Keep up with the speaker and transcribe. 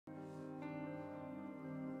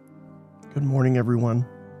Good morning, everyone.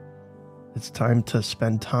 It's time to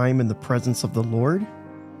spend time in the presence of the Lord.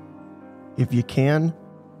 If you can,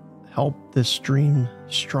 help this stream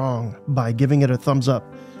strong by giving it a thumbs up,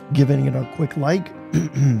 giving it a quick like.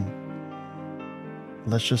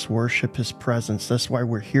 Let's just worship His presence. That's why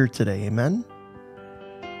we're here today. Amen.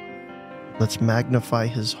 Let's magnify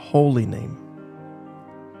His holy name.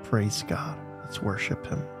 Praise God. Let's worship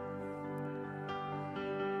Him.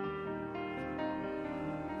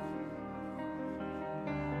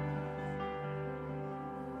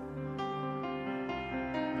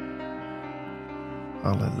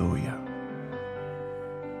 Hallelujah.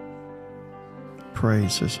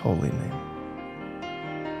 Praise His holy name.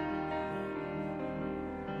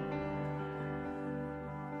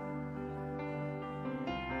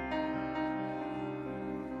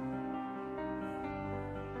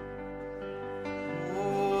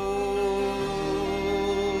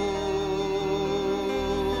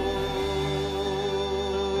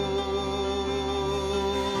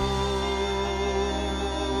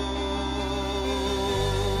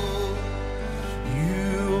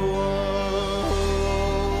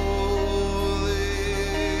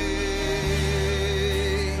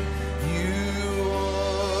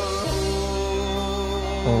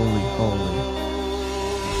 Holy, holy.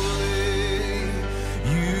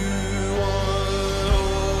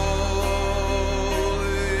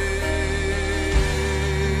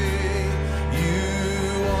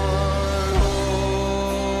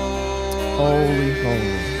 Holy,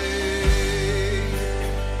 holy.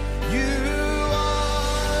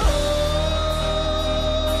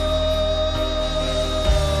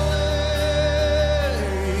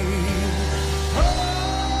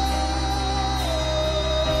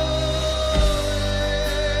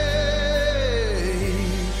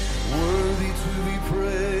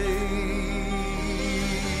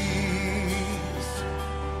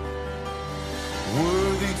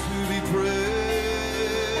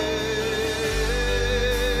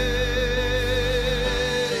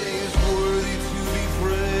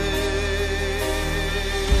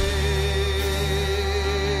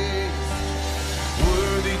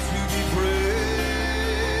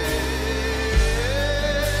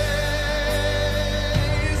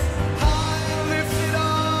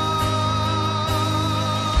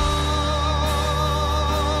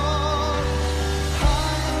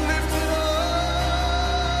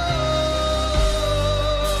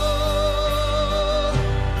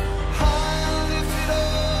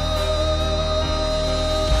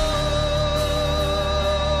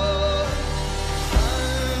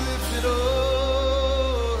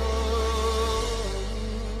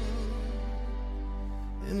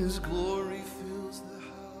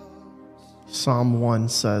 Psalm 1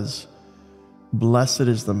 says, "Blessed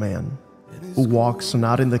is the man who walks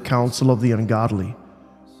not in the counsel of the ungodly,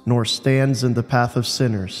 nor stands in the path of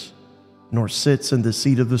sinners, nor sits in the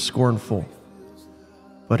seat of the scornful.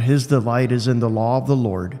 But his delight is in the law of the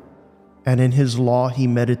Lord, and in his law he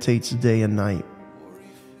meditates day and night.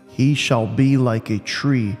 He shall be like a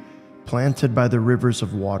tree planted by the rivers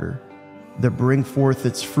of water, that bring forth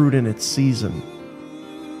its fruit in its season,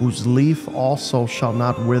 whose leaf also shall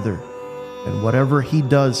not wither, and whatever he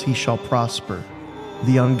does he shall prosper.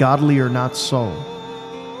 The ungodly are not so,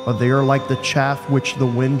 but they are like the chaff which the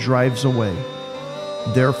wind drives away.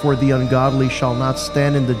 Therefore the ungodly shall not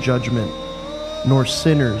stand in the judgment, nor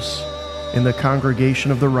sinners in the congregation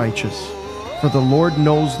of the righteous. For the Lord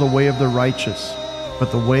knows the way of the righteous,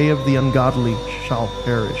 but the way of the ungodly shall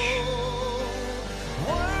perish."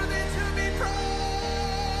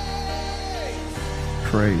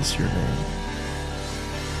 Praise your name.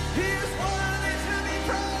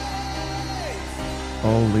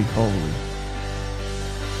 Holy, holy.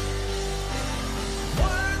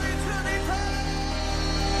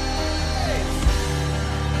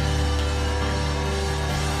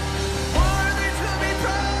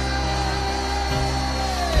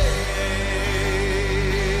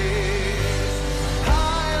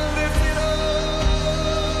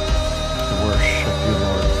 Worship you,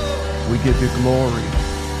 Lord. We give you glory.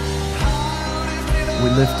 We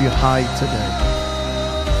lift you high today.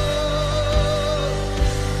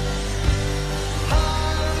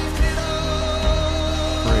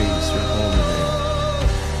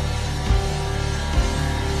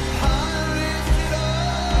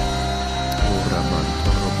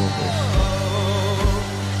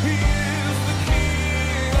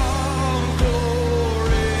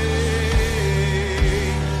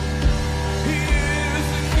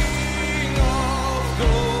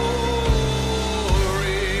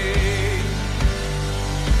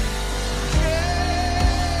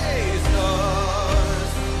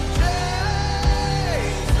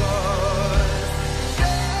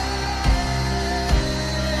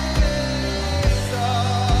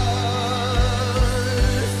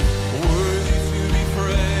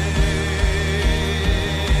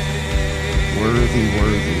 Worthy,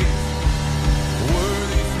 worthy.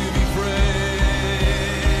 Worthy to be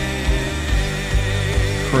praised.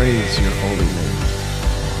 Praise your holy name.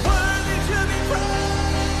 Worthy to be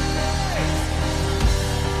praised.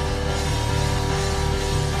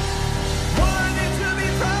 Worthy to be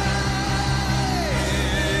praised.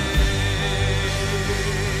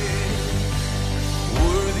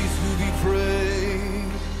 Worthy to be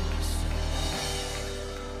praised.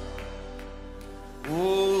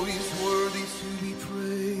 Oh, he's worthy to be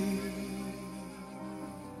praised.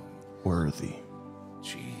 Worthy.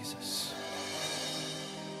 Jesus.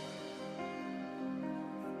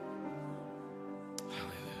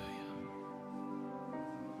 Hallelujah.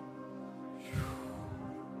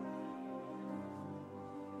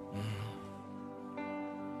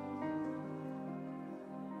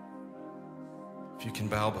 If you can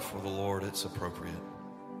bow before the Lord, it's appropriate.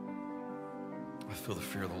 I feel the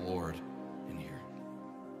fear of the Lord in here.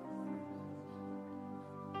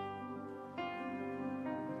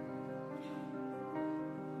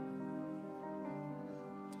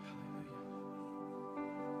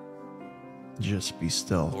 Just be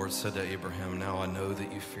still. The Lord said to Abraham, "Now I know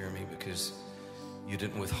that you fear me because you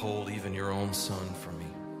didn't withhold even your own son from me.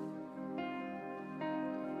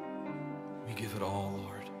 We give it all,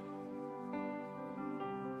 Lord,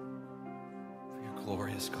 for your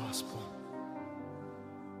glorious gospel."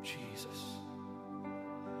 Jesus.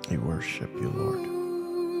 We worship you, Lord.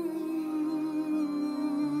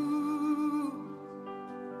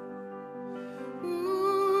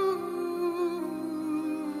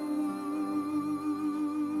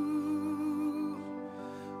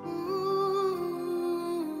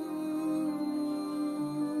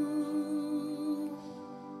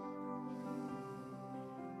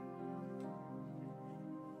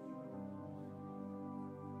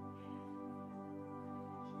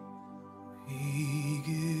 We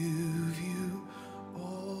give you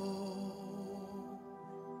all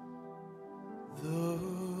the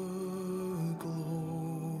glory.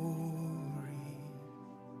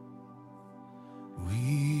 We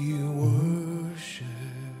worship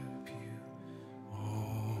you,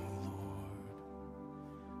 oh Lord.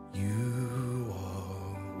 You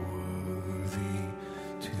are worthy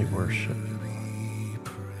to We worship you, be Lord.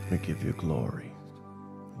 praised. We give you glory.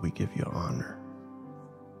 We give you honor.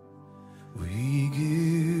 We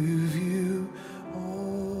give you all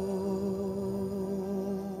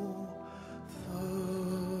the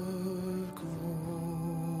glory.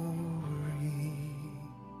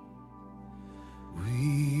 We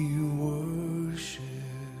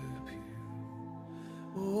worship you,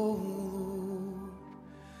 oh Lord.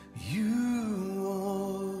 You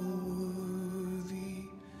are worthy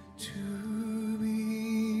to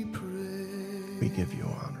be praised. We give you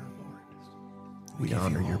honor, Lord. We give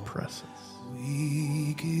honor you your all. presence.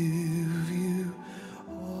 We give you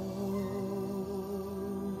all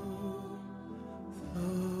the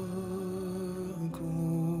glory.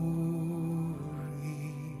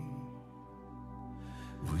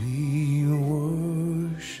 We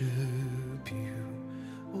worship you,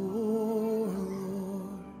 oh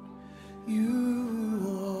Lord. You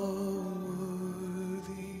are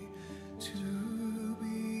worthy to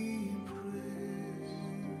be praised.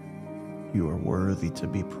 You are worthy to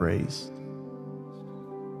be praised.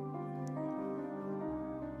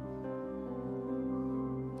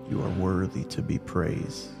 You are worthy to be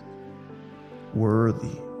praised.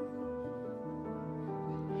 Worthy.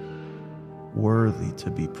 Worthy to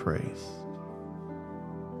be praised.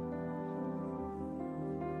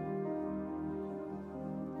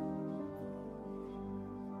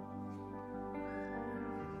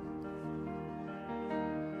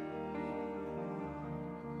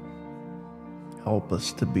 Help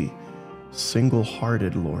us to be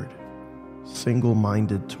single-hearted, Lord,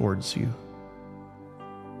 single-minded towards you.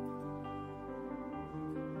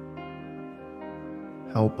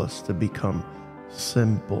 Help us to become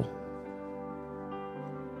simple,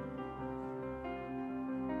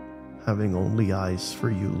 having only eyes for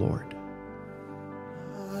you, Lord.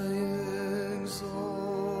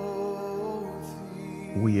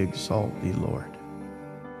 We exalt thee, Lord.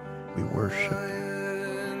 We worship you.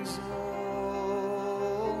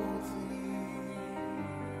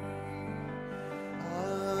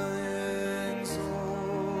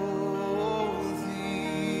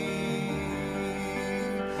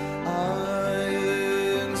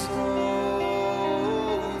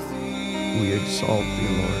 We exalt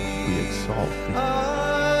thee, Lord. We exalt thee. Oh,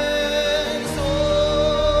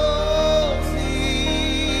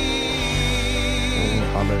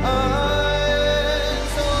 hallelujah.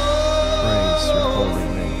 Praise your holy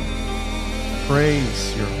name.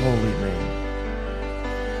 Praise your holy name.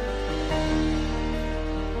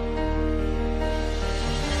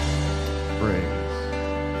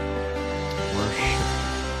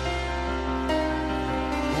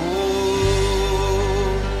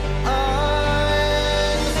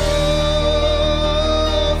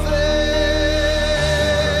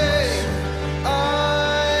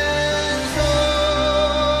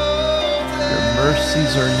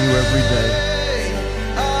 every day.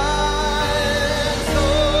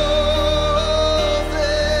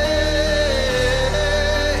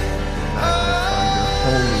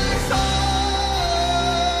 Magnify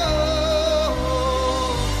your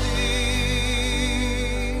holy name.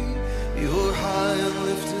 You're high and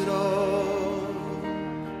lifted up.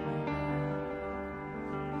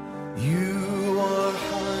 You are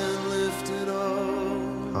high and lifted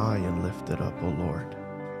up. High and lifted up, O Lord.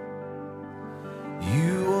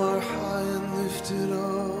 You are high and lifted up.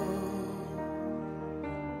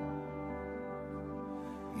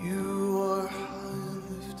 You are high and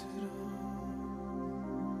lifted up.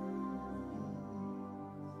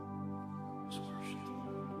 Let's worship the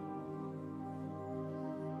Lord.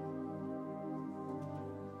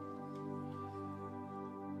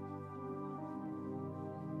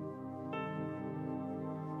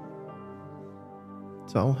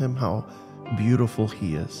 Tell him how beautiful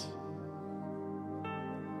he is,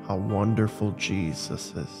 how wonderful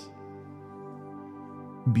Jesus is.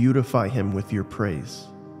 Beautify him with your praise.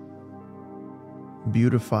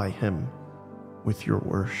 Beautify him with your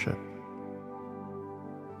worship.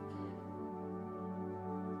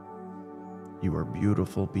 You are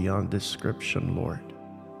beautiful beyond description, Lord,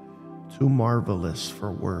 too marvelous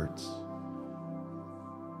for words,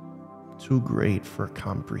 too great for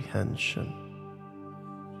comprehension.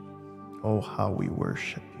 Oh, how we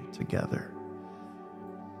worship you together.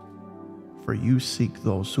 For you seek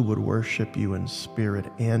those who would worship you in spirit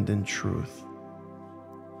and in truth.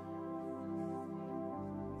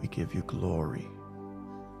 We give you glory.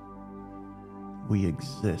 We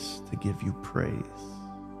exist to give you praise.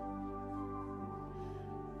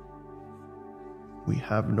 We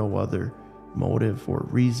have no other motive or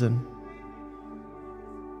reason,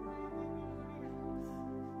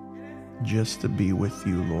 just to be with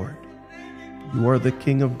you, Lord. You are the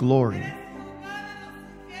King of glory.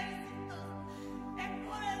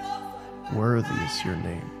 Worthy is your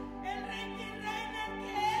name.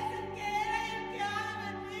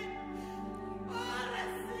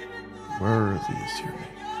 Worthy is your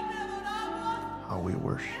name. How we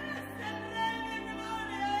worship.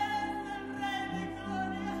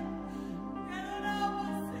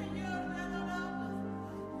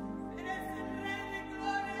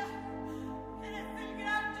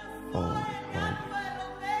 Holy, holy,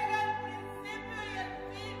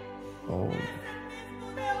 holy.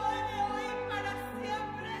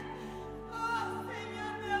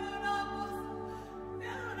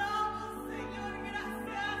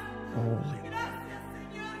 Holy.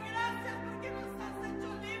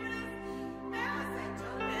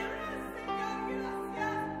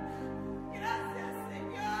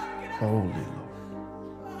 Holy Lord.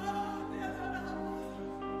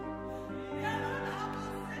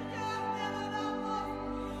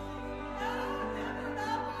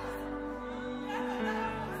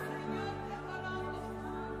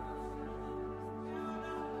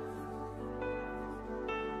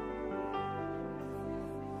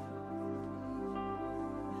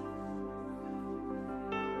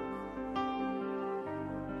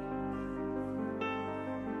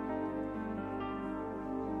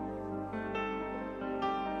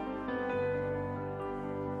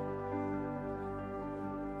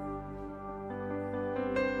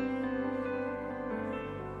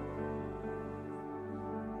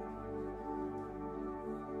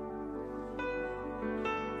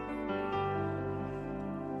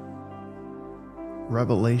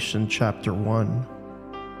 Revelation chapter 1,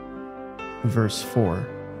 verse 4.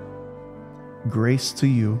 Grace to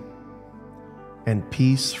you and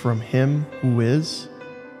peace from him who is,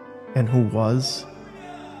 and who was,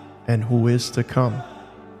 and who is to come,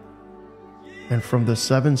 and from the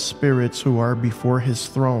seven spirits who are before his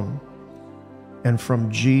throne, and from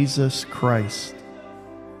Jesus Christ,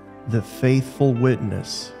 the faithful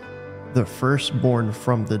witness, the firstborn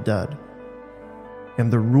from the dead, and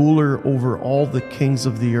the ruler over all the kings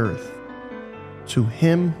of the earth, to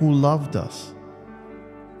him who loved us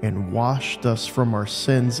and washed us from our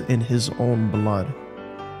sins in his own blood,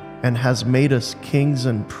 and has made us kings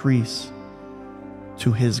and priests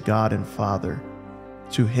to his God and Father.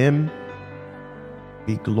 To him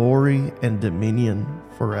be glory and dominion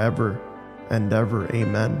forever and ever.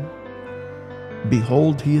 Amen.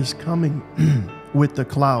 Behold, he is coming with the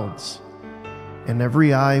clouds, and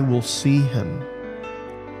every eye will see him,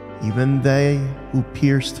 even they who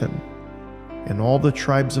pierced him, and all the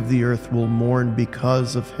tribes of the earth will mourn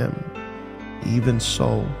because of him. Even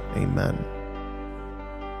so, amen.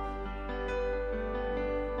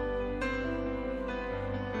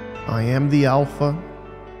 I am the Alpha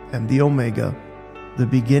and the Omega, the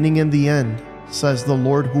beginning and the end, says the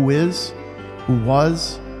Lord, who is, who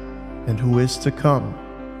was, and who is to come,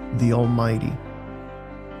 the Almighty.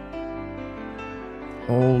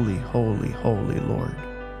 Holy, holy, holy Lord.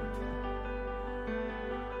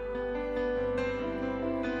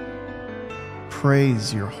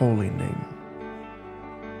 Praise your holy name.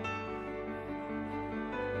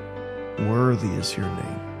 Worthy is your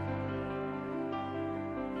name.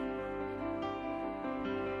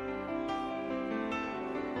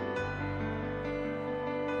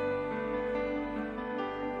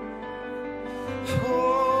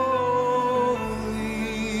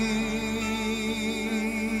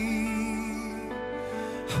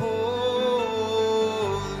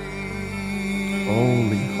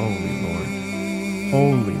 Holy, holy Lord.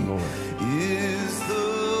 Holy Lord.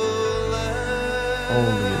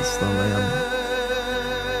 Holy is the Lamb.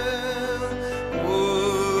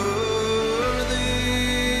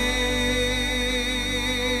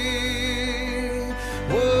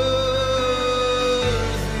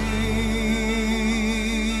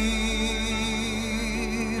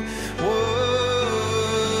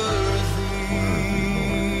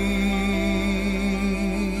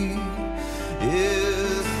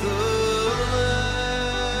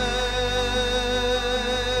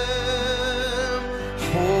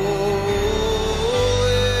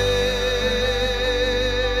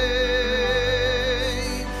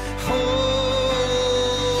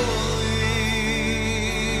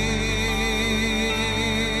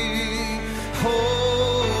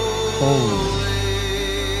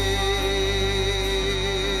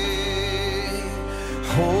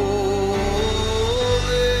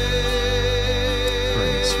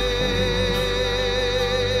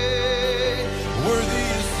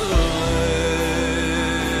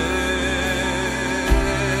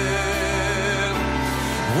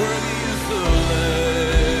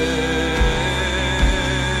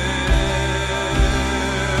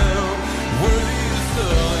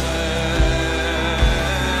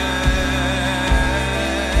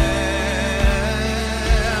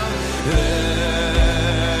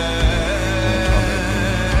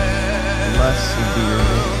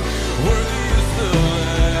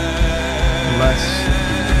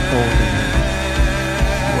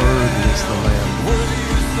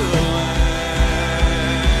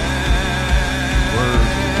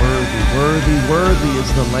 Worthy is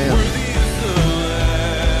the Lamb.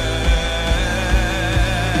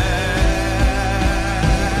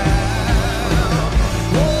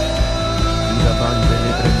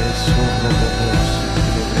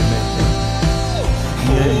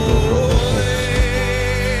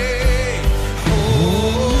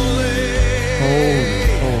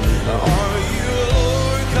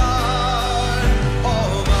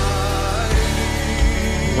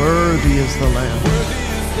 Worthy is the Lamb.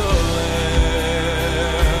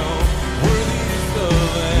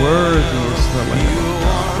 Worthy is the Lamb.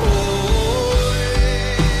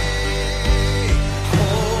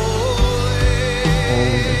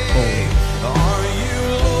 Holy, holy. Are you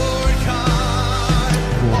Lord God?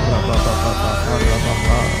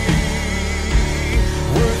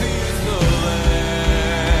 Worthy is the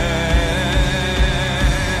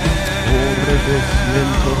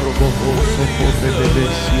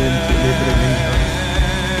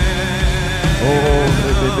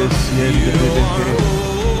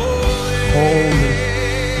Holy,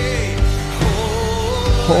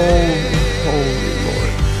 holy, holy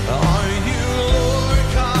Lord. Are you Lord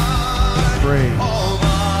God? Praise.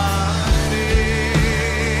 Almighty?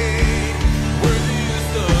 Worthy is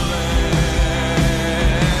the Lamb.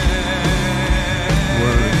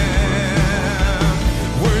 Worthy is the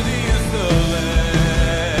Lamb. Worthy is the Lamb.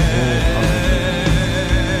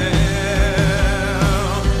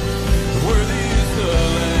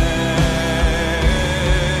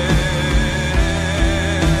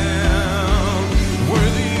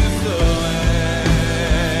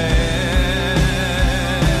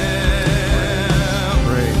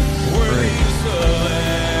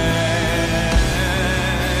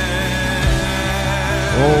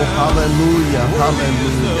 Oh, hallelujah,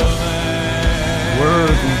 hallelujah.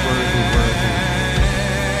 Worthy, worthy, worthy.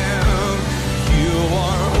 You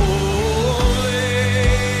are holy,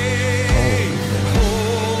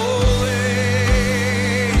 holy.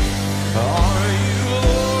 Are you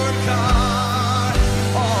Lord God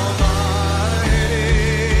Almighty?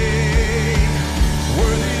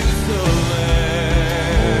 Worthy is the Lamb.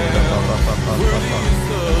 Worthy is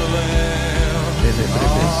the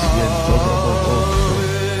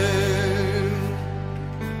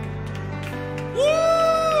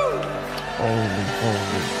Holy,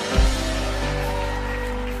 holy.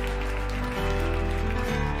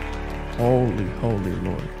 Holy, holy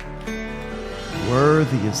Lord.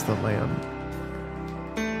 Worthy is the Lamb.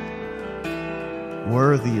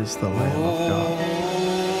 Worthy is the Lamb of God.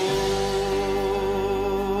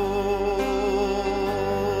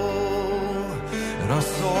 And I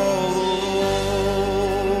saw the Lord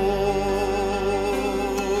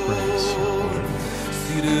Praise your holy name.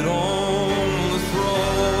 seated on the throne.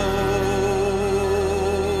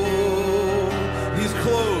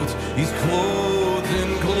 He's clothed in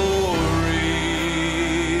glory,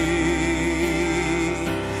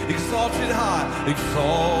 exalted high,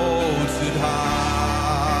 exalted high.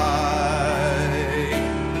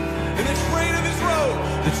 And the train of his robe,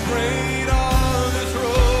 the train of his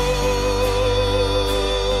robe,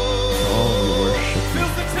 Oh, we worship you.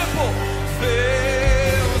 fills the temple,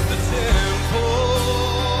 fills the temple.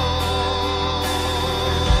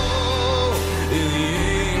 And the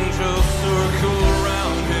angels circle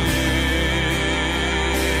around him.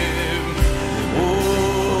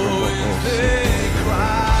 Oh, and they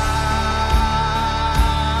cry,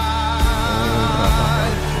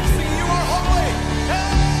 sing, you are holy.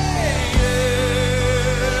 Hey, you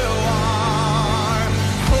are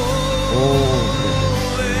holy. Oh,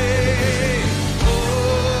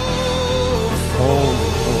 holy, holy,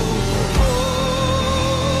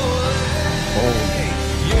 holy.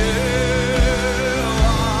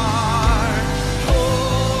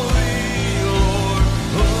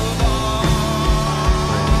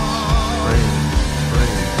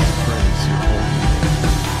 Praise your holy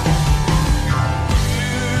name.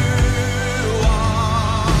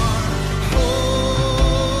 Holy,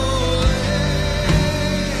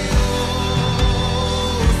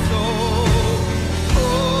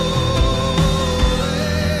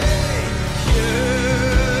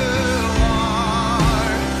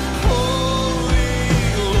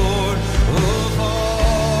 holy,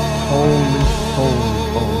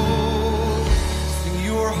 holy. Sing,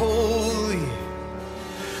 you are holy.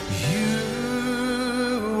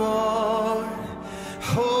 You are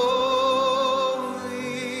holy.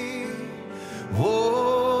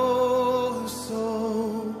 Oh,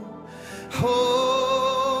 so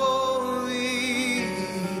holy.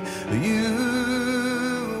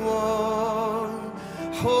 You are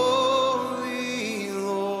holy,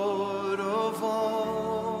 Lord of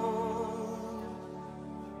all.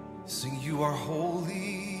 Sing, you are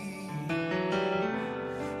holy.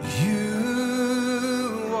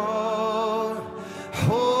 You are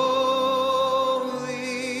holy.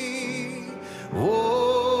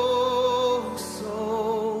 Oh,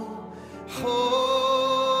 so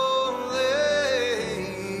holy.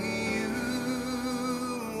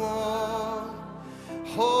 You are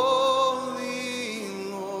holy,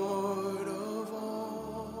 Lord of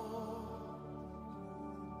all.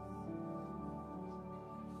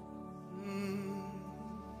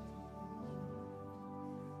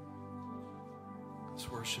 This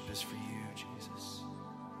worship is for you, Jesus.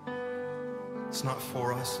 It's not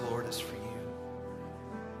for us, Lord, it's for you.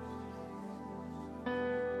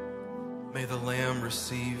 May the Lamb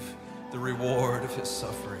receive the reward of his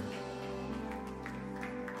suffering.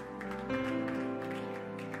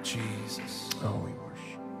 Jesus. Oh, we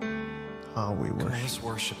worship. How we Come on, worship. let's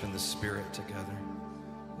worship in the Spirit together.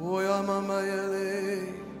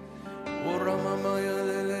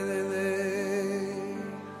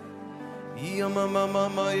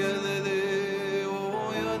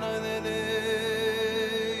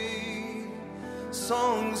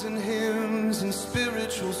 Songs and hymns and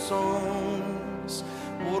spiritual songs.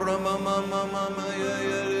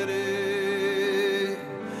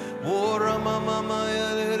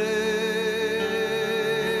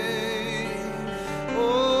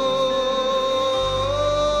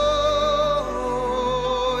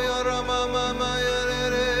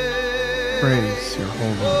 Praise your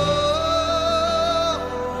holy name.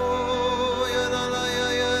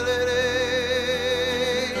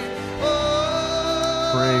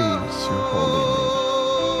 Praise your holy name.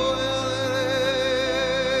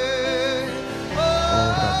 Oh,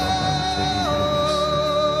 Rababante Ibelis.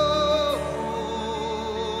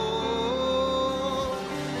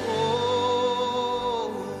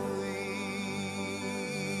 Holy,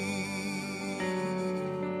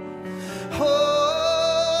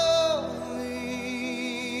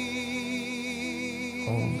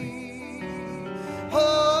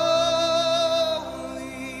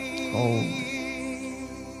 holy, holy.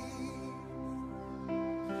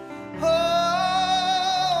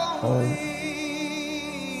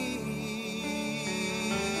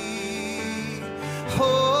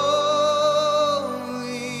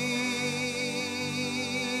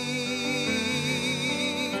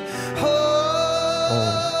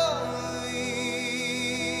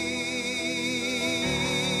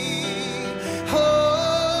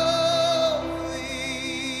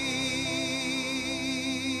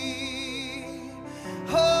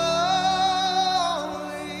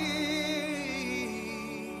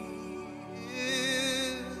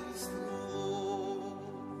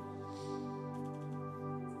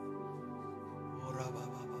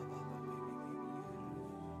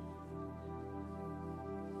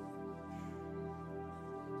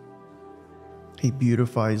 He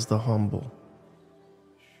beautifies the humble.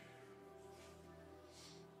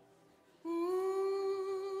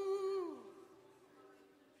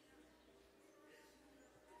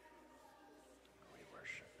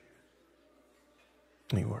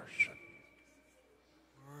 We worship.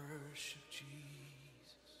 Worship Jesus.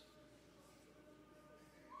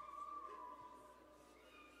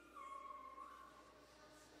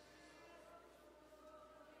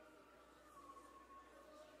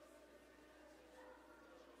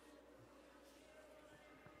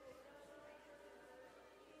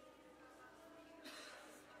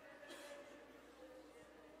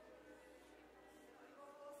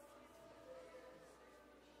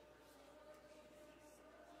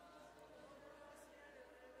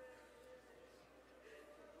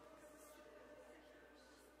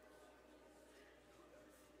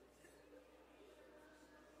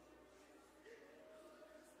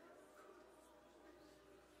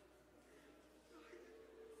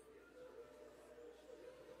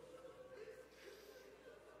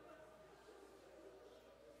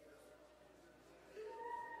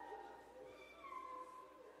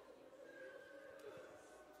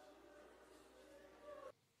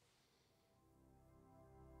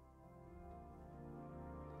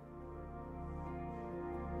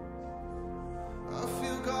 I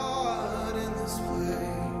feel God in this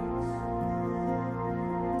place.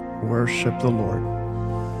 Worship the Lord.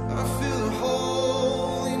 I feel the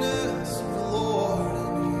holiness of the Lord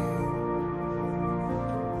in here.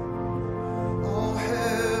 Oh,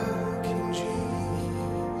 hail, King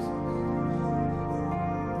Jesus.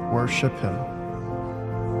 Worship him.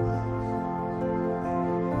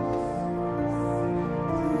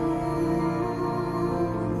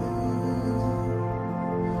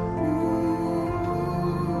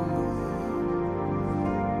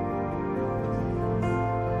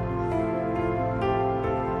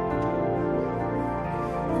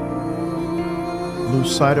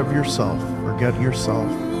 Lose sight of yourself, forget yourself,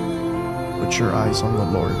 put your eyes on the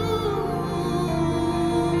Lord.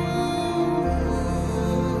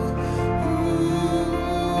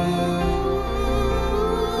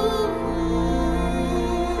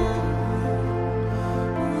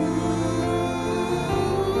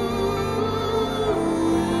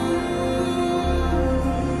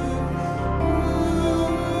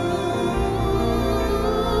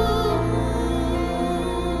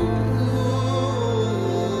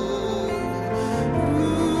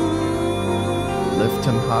 Lift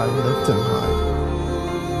him high, lift him high.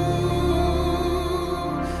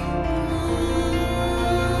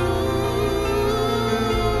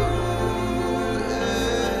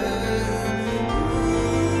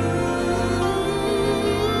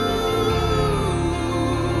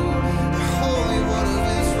 Holy One of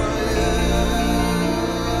Israel.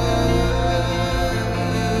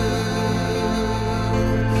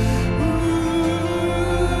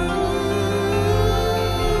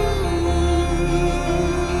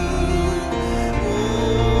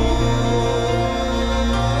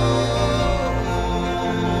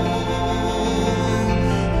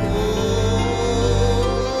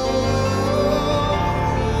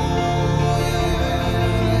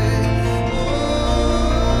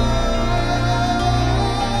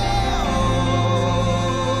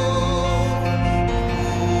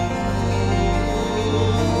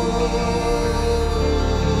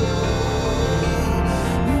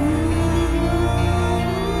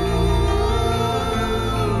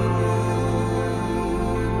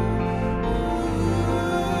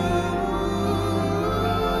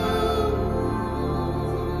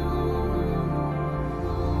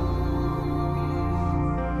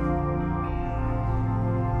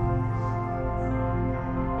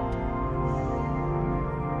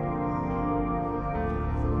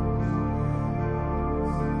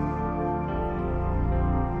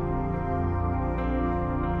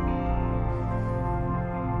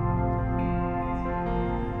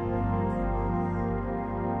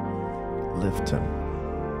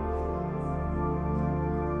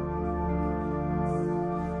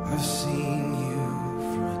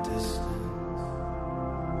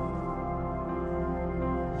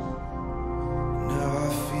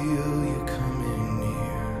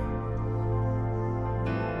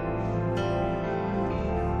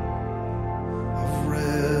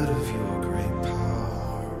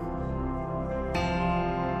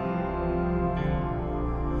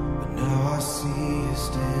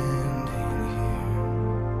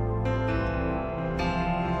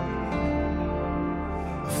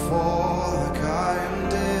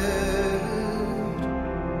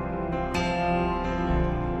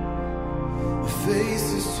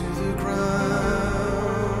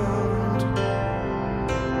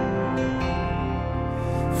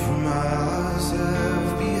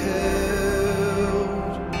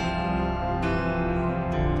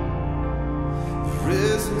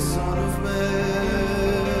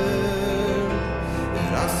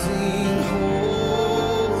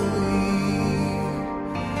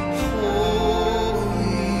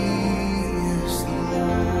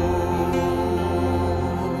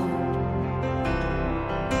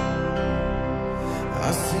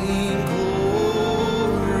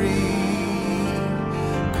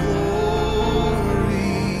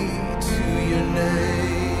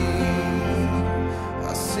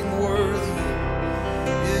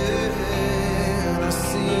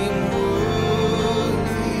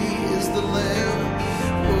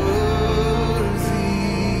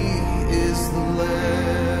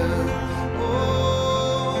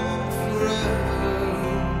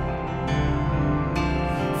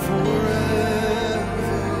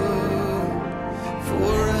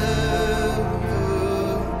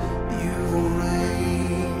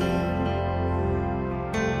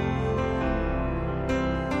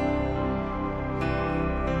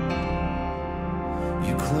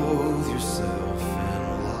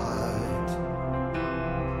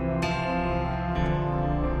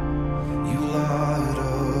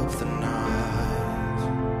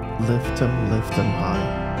 Lift him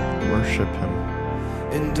high. Worship him.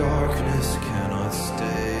 In darkness cannot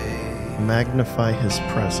stay. Magnify his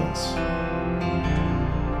presence.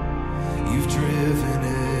 You've driven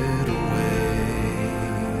it away.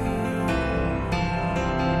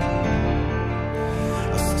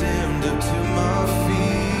 I stand up to my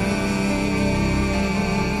feet.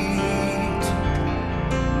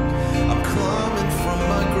 I'm climbing from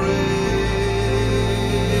my grave.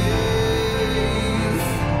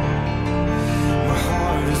 My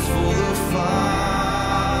heart is full of fire.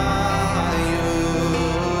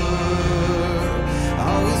 I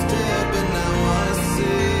was dead, but now I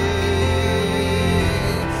sing.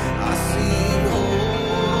 I sing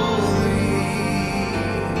holy,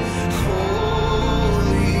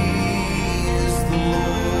 holy is the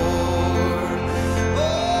Lord.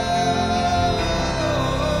 Oh,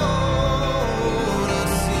 I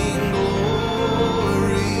sing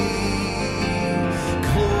glory,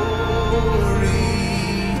 glory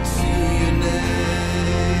to your name.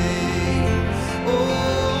 Oh,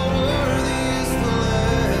 worthy is the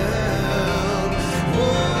Lamb,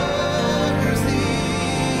 worthy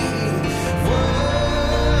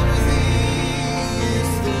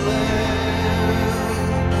is the Lamb.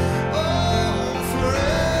 Oh,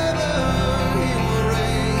 forever you will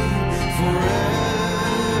reign, forever,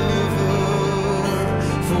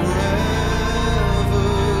 forever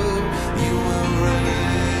you will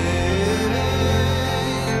reign.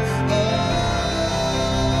 Oh,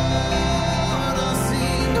 and I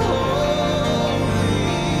sing holy,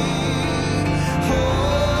 holy,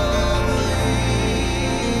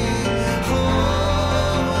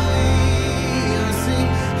 I sing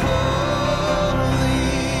holy,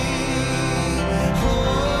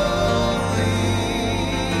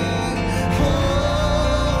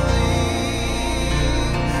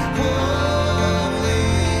 holy,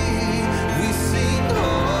 we sing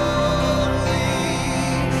holy.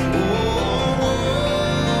 Oh, worthy,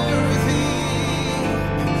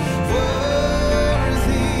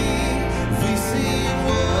 we sing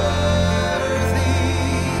worthy.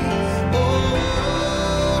 Oh,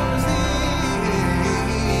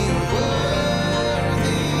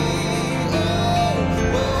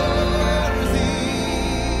 worthy,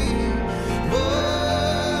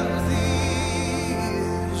 worthy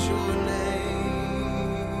is your name.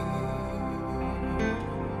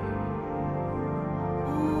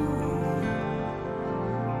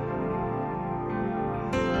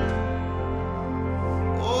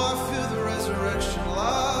 Oh, I feel the resurrection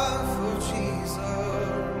life of Jesus.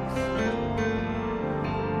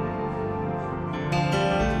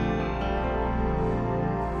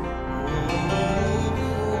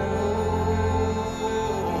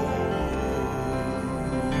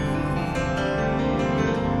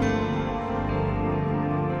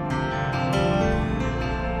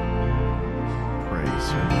 Praise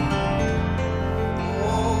your name.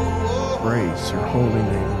 Praise your holy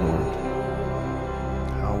name, Lord.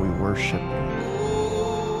 How we worship you.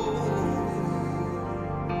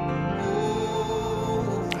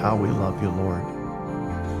 How we love you, Lord.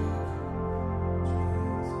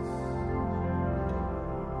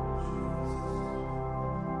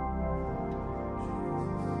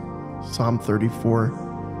 Psalm 34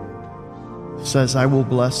 says, I will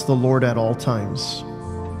bless the Lord at all times.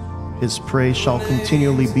 His praise shall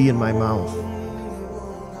continually be in my mouth.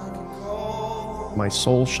 My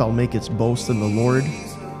soul shall make its boast in the Lord.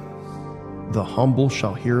 The humble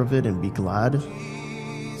shall hear of it and be glad.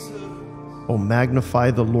 O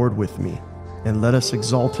magnify the Lord with me, and let us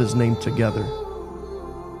exalt his name together.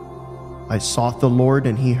 I sought the Lord,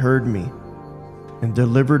 and he heard me, and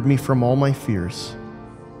delivered me from all my fears.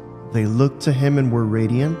 They looked to him and were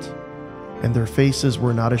radiant, and their faces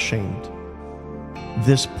were not ashamed.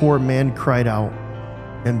 This poor man cried out,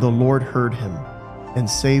 and the Lord heard him, and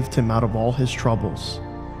saved him out of all his troubles.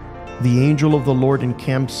 The angel of the Lord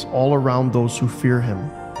encamps all around those who fear him,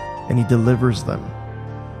 and he delivers them.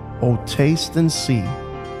 O taste and see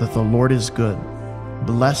that the Lord is good.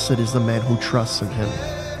 Blessed is the man who trusts in him.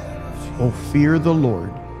 O fear the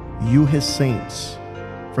Lord, you his saints,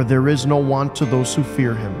 for there is no want to those who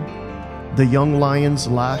fear him. The young lions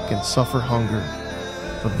lack and suffer hunger,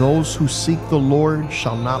 but those who seek the Lord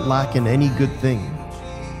shall not lack in any good thing.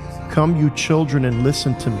 Come, you children, and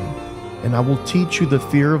listen to me, and I will teach you the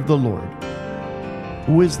fear of the Lord.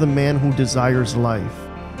 Who is the man who desires life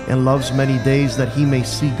and loves many days that he may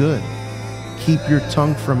see good? Keep your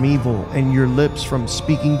tongue from evil and your lips from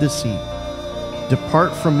speaking deceit.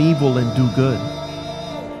 Depart from evil and do good.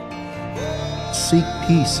 Seek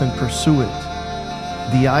peace and pursue it.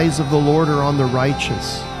 The eyes of the Lord are on the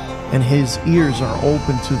righteous, and his ears are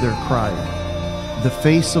open to their cry. The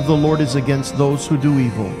face of the Lord is against those who do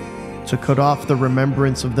evil, to cut off the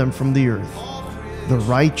remembrance of them from the earth. The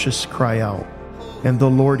righteous cry out, and the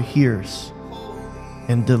Lord hears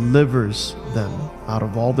and delivers them out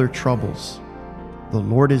of all their troubles. The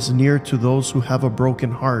Lord is near to those who have a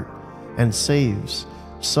broken heart and saves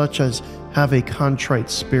such as have a contrite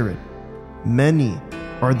spirit. Many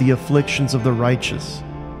are the afflictions of the righteous,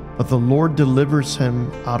 but the Lord delivers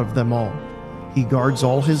him out of them all. He guards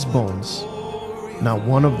all his bones. Not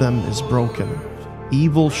one of them is broken.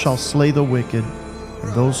 Evil shall slay the wicked,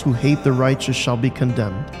 and those who hate the righteous shall be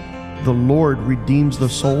condemned. The Lord redeems the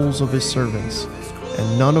souls of his servants,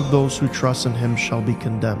 and none of those who trust in him shall be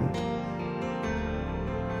condemned.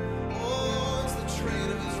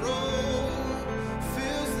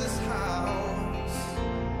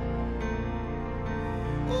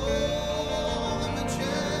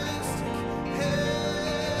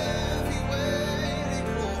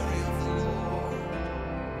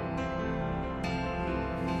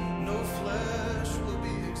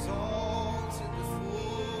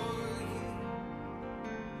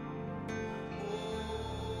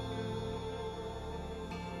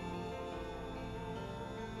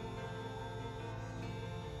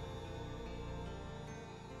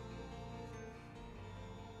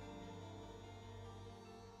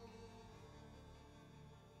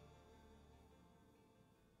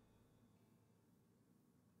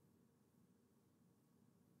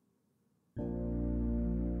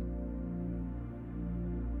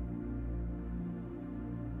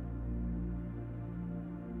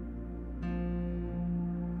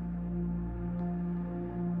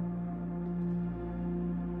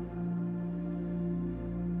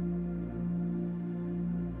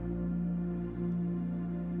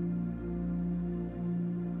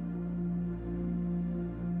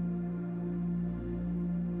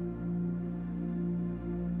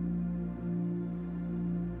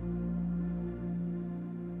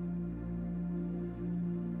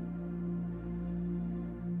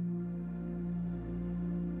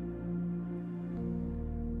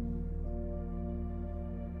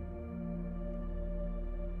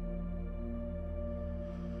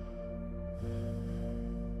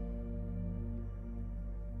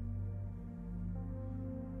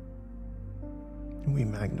 We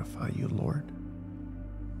magnify you, Lord.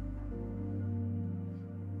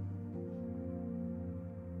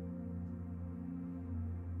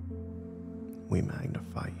 We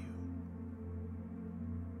magnify you.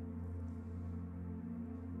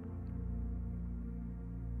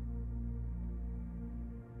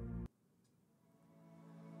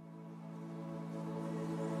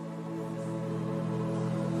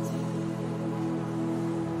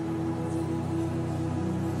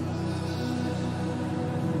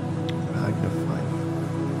 Magnify you.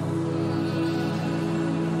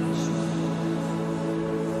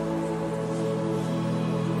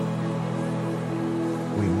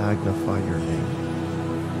 We magnify your name.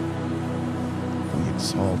 We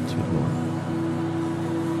exalt you, Lord.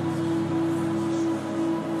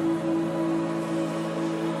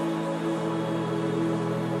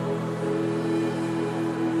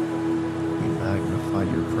 We magnify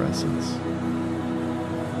your presence.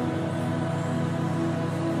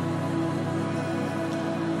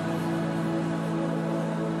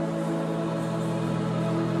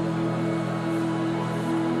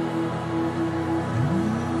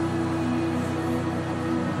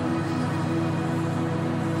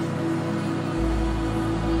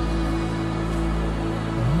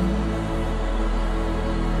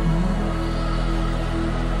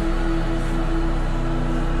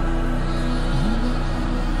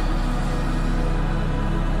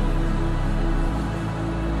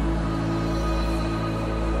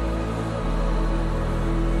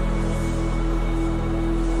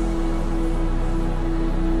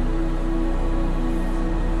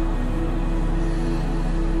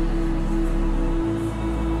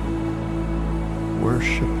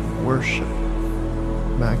 Worship,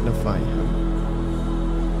 magnify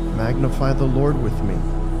him. Magnify the Lord with me.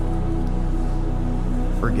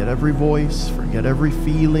 Forget every voice, forget every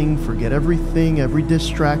feeling, forget everything, every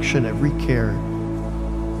distraction, every care.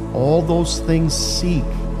 All those things seek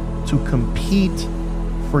to compete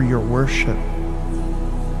for your worship.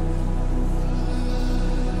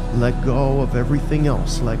 Let go of everything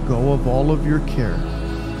else. Let go of all of your care.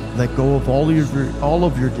 Let go of all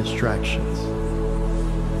of your distractions.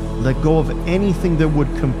 Let go of anything that would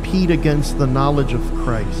compete against the knowledge of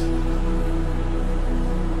Christ.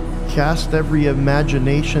 Cast every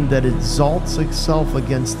imagination that exalts itself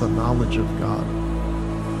against the knowledge of God.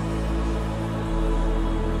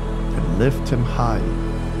 And lift him high.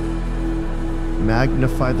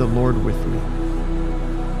 Magnify the Lord with me.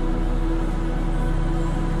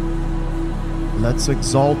 Let's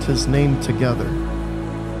exalt his name together.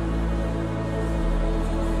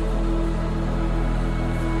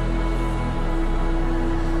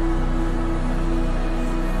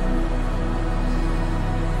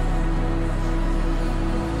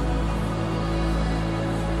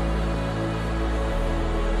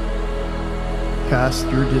 Cast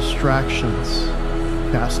your distractions,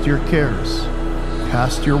 cast your cares,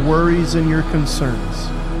 cast your worries and your concerns.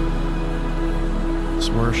 Let's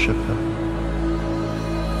worship him.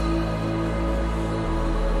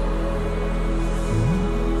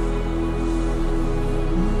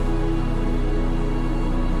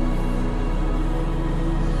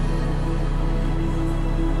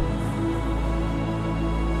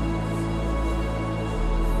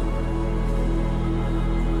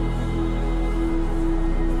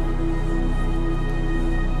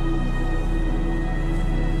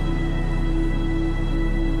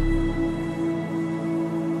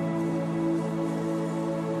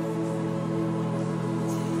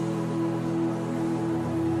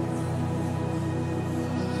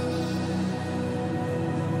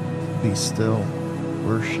 Be still,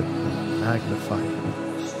 worship him, magnify him.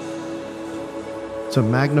 To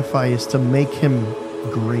magnify is to make him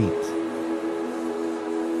great.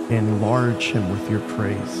 Enlarge him with your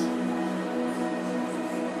praise.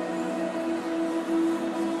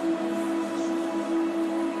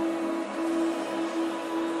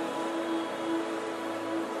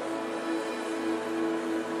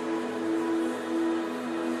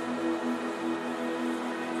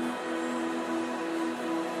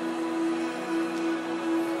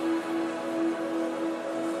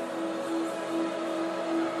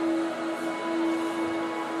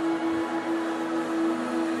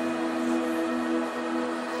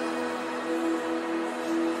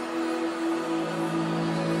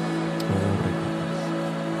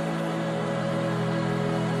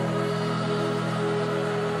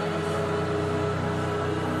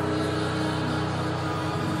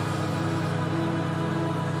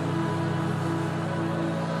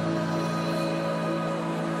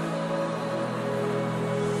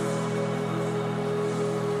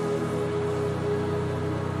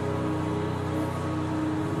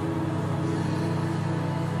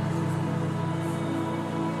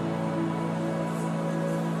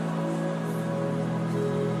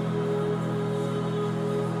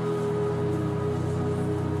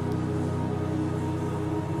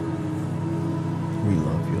 We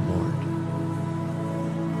love you, Lord.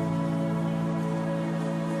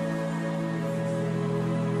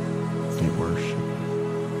 We worship you.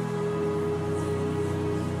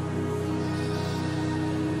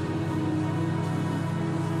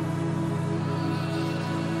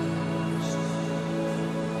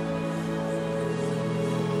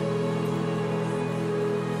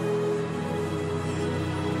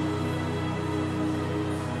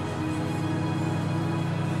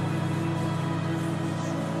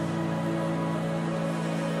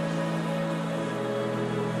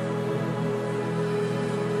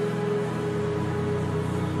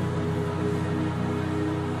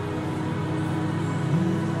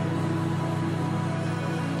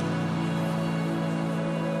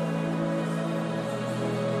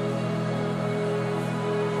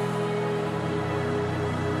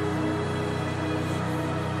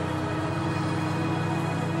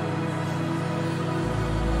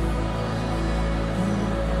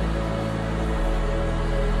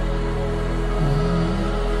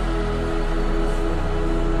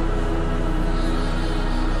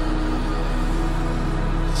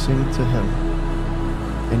 Sing to him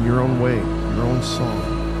in your own way, your own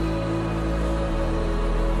song.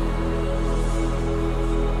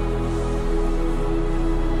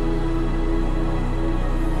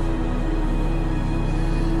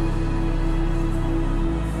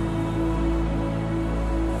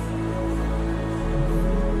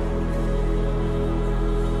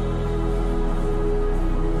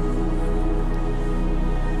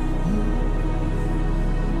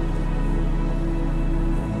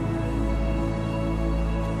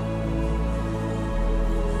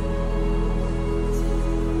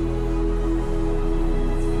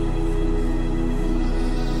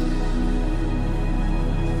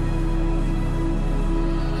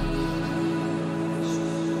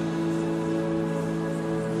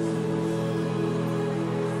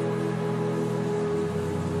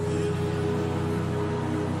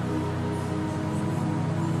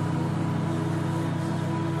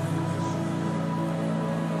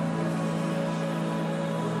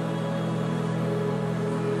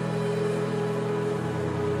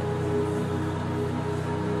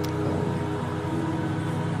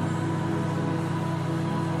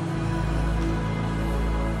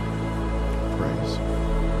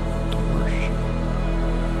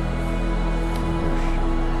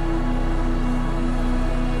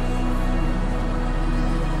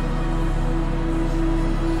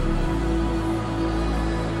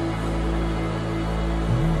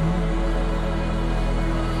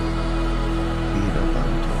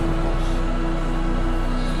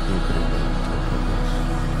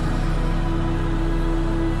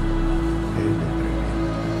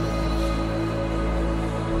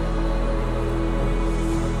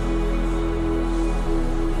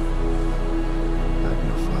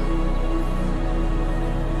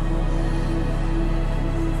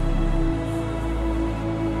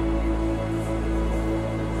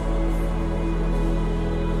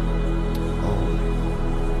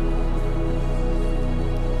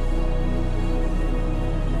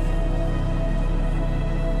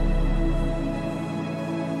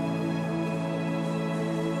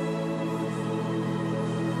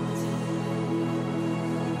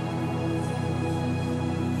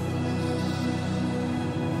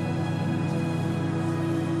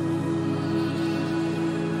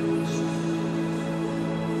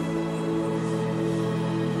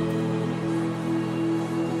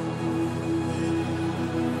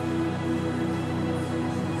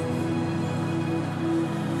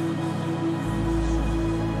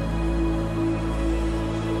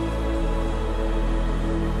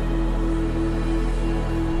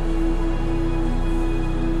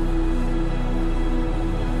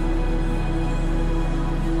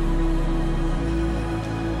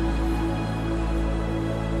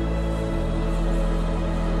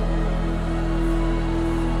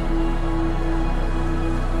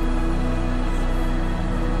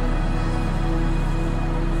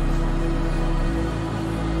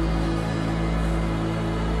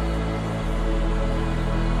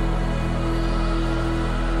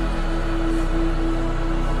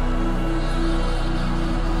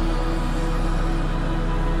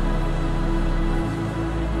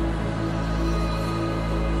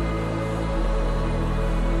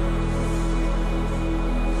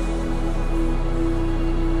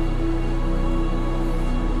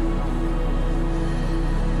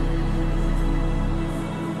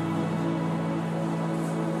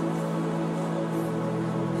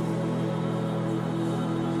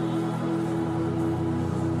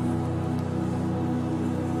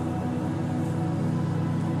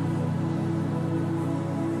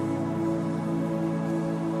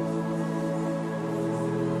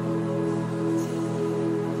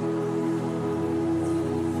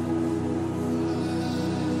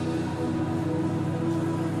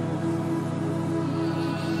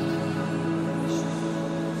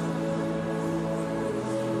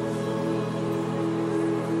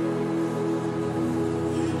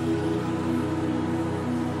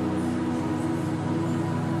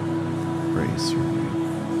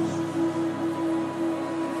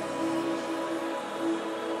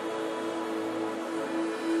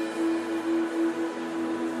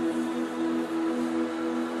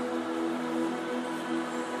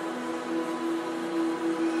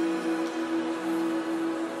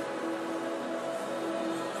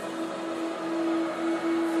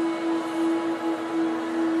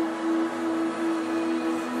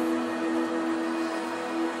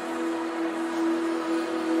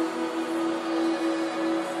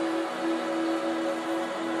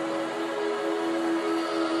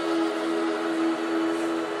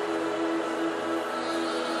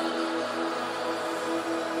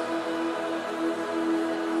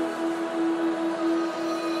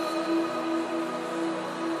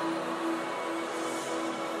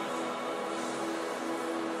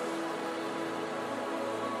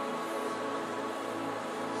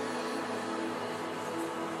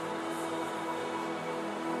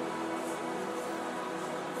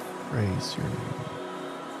 praise your name.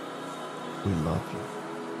 We love you.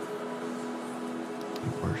 We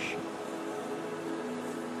worship.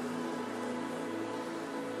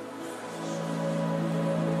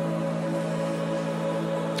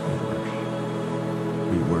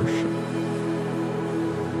 We worship.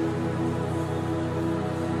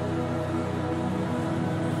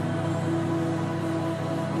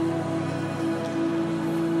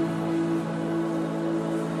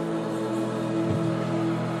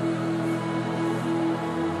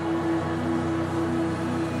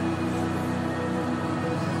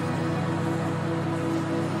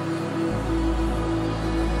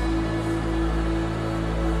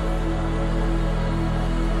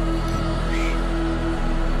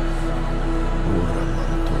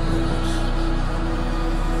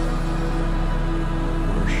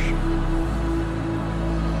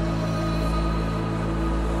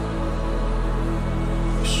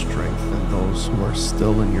 Who are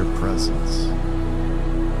still in your presence.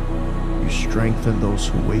 You strengthen those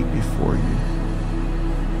who wait before you.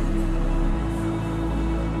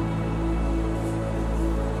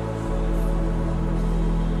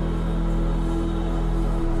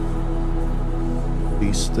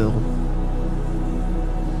 Be still.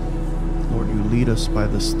 Lord, you lead us by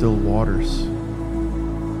the still waters.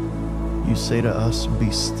 You say to us,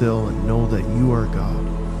 be still and know that you are God.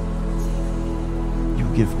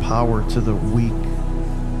 Give power to the weak.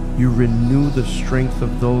 You renew the strength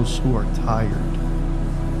of those who are tired.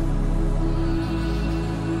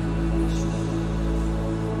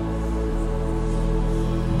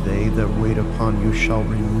 They that wait upon you shall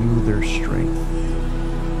renew their strength.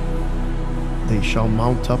 They shall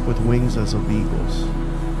mount up with wings as of eagles.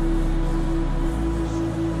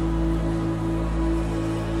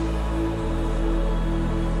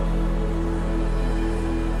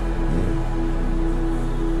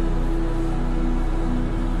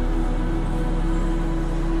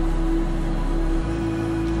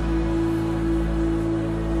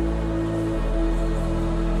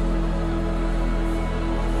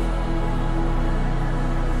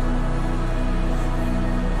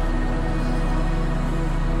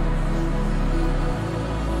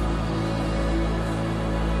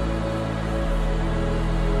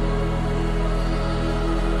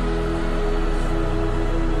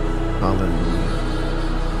 Hallelujah.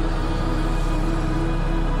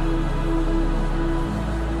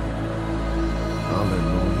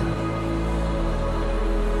 Hallelujah.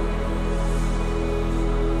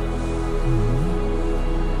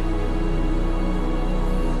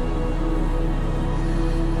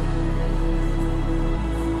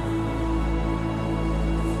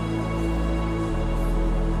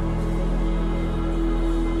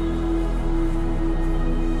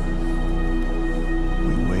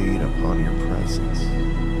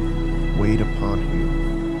 Wait upon you.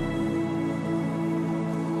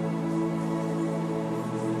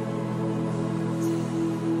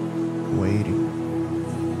 Waiting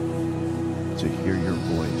to hear your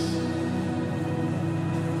voice.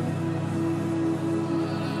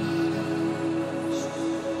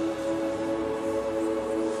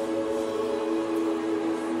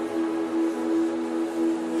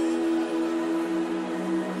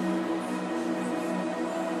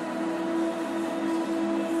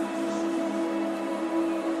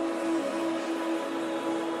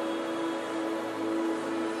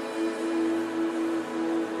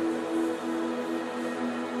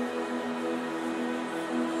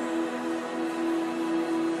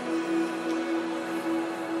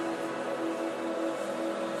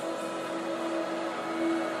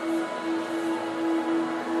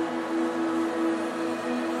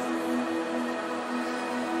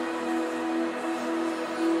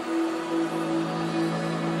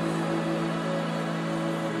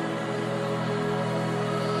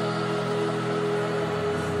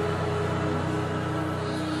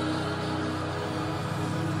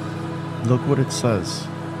 Look what it says.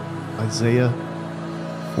 Isaiah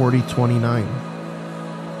 40:29.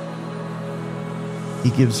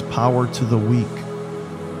 He gives power to the weak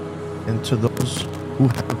and to those who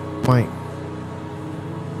have might.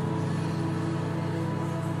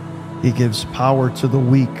 He gives power to the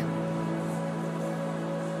weak,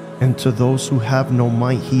 and to those who have no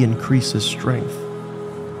might he increases strength.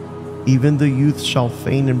 Even the youth shall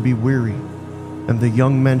faint and be weary, and the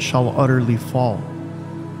young men shall utterly fall.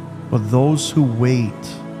 But those who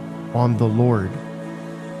wait on the Lord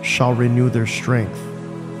shall renew their strength.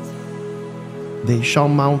 They shall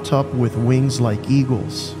mount up with wings like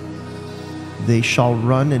eagles. They shall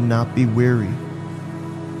run and not be weary.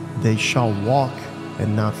 They shall walk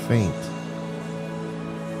and not faint.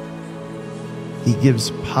 He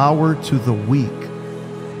gives power to the weak,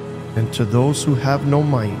 And to those who have no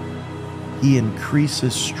might, he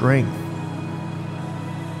increases strength.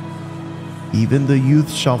 Even the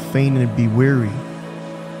youth shall faint and be weary,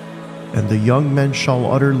 and the young men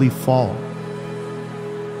shall utterly fall.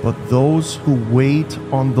 But those who wait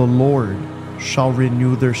on the Lord shall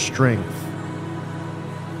renew their strength.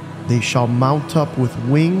 They shall mount up with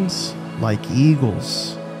wings like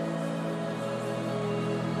eagles.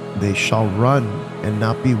 They shall run and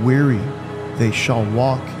not be weary. They shall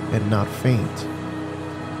walk and not faint.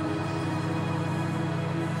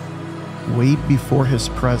 Wait before his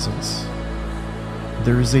presence.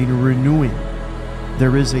 There is a renewing.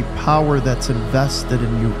 There is a power that's invested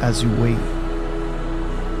in you as you wait.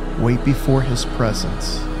 Wait before his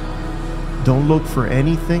presence. Don't look for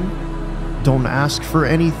anything. Don't ask for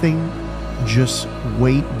anything. Just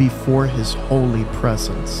wait before his holy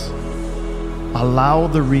presence. Allow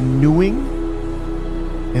the renewing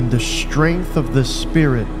and the strength of the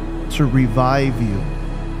Spirit to revive you,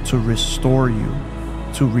 to restore you,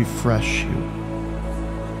 to refresh you.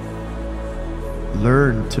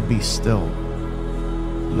 Learn to be still.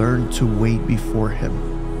 Learn to wait before him.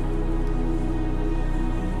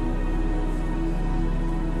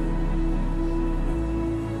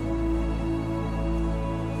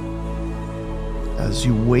 As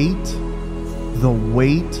you wait, the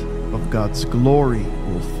weight of God's glory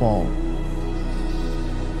will fall.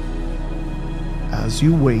 As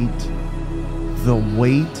you wait, the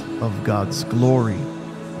weight of God's glory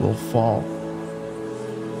will fall.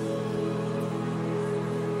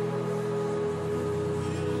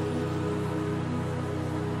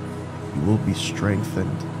 You will be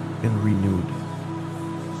strengthened and renewed.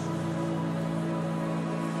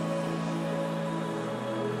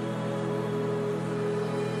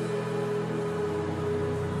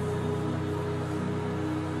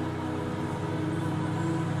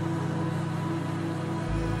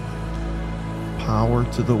 Power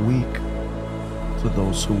to the weak, to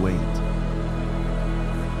those who wait.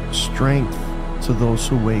 Strength to those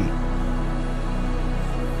who wait.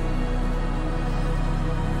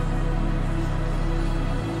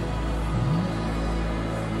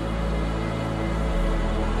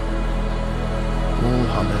 Oh,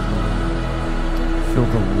 hallelujah. Feel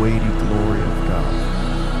the weighty glory of God.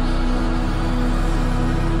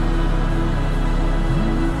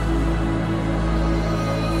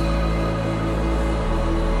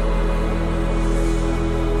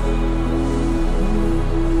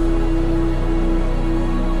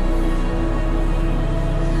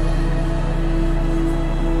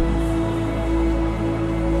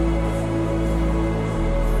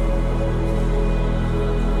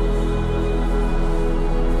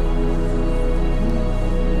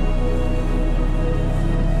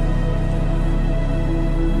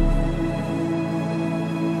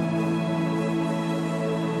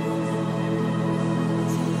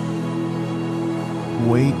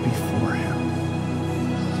 Wait before him.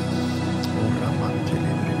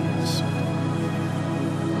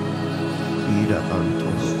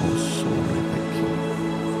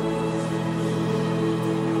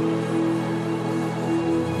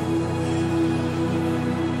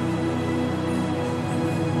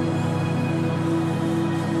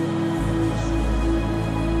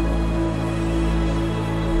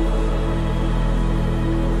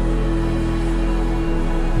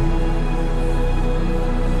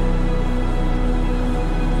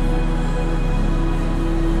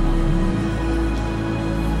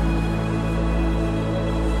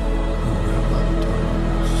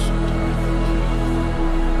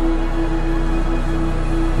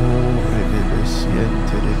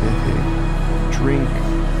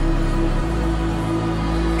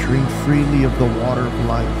 Drink freely of the water of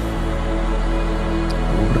life.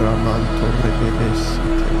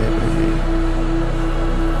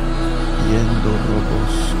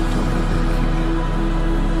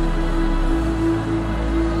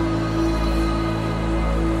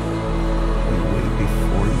 We wait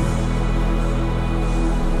before you.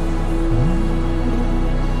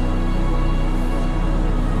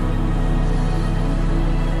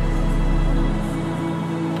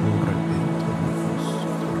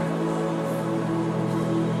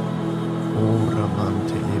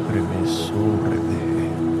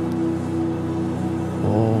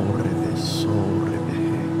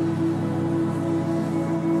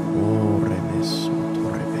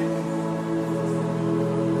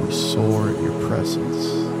 We soar in your presence.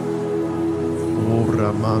 O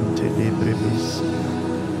Ramante Lebremis.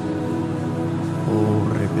 O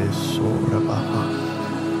Rebeso Rabaha.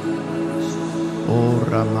 O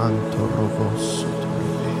Ramanto Roboso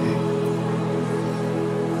Torebe.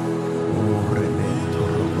 O Remento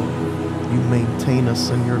Robo. You maintain us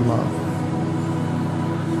in your love.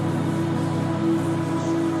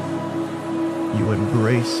 You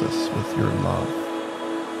embrace us with your love.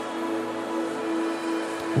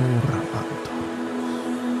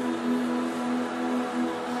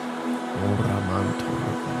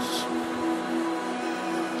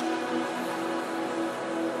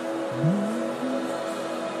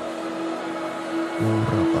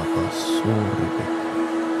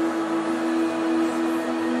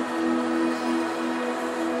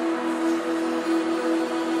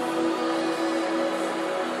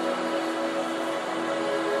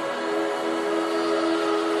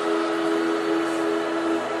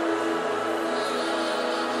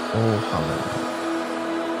 Oh, hallelujah.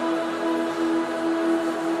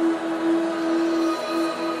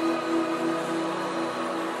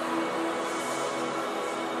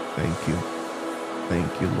 Thank you.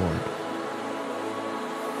 Thank you, Lord.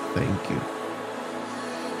 Thank you.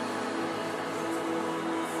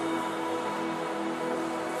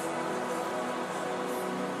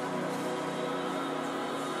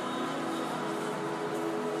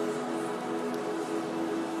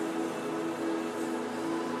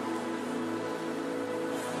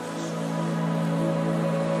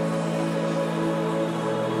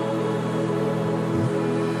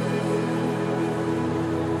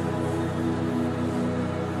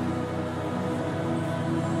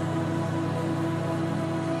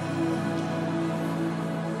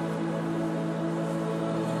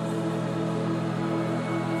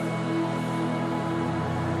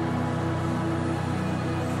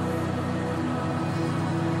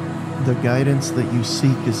 The guidance that you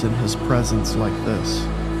seek is in His presence like this.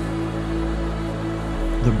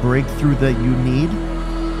 The breakthrough that you need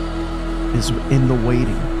is in the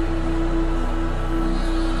waiting.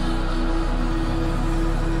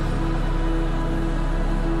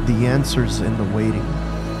 The answer's in the waiting.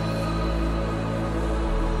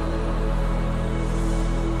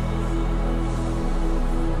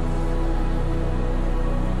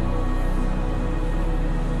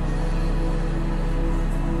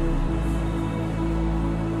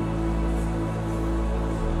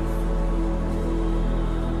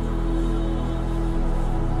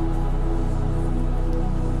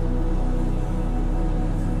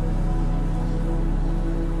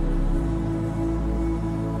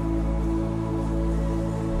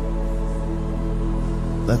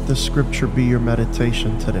 Let the scripture be your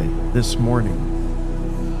meditation today, this morning.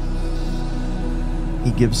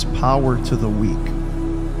 He gives power to the weak,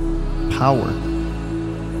 power.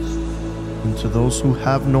 And to those who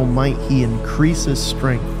have no might, He increases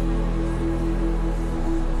strength.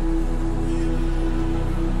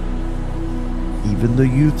 Even the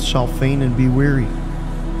youth shall faint and be weary,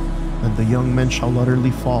 and the young men shall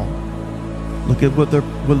utterly fall. Look at what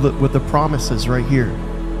the promise is right here.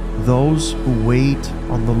 Those who wait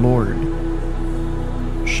on the Lord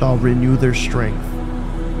shall renew their strength.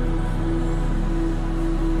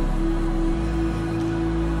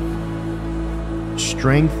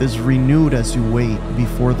 Strength is renewed as you wait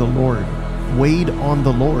before the Lord. Wait on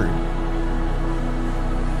the Lord.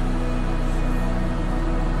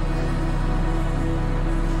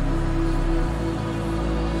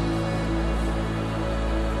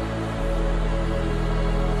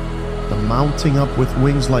 Mounting up with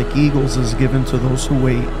wings like eagles is given to those who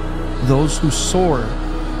wait, those who soar.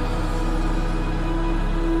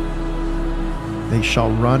 They shall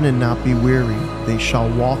run and not be weary. They shall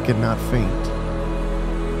walk and not faint.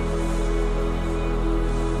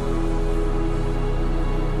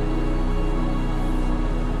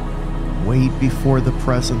 Wait before the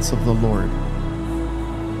presence of the Lord.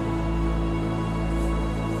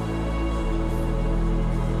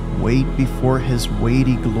 Wait before His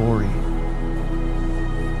weighty glory.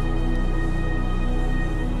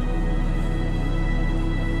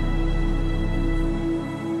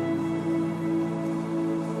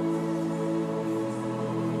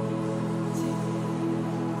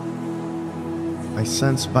 I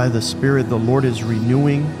sense by the Spirit the Lord is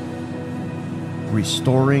renewing,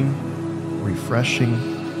 restoring,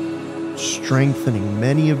 refreshing, strengthening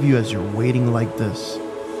many of you as you're waiting like this.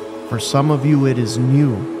 For some of you, it is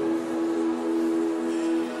new.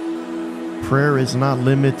 Prayer is not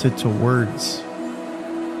limited to words.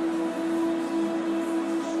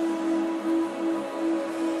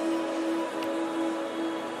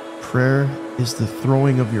 Prayer is the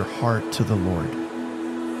throwing of your heart to the Lord.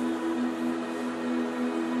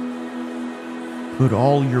 Put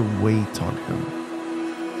all your weight on Him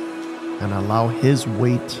and allow His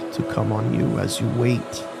weight to come on you as you wait.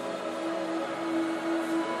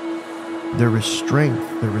 There is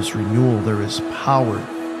strength, there is renewal, there is power.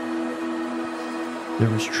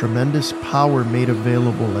 There is tremendous power made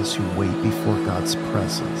available as you wait before God's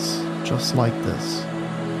presence, just like this.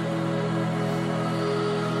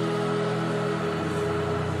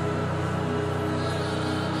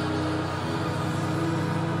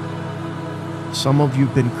 Some of you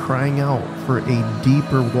have been crying out for a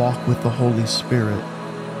deeper walk with the Holy Spirit,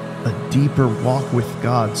 a deeper walk with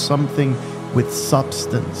God, something with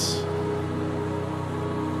substance.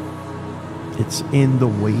 It's in the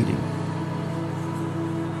waiting.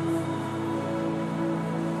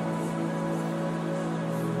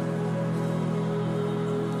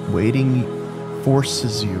 Waiting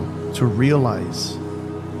forces you to realize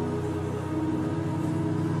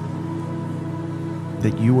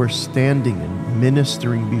that you are standing and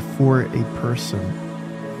ministering before a person.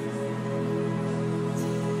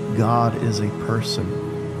 God is a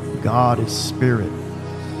person. God is spirit.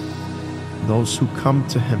 Those who come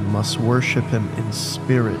to him must worship him in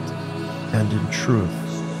spirit and in truth.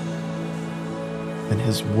 And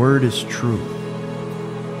his word is truth.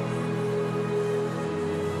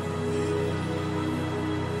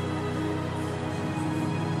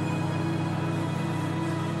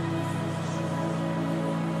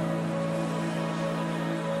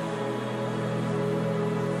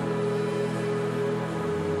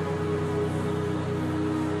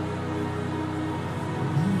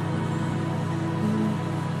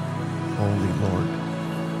 Holy Lord.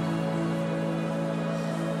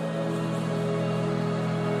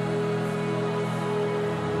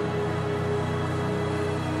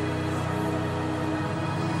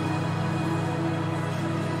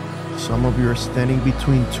 Some of you are standing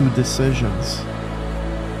between two decisions.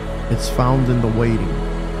 It's found in the waiting.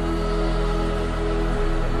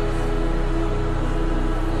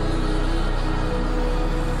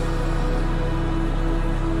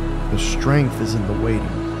 The strength is in the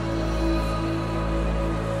waiting.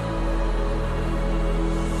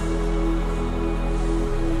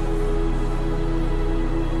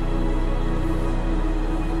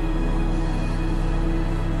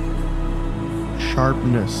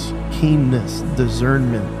 Sharpness, keenness,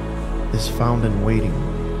 discernment is found in waiting.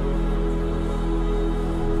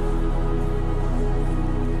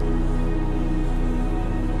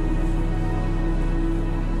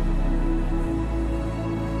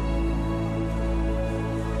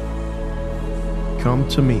 Come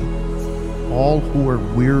to me, all who are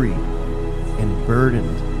weary and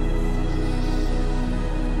burdened.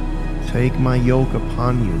 Take my yoke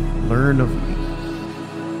upon you, learn of me.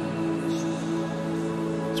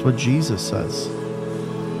 That's what Jesus says.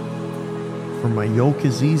 For my yoke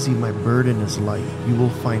is easy, my burden is light. You will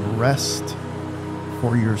find rest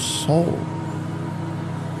for your soul.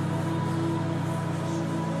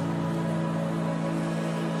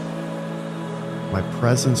 My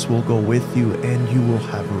presence will go with you and you will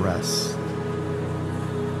have rest.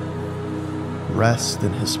 Rest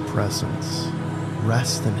in his presence.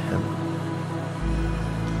 Rest in him.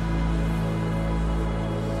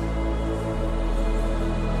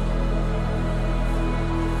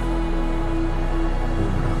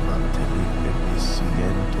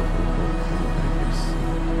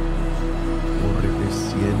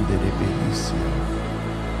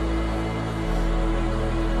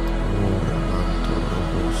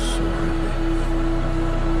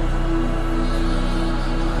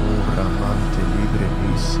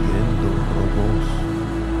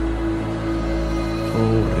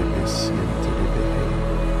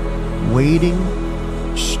 Waiting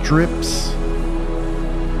strips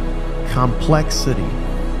complexity,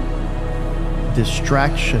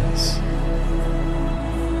 distractions.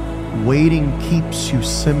 Waiting keeps you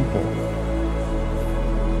simple.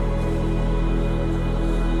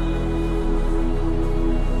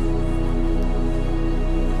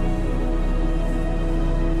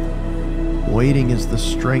 Waiting is the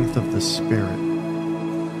strength of the Spirit.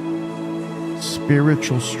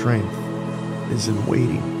 Spiritual strength is in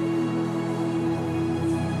waiting.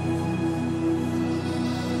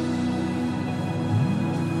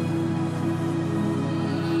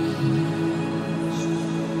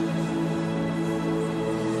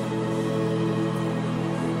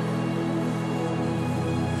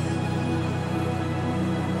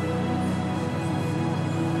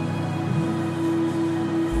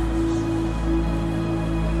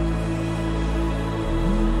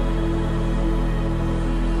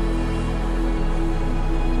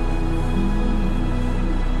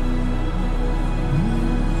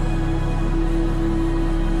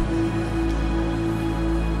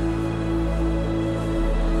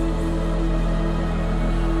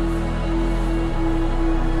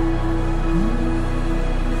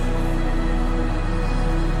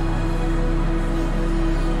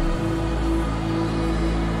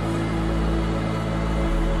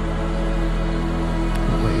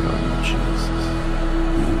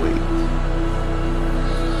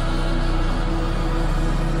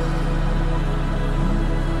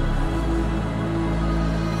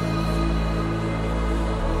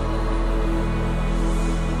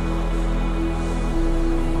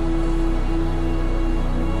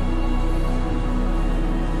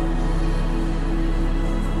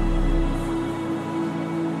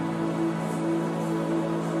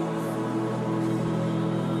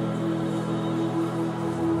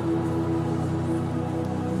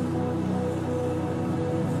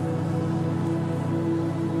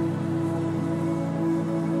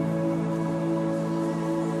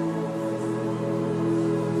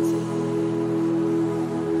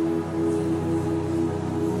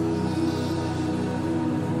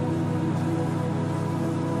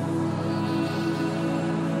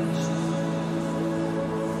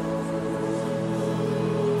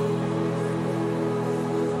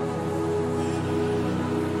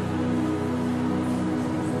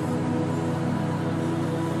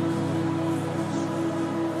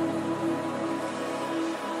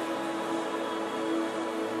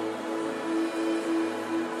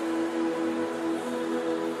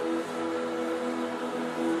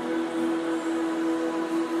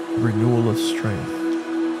 renewal of strength.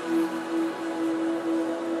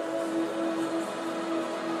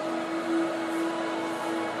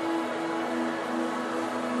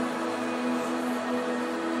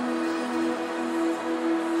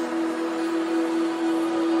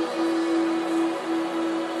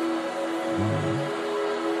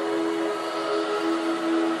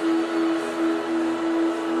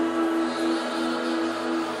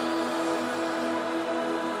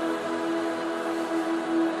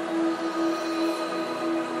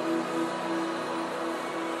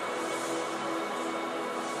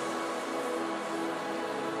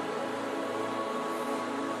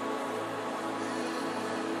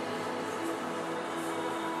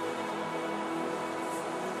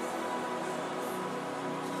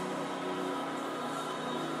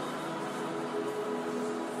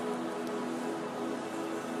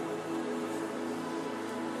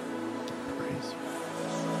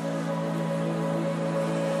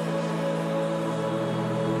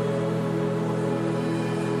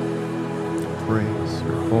 Praise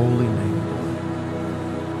your holy name, Lord.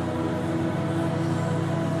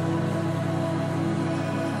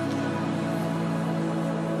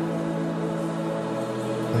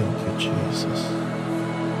 Thank you, Jesus.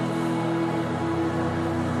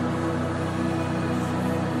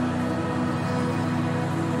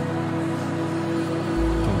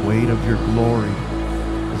 The weight of your glory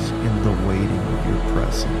is in the waiting of your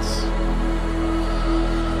presence.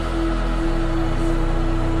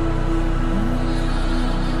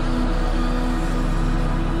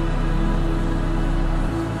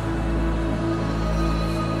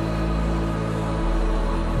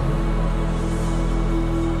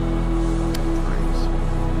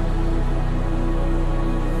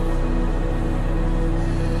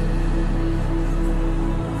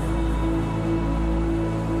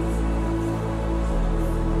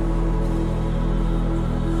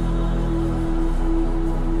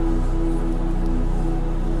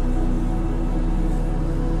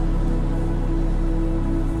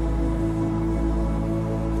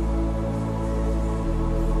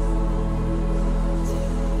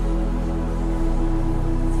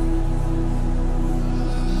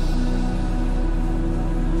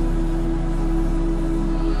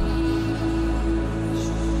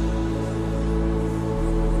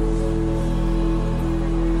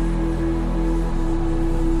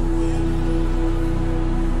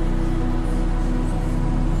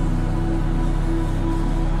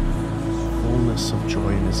 Of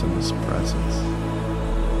joy is in His presence.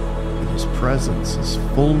 In His presence is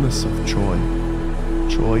fullness of joy,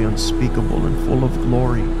 joy unspeakable and full of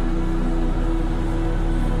glory.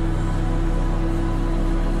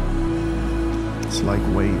 It's like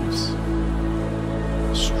waves,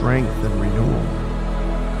 strength and renewal.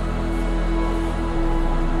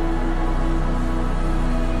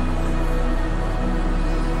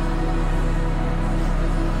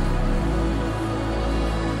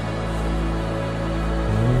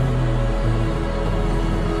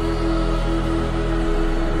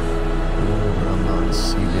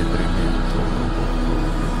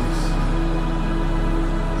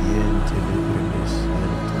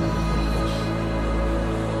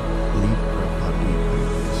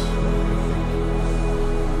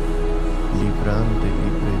 Librande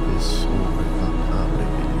libre de sobre macabre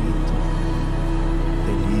benito,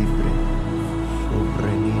 de libre,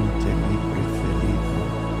 sobreninte libre felico,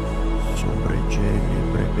 sobre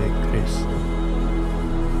libre be Cristo,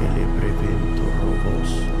 ele brevento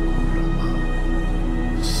roboso corrama,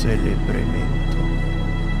 celebremento,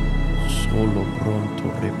 solo pronto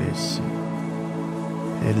rebesi,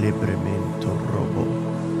 elebremento robo,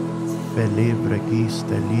 felibre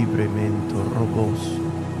giste libremento roboso,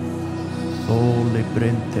 le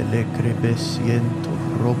brente le crebesiento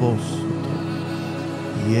roboso,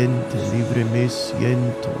 yente libre me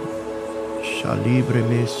siento, sha libre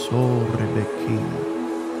me so rebequia,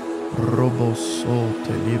 roboso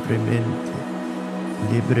te libremente,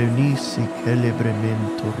 librenisi che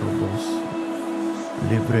libremento roboso,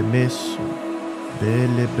 libremesso,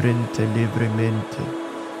 bele brente libremente,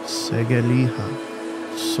 segelija,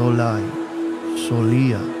 solai,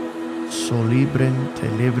 solia, solibrente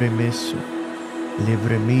libremesso,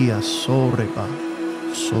 libremia soreba,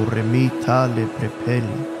 sorremita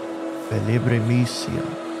librepeli, felibremisia,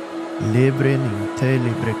 libren in te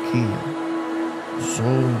librechia,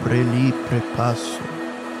 zombre li prepasso,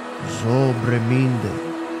 zobreminde,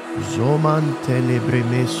 zomante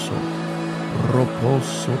libremesso,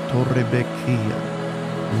 roposo torrebechia,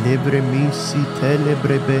 libremisi te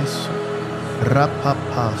librebesso,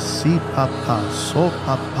 rapapa, si papa, so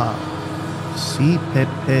papa, si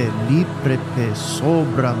pepe, li prepe,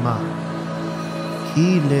 sobrama,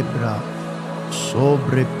 Hilebra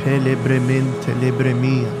sobre pelebremente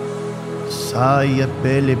lebremia. Saya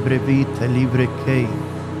belebrevite livrekei.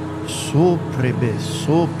 Soprebe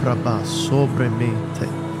sopraba sobremente.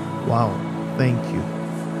 Wow. Thank you.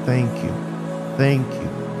 Thank you. Thank you.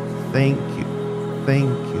 Thank you.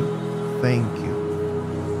 Thank you. Thank you.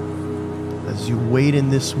 As you wait in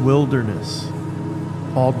this wilderness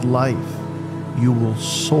called life, you will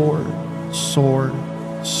soar, soar,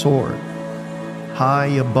 soar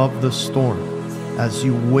high above the storm. As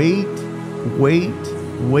you wait, wait,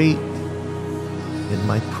 wait in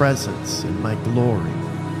my presence, in my glory.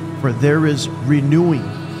 For there is renewing,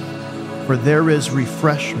 for there is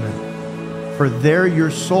refreshment, for there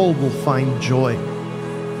your soul will find joy.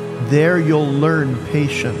 There you'll learn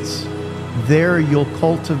patience. There you'll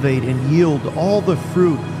cultivate and yield all the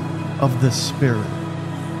fruit of the Spirit.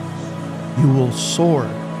 You will soar,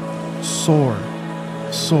 soar,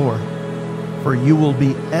 soar, for you will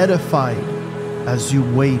be edified as you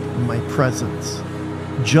wait in my presence.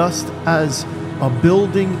 Just as a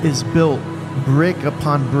building is built brick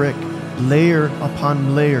upon brick, layer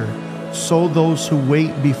upon layer, so those who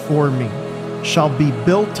wait before me shall be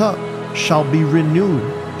built up, shall be renewed,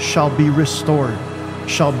 shall be restored,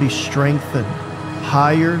 shall be strengthened,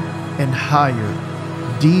 higher and higher,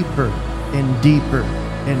 deeper and deeper,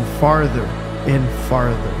 and farther and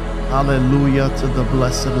farther. Hallelujah to the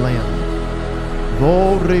blessed Lamb.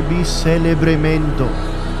 Vorrebi celebremento,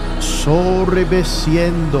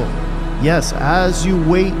 sorrebesiendo. Yes, as you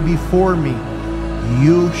wait before me,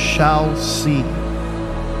 you shall see.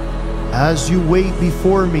 As you wait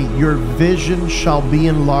before me, your vision shall be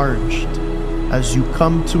enlarged. As you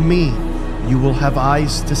come to me, you will have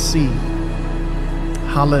eyes to see.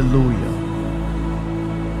 Hallelujah.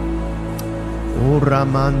 O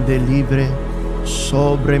ramande libre,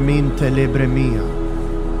 sobremente lebre mia.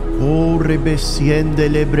 O rebesiende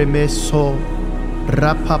lebre meso,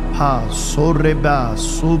 rapapa, sorreba,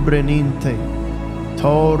 sobreninte.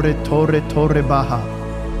 Torre, torre, torre baha.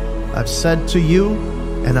 I've said to you,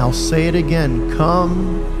 and I'll say it again,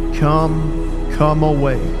 come, come, come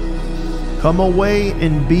away. Come away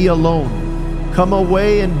and be alone. Come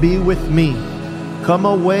away and be with me. Come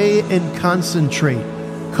away and concentrate.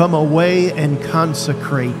 Come away and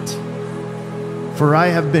consecrate. For I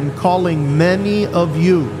have been calling many of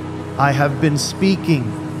you. I have been speaking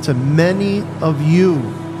to many of you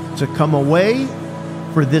to come away,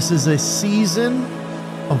 for this is a season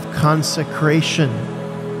of consecration.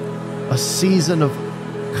 A season of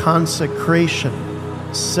consecration.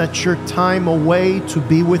 Set your time away to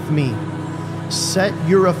be with me. Set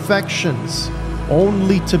your affections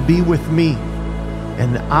only to be with me,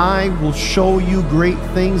 and I will show you great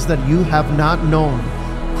things that you have not known.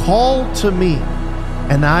 Call to me,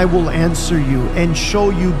 and I will answer you and show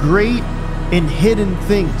you great and hidden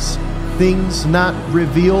things, things not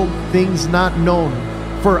revealed, things not known.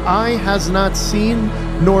 For eye has not seen,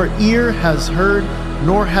 nor ear has heard,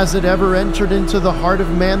 nor has it ever entered into the heart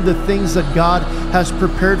of man the things that God has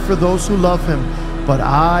prepared for those who love him. But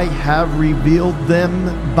I have revealed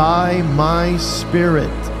them by my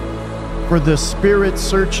Spirit. For the Spirit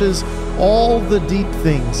searches all the deep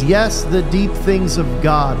things, yes, the deep things of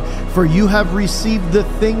God. For you have received the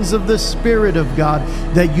things of the Spirit of God,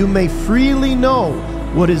 that you may freely know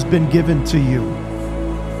what has been given to you.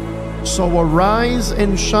 So arise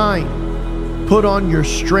and shine. Put on your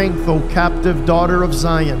strength, O captive daughter of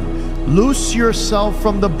Zion. Loose yourself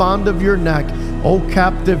from the bond of your neck, O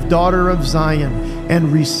captive daughter of Zion,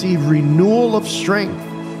 and receive renewal of strength.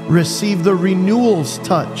 Receive the renewal's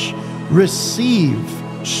touch. Receive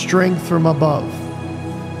strength from above.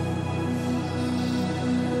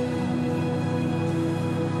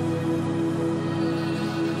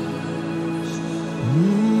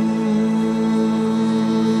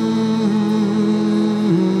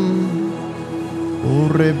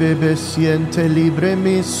 Bebe siente libre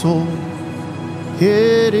miso,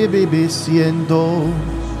 quiere bebe siendo,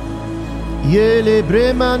 y el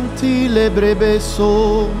bremanti lebre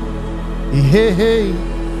beso, hey,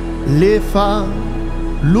 lefa,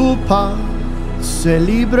 lupa, se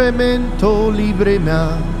libremento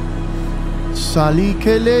librema, sali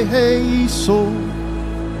que le hizo,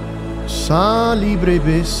 sa libre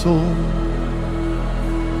beso.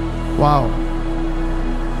 Wow.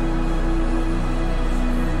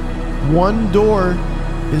 One door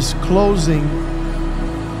is closing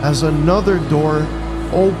as another door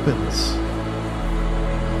opens.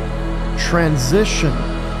 Transition,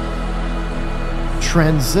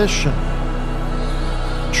 transition,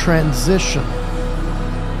 transition.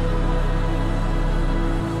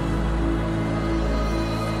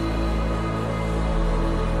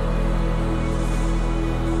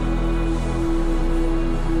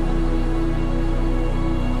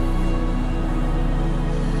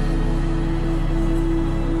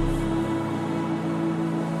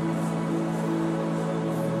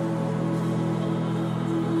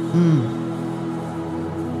 Oh,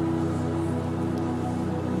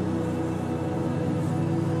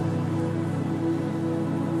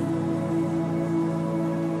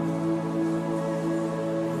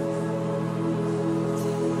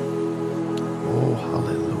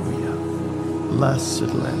 hallelujah.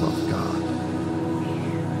 Blessed Lamb of God.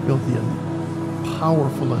 Feel the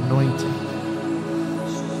powerful anointing.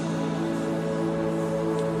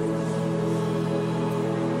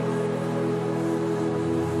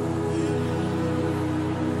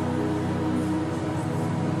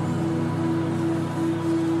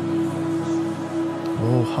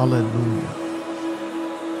 Oh, hallelujah.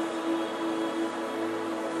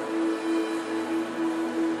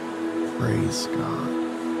 Praise God.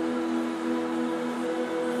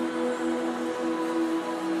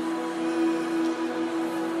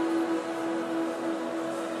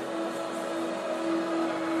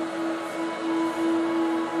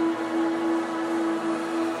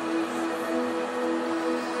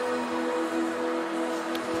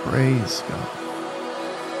 Praise God.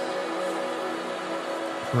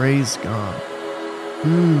 Praise God.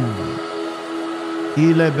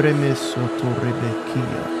 Ile bremesso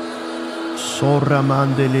torrebekia.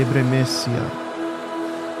 Soramande lebremesia.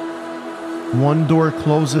 One door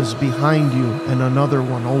closes behind you and another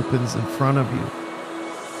one opens in front of you.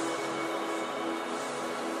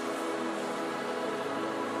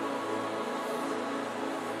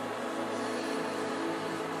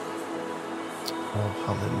 Oh,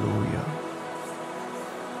 hallelujah.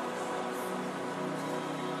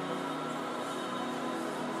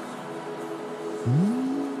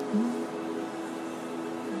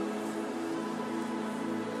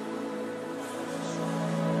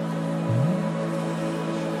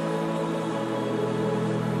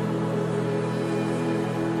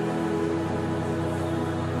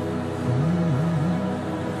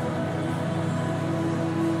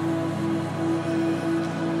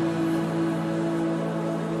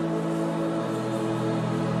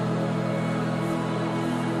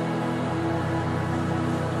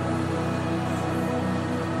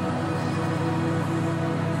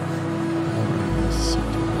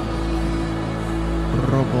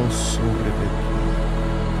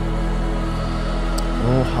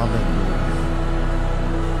 Oh, hallelujah.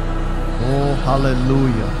 Oh,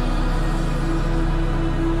 hallelujah.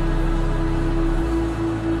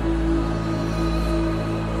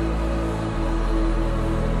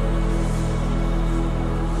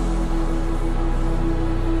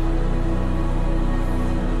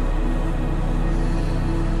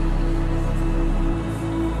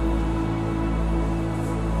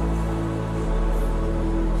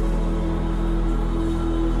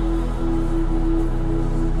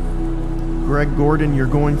 Greg Gordon, you're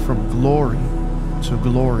going from glory to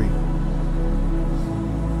glory.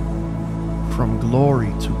 From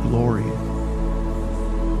glory to glory.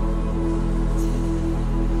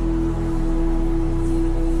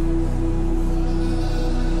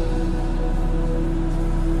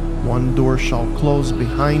 One door shall close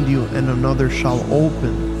behind you and another shall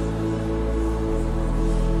open.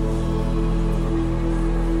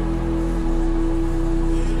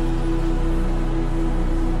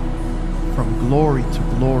 Glory to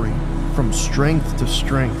glory, from strength to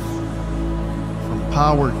strength, from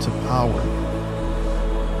power to power,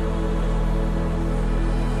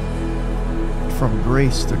 from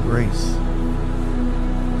grace to grace.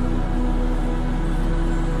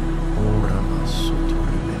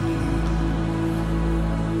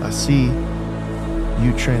 I see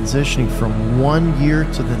you transitioning from one year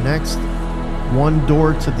to the next, one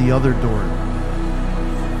door to the other door.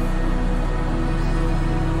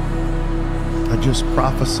 Just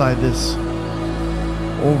prophesy this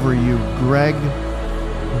over you. Greg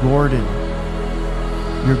Gordon,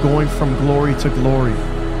 you're going from glory to glory.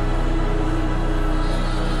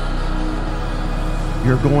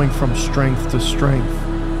 You're going from strength to strength.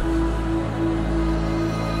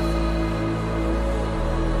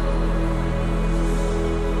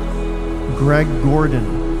 Greg Gordon,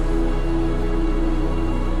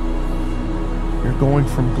 you're going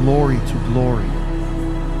from glory to glory.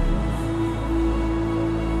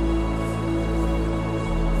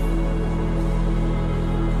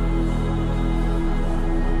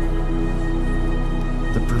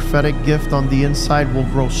 Prophetic gift on the inside will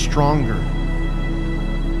grow stronger.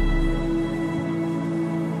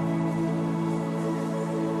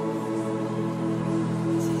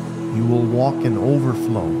 You will walk in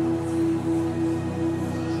overflow.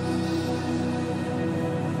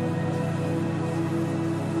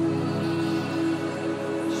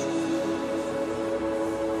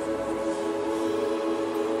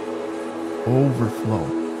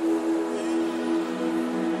 Overflow.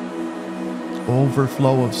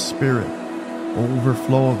 overflow of spirit,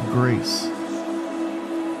 overflow of grace.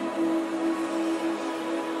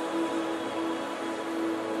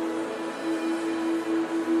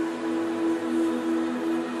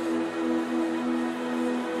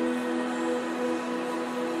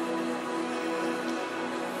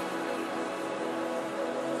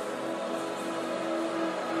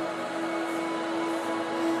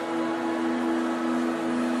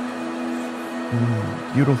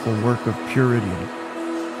 Beautiful work of purity,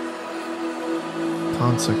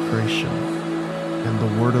 consecration, and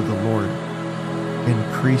the word of the Lord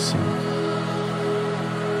increasing.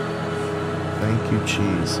 Thank you,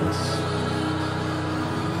 Jesus.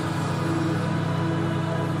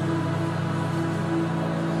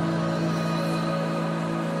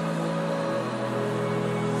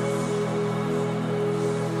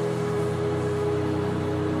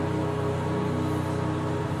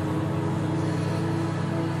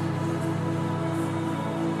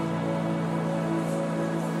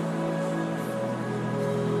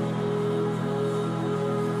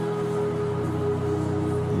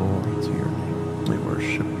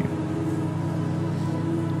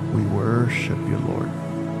 Worship you, Lord.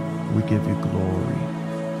 We give you glory.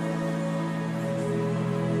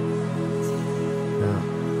 Yeah.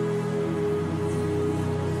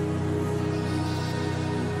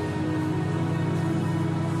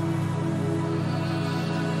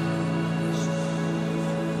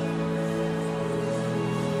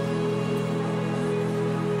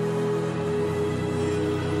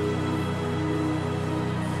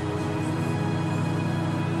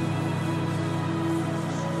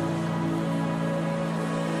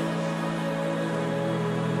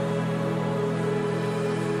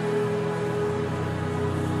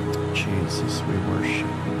 Jesus, we worship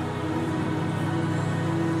you.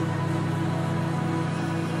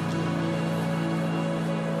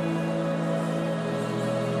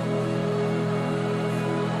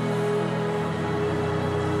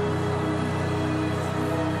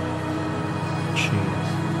 Jesus,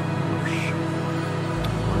 worship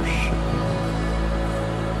you.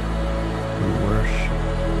 We worship you.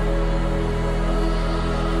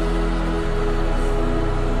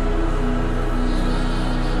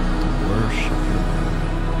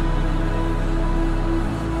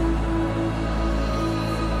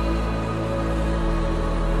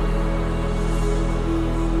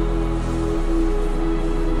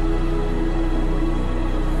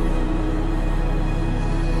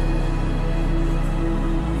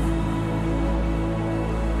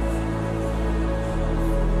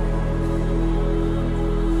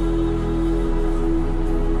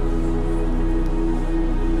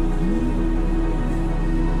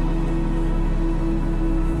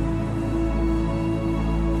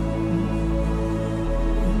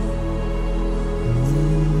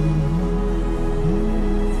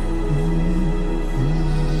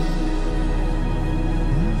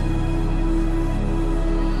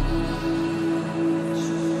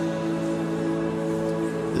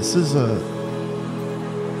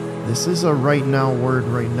 This is a right now word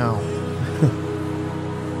right now.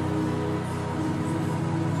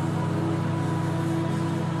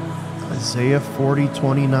 Isaiah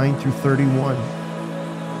 40:29 through 31.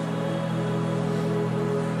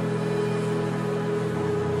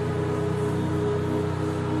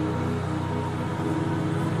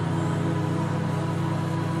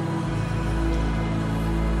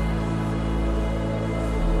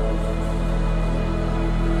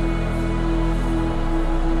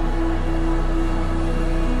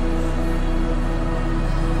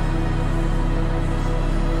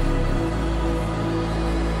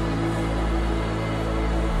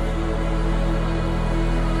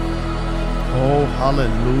 Oh,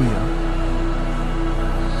 hallelujah.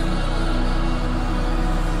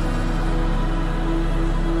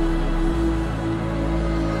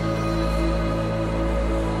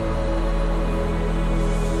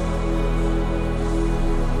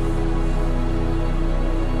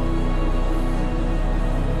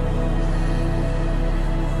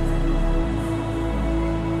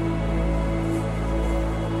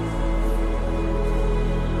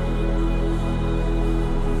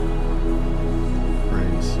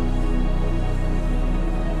 Praise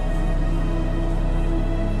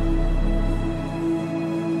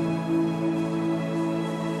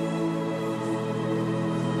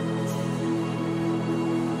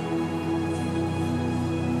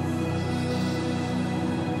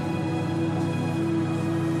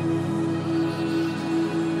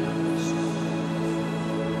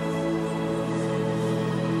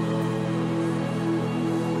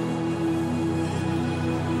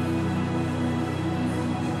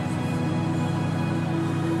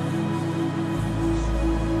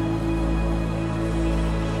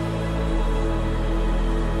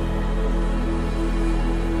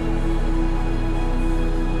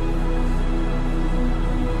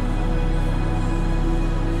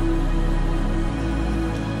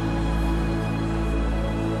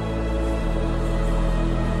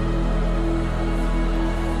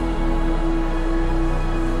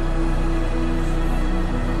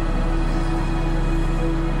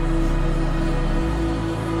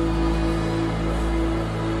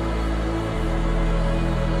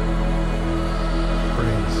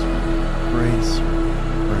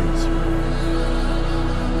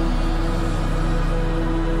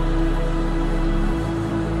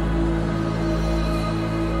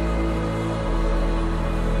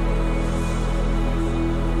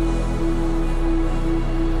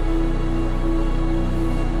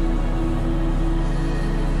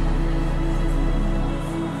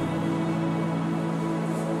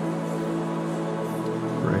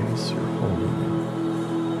praise your holy name.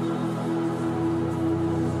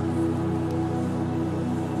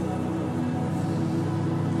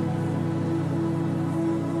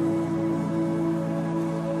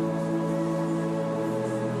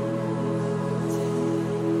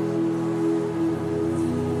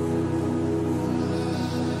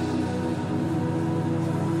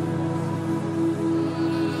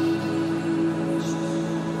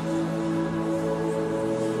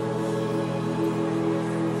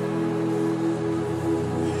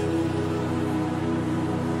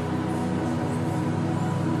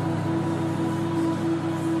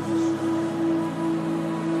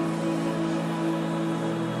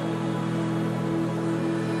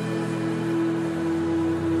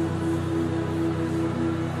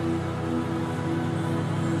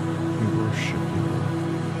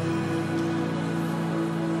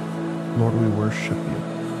 Lord, we worship you.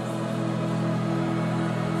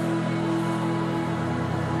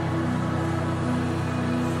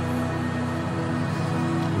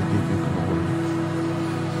 We give you glory.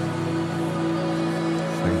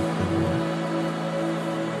 Thank you, Lord.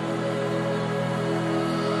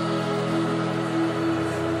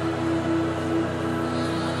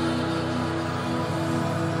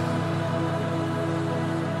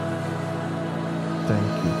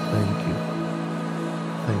 Thank you, thank you.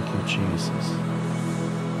 Thank you, Jesus.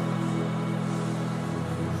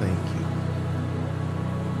 Thank you.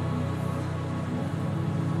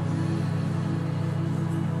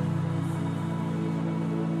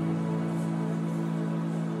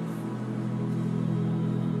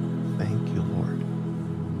 Thank you, Lord.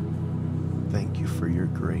 Thank you for your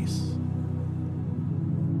grace.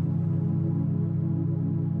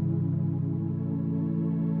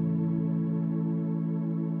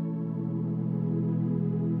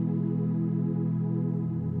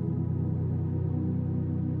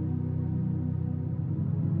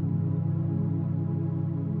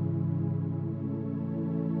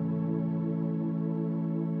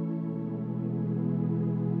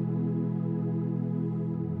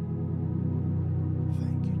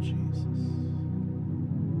 Thank you, Jesus.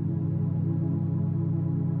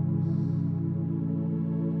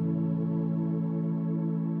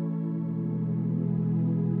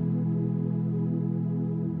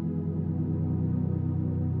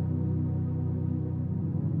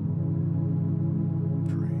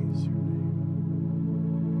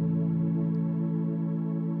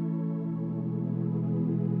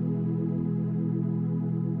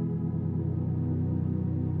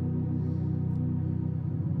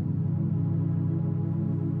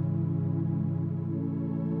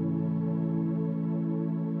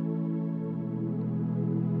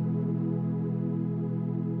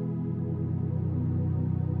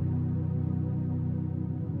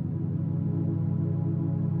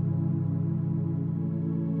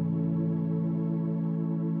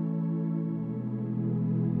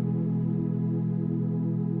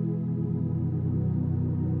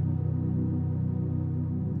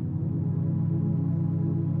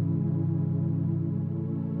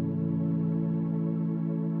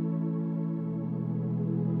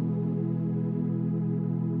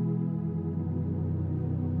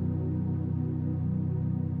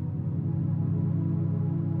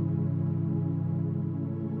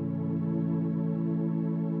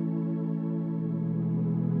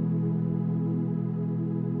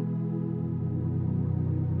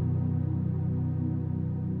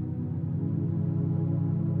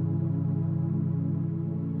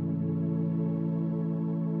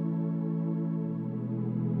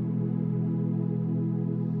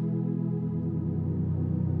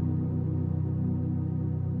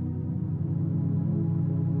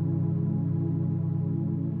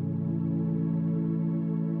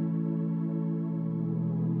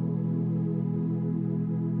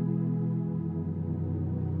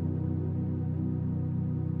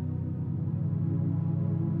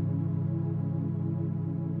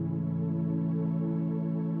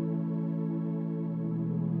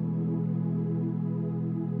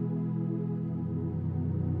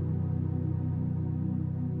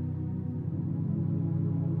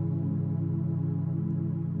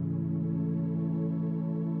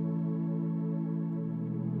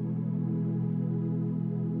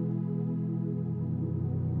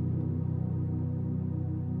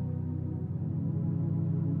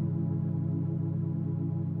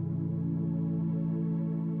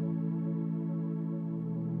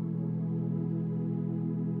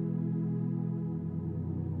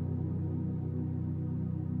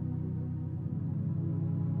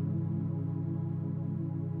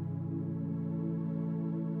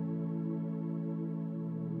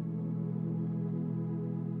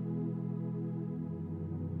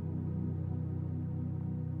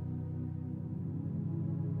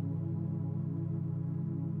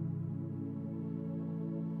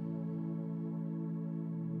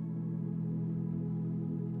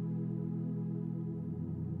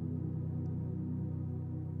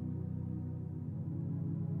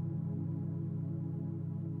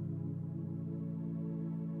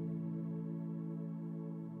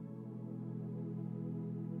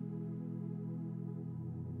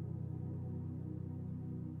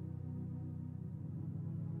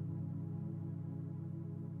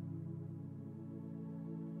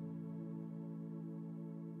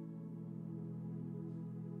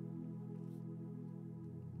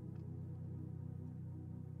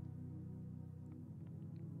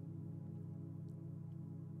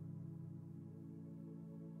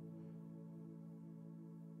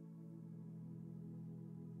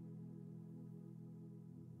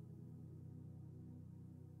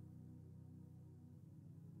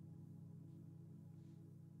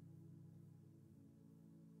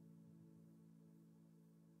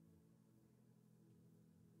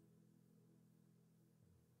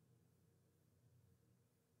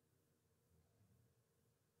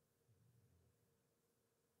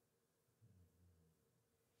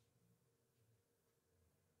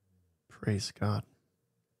 Praise God.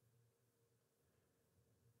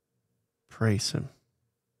 Praise Him.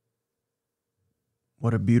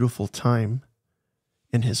 What a beautiful time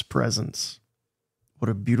in His presence. What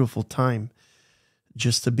a beautiful time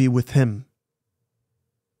just to be with Him.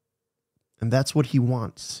 And that's what He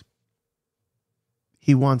wants.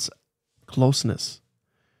 He wants closeness,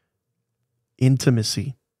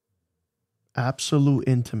 intimacy, absolute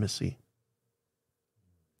intimacy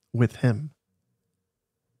with Him.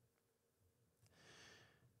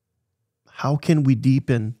 How can we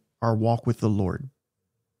deepen our walk with the Lord?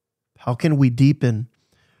 How can we deepen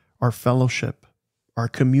our fellowship, our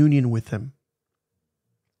communion with Him?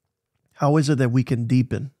 How is it that we can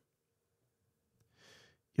deepen?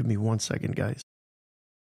 Give me 1 second, guys.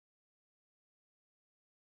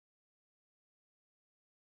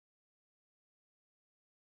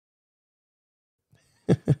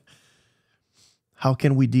 How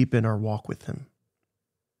can we deepen our walk with Him?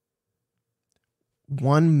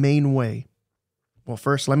 One main way. Well,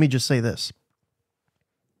 first, let me just say this.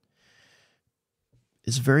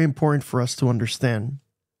 It's very important for us to understand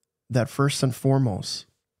that first and foremost,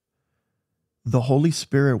 the Holy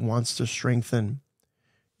Spirit wants to strengthen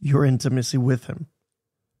your intimacy with Him.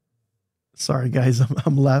 Sorry, guys,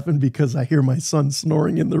 I'm laughing because I hear my son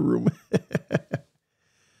snoring in the room.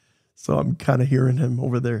 So I'm kind of hearing him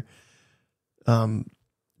over there.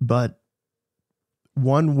 But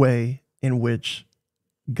one way in which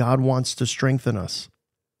God wants to strengthen us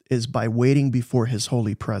is by waiting before His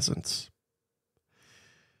holy presence.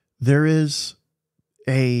 There is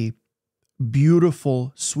a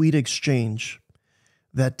beautiful, sweet exchange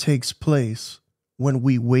that takes place when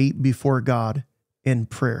we wait before God in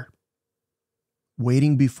prayer,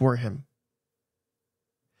 waiting before Him.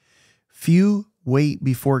 Few wait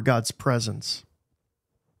before God's presence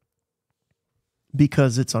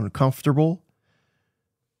because it's uncomfortable.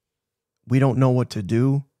 We don't know what to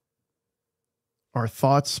do. Our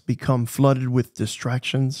thoughts become flooded with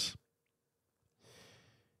distractions.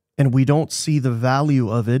 And we don't see the value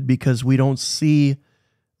of it because we don't see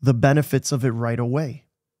the benefits of it right away.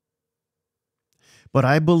 But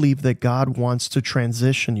I believe that God wants to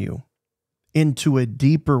transition you into a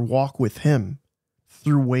deeper walk with Him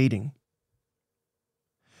through waiting.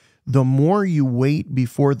 The more you wait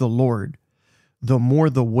before the Lord, the more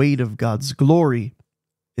the weight of God's glory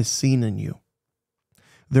is seen in you.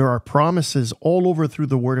 There are promises all over through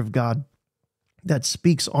the Word of God that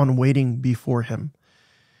speaks on waiting before Him.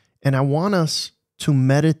 And I want us to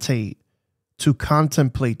meditate, to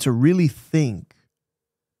contemplate, to really think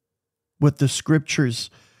what the Scriptures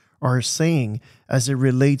are saying as it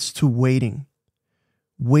relates to waiting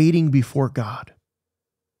before God.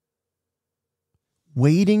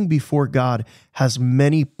 Waiting before God has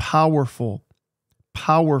many powerful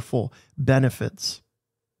benefits.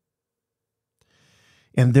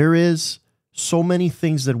 And there is so many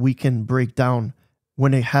things that we can break down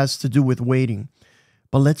when it has to do with waiting.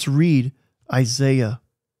 But let's read Isaiah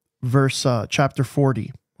chapter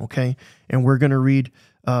 40, okay? And we're going to read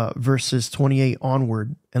verses 28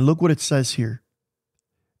 onward. And look what it says here.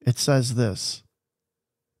 It says this.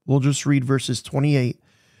 We'll just read verses 28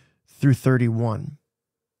 through 31.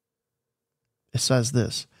 It says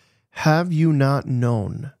this. Have you not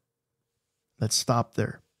known? Let's stop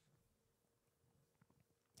there.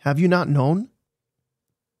 Have you not known?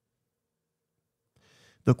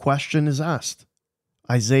 The question is asked.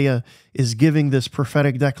 Isaiah is giving this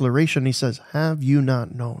prophetic declaration. He says, have you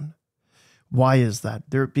not known? Why is that?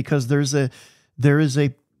 Because there is a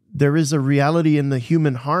reality in the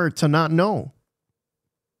human heart to not know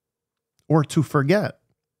or to forget.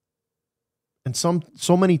 And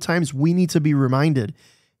so many times we need to be reminded,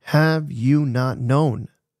 have you not known?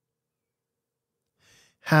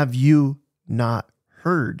 Have you not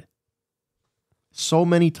heard? So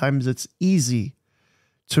many times it's easy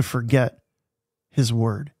to forget His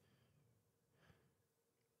word.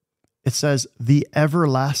 It says, the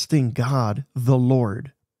everlasting God, the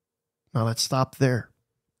Lord. Now let's stop there.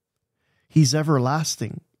 He's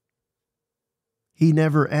everlasting. He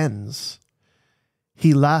never ends.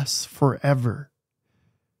 He lasts forever.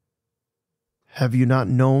 Have you not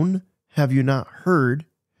known? Have you not heard?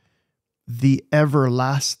 The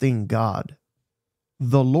everlasting God,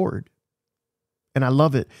 the Lord. And I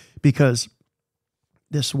love it because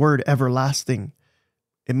this word everlasting,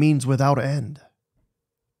 it means without end.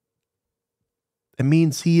 It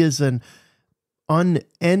means He is an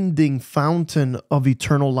unending fountain of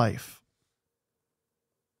eternal life.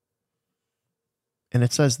 And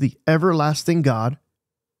it says the everlasting God,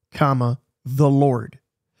 comma, the Lord.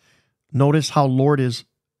 Notice how Lord is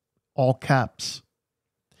all caps.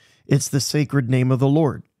 It's the sacred name of the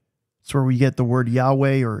Lord. It's where we get the word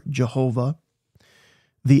Yahweh or Jehovah,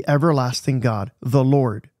 the everlasting God, the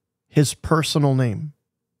Lord, his personal name,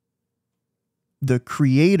 the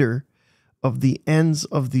creator of the ends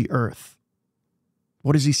of the earth.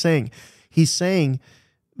 What is he saying? He's saying,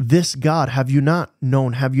 this God, have you not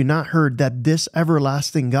known, have you not heard that this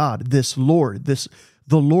everlasting God, this Lord, the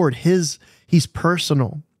Lord, he's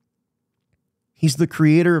personal. He's the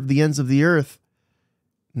creator of the ends of the earth,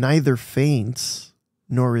 neither faints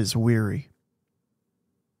nor is weary.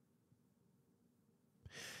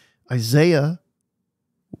 Isaiah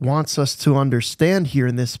wants us to understand here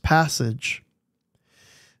in this passage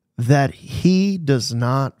that he does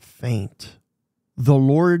not faint. The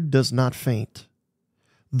Lord does not faint.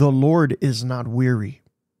 The Lord is not weary.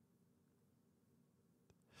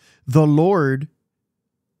 The Lord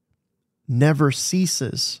never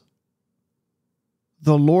ceases.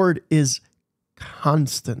 The Lord is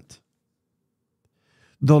constant.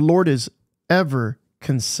 The Lord is ever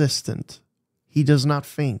consistent. He does not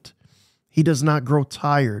faint. He does not grow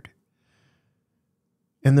tired.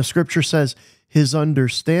 And the scripture says his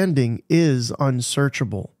understanding is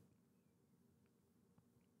unsearchable.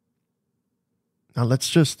 Now let's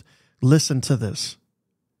just listen to this.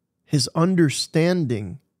 His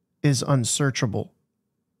understanding is unsearchable.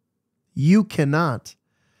 You cannot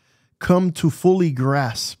come to fully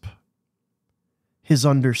grasp his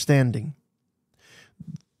understanding.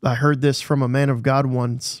 I heard this from a man of God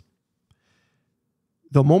once.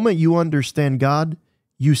 The moment you understand God,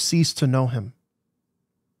 you cease to know him.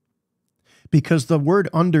 Because the word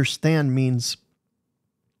understand means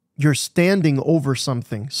you're standing over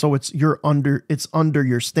something. So it's under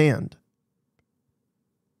your stand.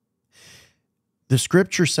 The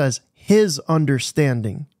scripture says his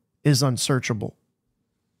understanding is unsearchable.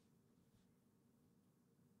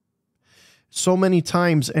 So many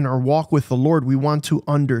times in our walk with the Lord, we want to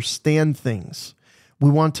understand things. We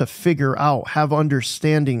want to figure out, have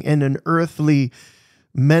understanding in an earthly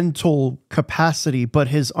mental capacity, but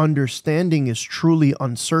his understanding is truly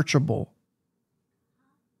unsearchable.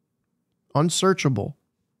 Unsearchable.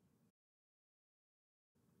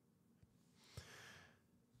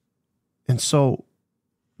 And so,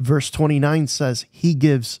 verse 29 says, he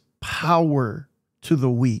gives power to the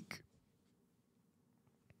weak.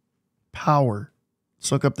 Power.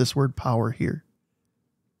 Let's look up this word power here.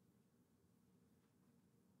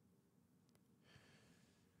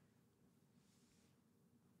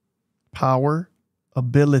 Power,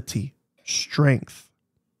 ability, strength.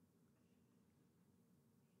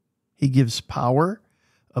 He gives power,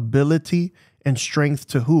 ability, and strength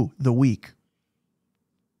to who? The weak.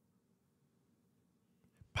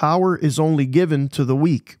 Power is only given to the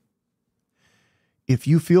weak. If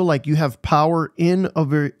you feel like you have power in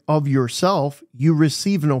of yourself, you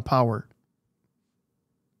receive no power.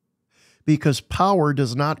 Because power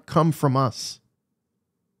does not come from us.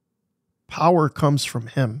 Power comes from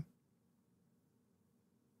him.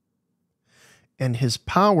 And his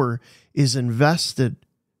power is invested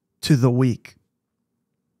to the weak.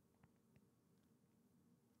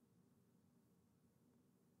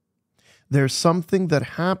 There's something that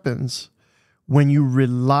happens when you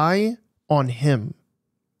rely on him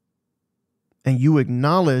and you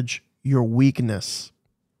acknowledge your weakness.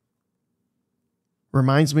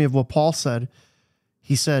 Reminds me of what Paul said.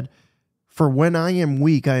 He said, "For when I am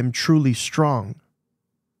weak, I am truly strong."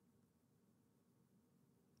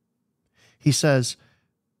 He says,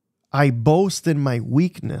 "I boast in my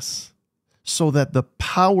weakness so that the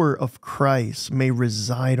power of Christ may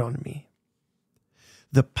reside on me."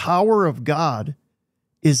 The power of God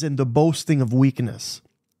is in the boasting of weakness.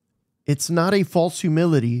 It's not a false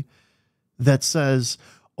humility that says,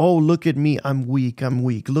 "Oh, look at me, I'm weak,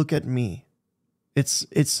 look at me."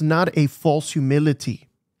 It's not a false humility.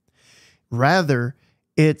 Rather,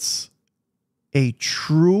 it's a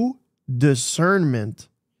true discernment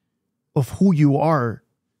of who you are,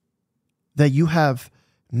 that you have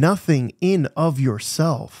nothing in of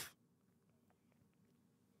yourself.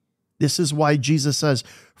 This is why Jesus says,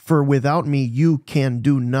 "For without me, you can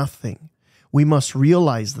do nothing." We must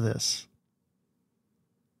realize this.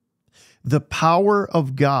 The power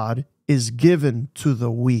of God is given to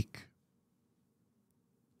the weak.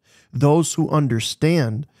 Those who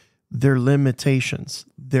understand their limitations,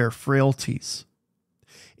 their frailties.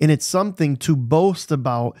 And it's something to boast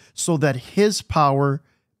about so that his power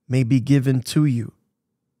may be given to you.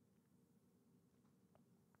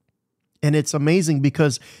 And it's amazing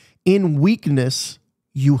because in weakness,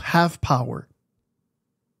 you have power.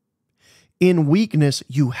 In weakness,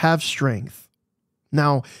 you have strength.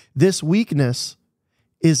 Now, this weakness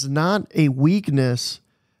is not a weakness.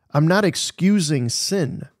 I'm not excusing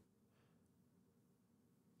sin.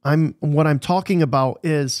 What I'm talking about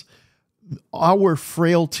is our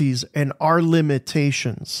frailties and our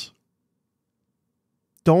limitations.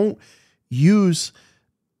 Don't use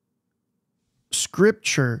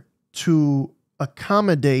Scripture to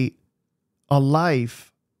accommodate a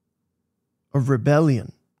life of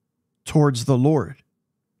rebellion towards the Lord.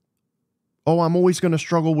 Oh, I'm always going to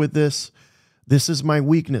struggle with this. This is my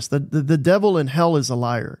weakness. The devil in hell is a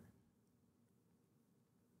liar.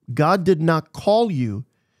 God did not call you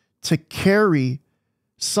to carry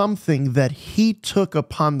something that he took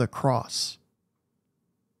upon the cross.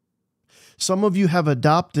 Some of you have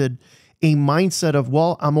adopted a mindset of,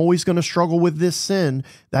 well, I'm always going to struggle with this sin.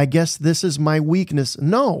 I guess this is my weakness.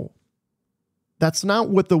 No, that's not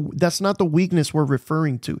the weakness we're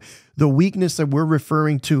referring to. The weakness that we're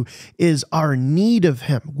referring to is our need of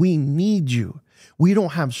him. We need you. We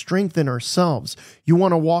don't have strength in ourselves. You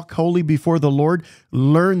want to walk holy before the Lord?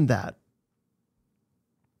 Learn that.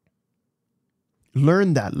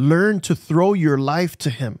 Learn that. Learn to throw your life to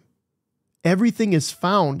him. Everything is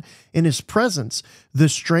found in his presence. The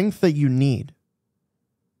strength that you need.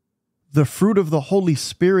 The fruit of the Holy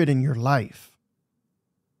Spirit in your life.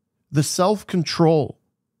 The self-control.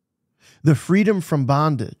 The freedom from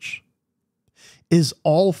bondage is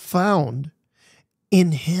all found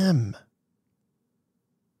in him.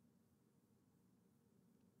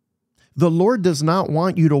 The Lord does not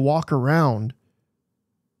want you to walk around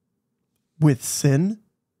with sin,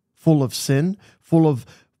 full of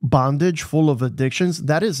bondage, full of addictions.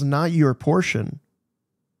 That is not your portion.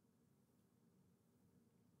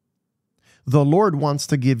 The Lord wants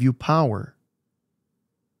to give you power.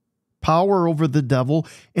 Power over the devil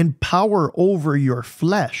and power over your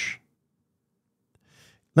flesh.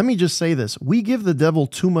 Let me just say this. We give the devil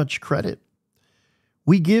too much credit.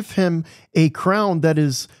 We give him a crown that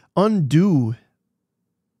is undue.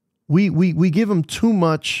 We give him too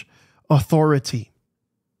much authority.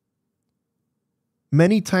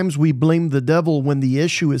 Many times we blame the devil when the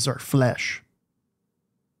issue is our flesh.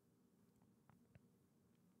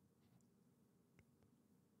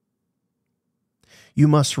 You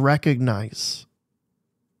must recognize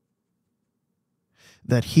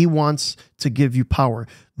that he wants to give you power.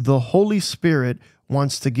 The Holy Spirit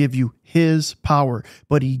wants to give you his power,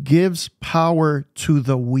 but he gives power to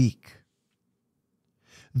the weak.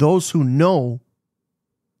 Those who know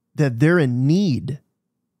that they're in need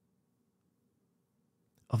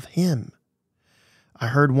of him. I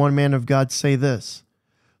heard one man of God say this: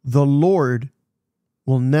 the Lord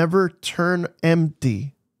will never turn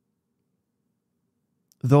empty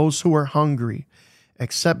those who are hungry,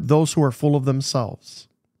 except those who are full of themselves.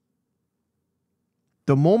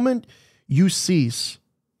 The moment you cease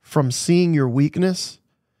from seeing your weakness,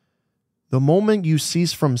 the moment you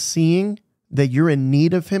cease from seeing that you're in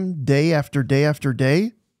need of him day after day after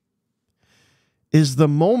day, is the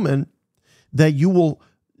moment that you will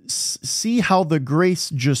see how the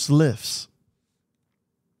grace just lifts.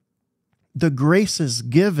 The grace is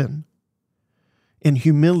given in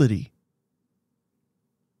humility.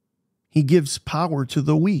 He gives power to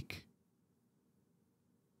the weak.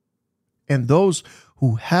 And those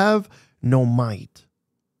who have no might,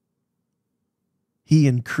 he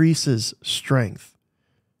increases strength.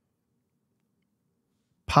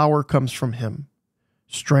 Power comes from him.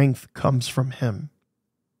 Strength comes from him.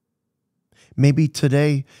 Maybe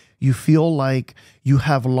today you feel like you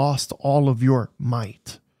have lost all of your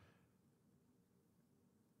might.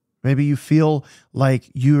 Maybe you feel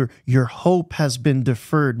like your hope has been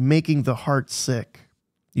deferred, making the heart sick.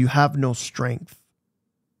 You have no strength.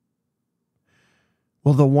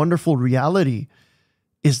 Well, the wonderful reality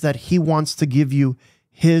is that he wants to give you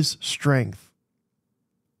his strength.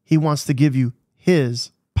 He wants to give you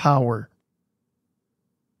his power.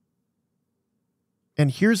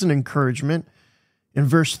 And here's an encouragement. In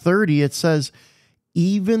verse 30, it says,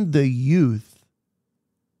 even the youth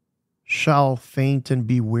shall faint and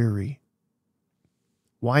be weary.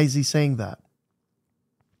 Why is he saying that?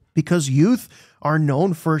 Because youth are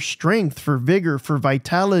known for strength, for vigor, for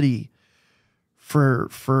vitality, for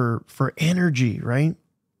energy, right?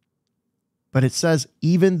 But it says,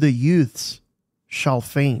 even the youths shall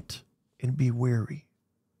faint and be weary.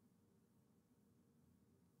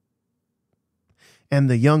 And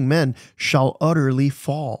the young men shall utterly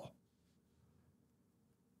fall.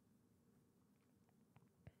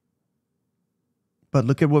 But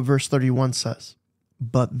look at what verse 31 says.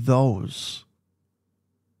 But those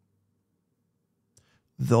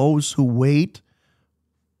who wait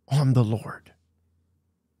on the Lord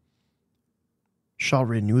shall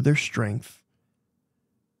renew their strength,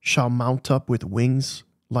 shall mount up with wings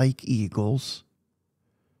like eagles,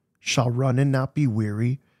 shall run and not be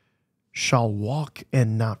weary, shall walk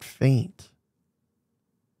and not faint.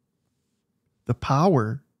 The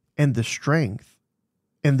power and the strength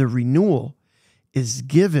and the renewal is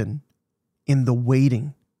given in the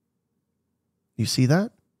waiting. You see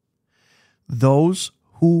that? Those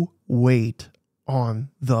who wait on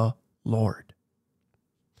the Lord.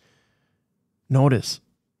 Notice,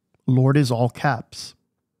 Lord is all caps.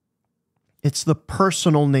 It's the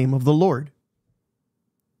personal name of the Lord.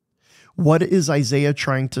 What is Isaiah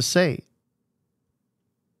trying to say?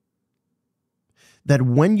 That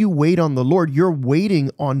when you wait on the Lord, you're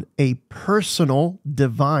waiting on a personal,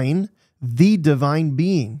 divine, the divine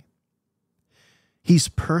being. He's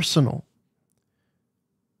personal.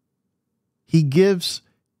 He gives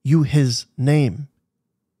you his name.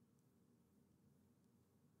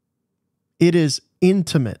 It is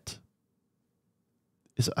intimate.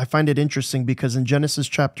 I find it interesting because in Genesis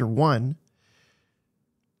chapter 1,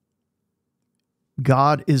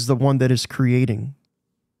 God is the one that is creating.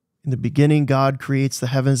 In the beginning, God creates the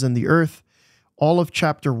heavens and the earth. All of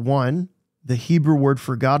chapter 1, the Hebrew word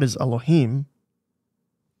for God is Elohim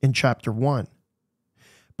in chapter 1.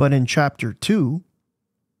 But in chapter 2,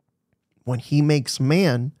 when he makes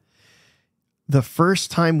man, the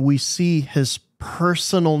first time we see his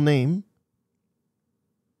personal name,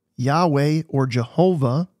 Yahweh or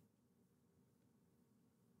Jehovah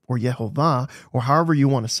or Yehovah, or however you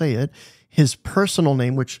want to say it, his personal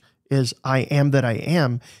name, which is I am that I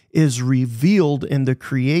am, is revealed in the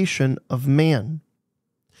creation of man.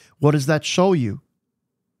 What does that show you?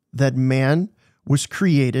 That man was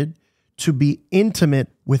created to be intimate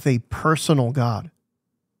with a personal God.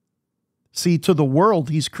 See, to the world,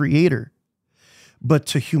 he's creator. But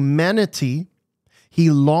to humanity, he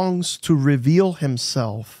longs to reveal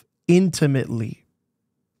himself intimately.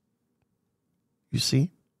 You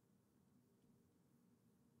see?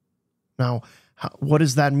 Now, what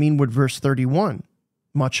does that mean with verse 31?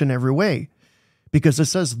 Much in every way. Because it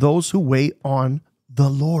says, those who wait on the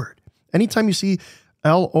Lord. Anytime you see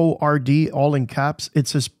L-O-R-D all in caps,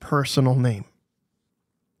 it's his personal name.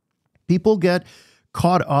 People get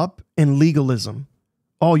caught up in legalism.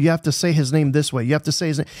 Oh, you have to say his name this way. You have to say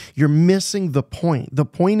his name. You're missing the point. The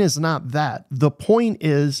point is not that. The point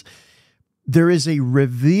is there is a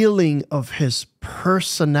revealing of his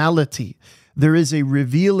personality. There is a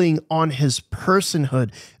revealing on his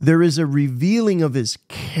personhood. There is a revealing of his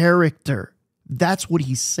character. That's what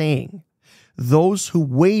he's saying. Those who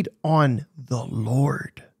wait on the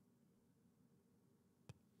Lord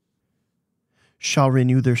shall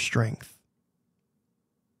renew their strength.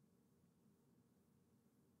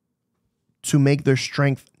 To make their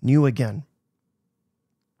strength new again.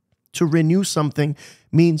 To renew something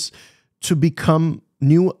means to become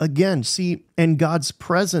new again. See, in God's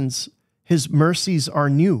presence, his mercies are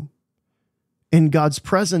new. In God's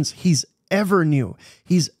presence, he's ever new.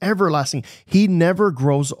 He's everlasting. He never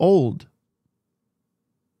grows old.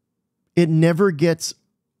 It never gets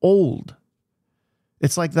old.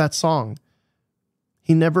 It's like that song.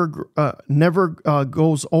 He never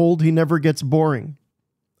goes old. He never gets boring.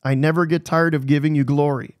 I never get tired of giving you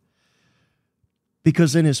glory.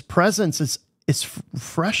 Because in his presence, it's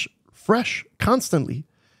fresh, constantly.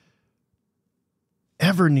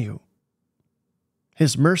 Ever new.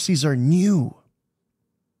 His mercies are new.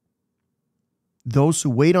 Those who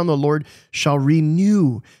wait on the Lord shall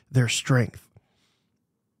renew their strength.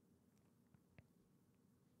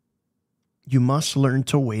 You must learn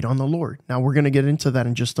to wait on the Lord. Now, we're going to get into that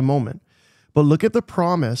in just a moment. But look at the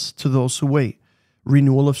promise to those who wait.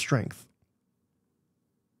 Renewal of strength.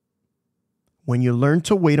 When you learn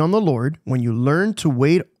to wait on the Lord, when you learn to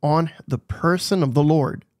wait on the person of the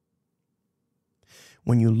Lord,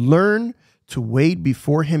 when you learn to wait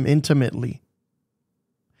before him intimately,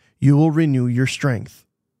 you will renew your strength.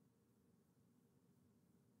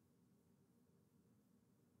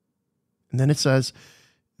 And then it says,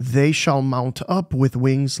 they shall mount up with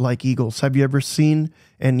wings like eagles. Have you ever seen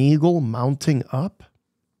an eagle mounting up?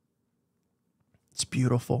 It's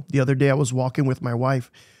beautiful. The other day I was walking with my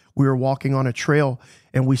wife. We were walking on a trail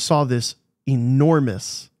and we saw this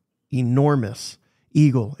enormous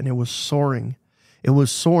eagle, and it was soaring. It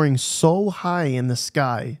was soaring so high in the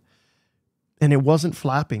sky, and it wasn't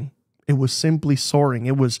flapping. It was simply soaring.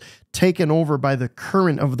 It was taken over by the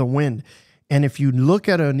current of the wind. And if you look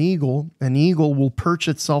at an eagle will perch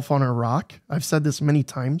itself on a rock. I've said this many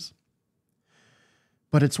times,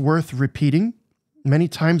 but it's worth repeating. Many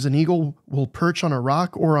times an eagle will perch on a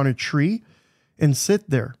rock or on a tree and sit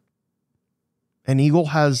there. An eagle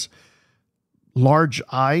has large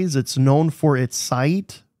eyes. It's known for its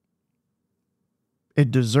sight.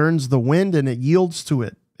 It discerns the wind and it yields to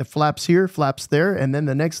it. It flaps here, flaps there, and then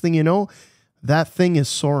the next thing you know, that thing is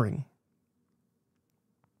soaring.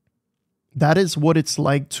 That is what it's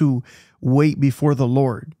like to wait before the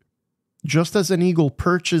Lord. Just as an eagle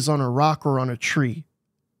perches on a rock or on a tree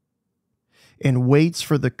and waits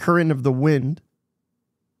for the current of the wind,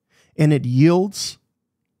 and it yields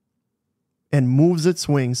and moves its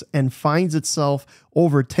wings and finds itself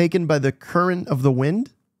overtaken by the current of the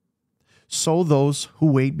wind, so those who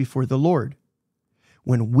wait before the Lord.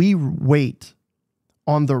 When we wait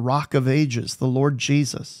on the rock of ages, the Lord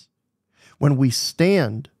Jesus, when we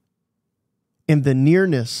stand in the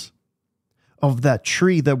nearness of that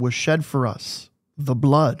tree that was shed for us, the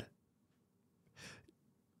blood,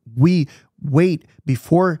 we wait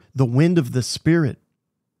before the wind of the Spirit.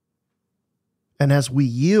 And as we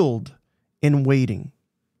yield in waiting,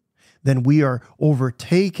 then we are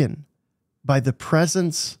overtaken by the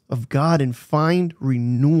presence of God and find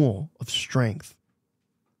renewal of strength.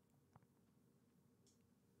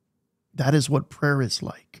 That is what prayer is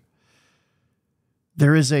like.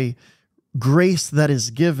 There is a grace that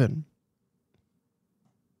is given.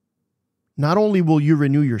 Not only will you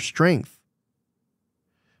renew your strength,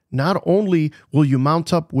 not only will you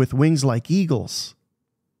mount up with wings like eagles,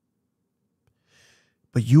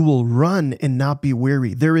 but you will run and not be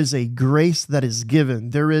weary. There is a grace that is given.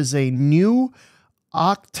 There is a new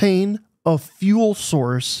octane of fuel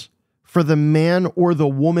source for the man or the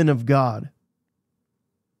woman of God.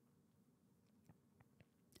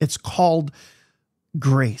 It's called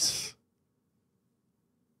grace.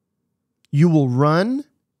 You will run,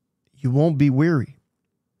 you won't be weary.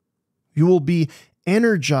 You will be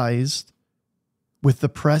energized with the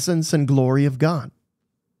presence and glory of God.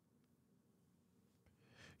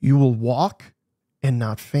 You will walk and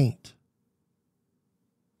not faint.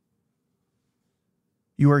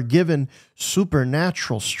 You are given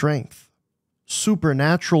supernatural strength,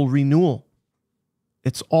 supernatural renewal.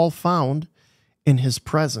 It's all found in His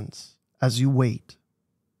presence as you wait.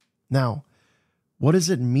 Now, what does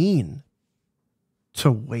it mean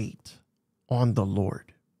to wait on the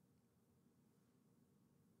Lord?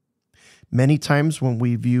 Many times when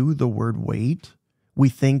we view the word wait, we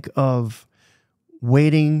think of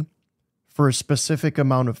waiting for a specific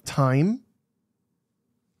amount of time,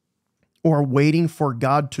 or waiting for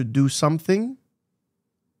God to do something,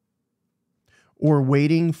 or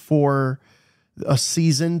waiting for a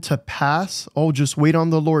season to pass. Oh, just wait on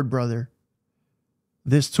the Lord, brother.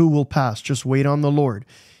 This too will pass. Just wait on the Lord.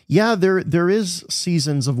 Yeah, there is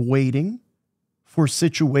seasons of waiting for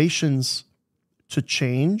situations to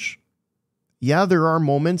change. Yeah, there are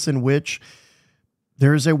moments in which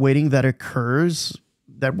there is a waiting that occurs,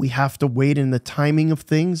 that we have to wait in the timing of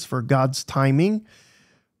things for God's timing.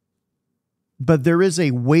 But there is a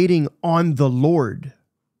waiting on the Lord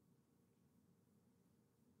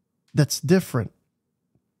that's different.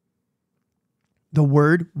 The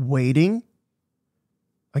word waiting,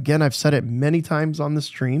 again, I've said it many times on the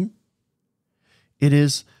stream. It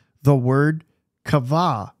is the word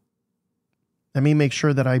kavah. Let me make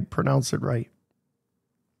sure that I pronounce it right.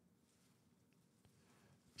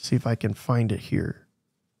 See if I can find it here.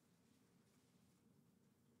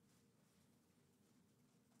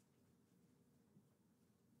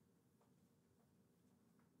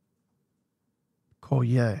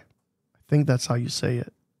 Koye. I think that's how you say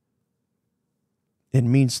it. It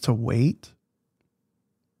means to wait,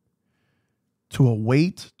 to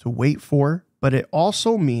await, to wait for, but it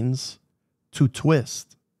also means to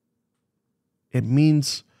twist. It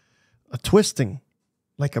means a twisting,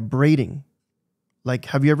 like a braiding. Like,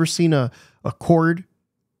 have you ever seen a cord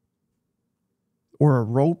or a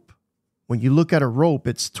rope? When you look at a rope,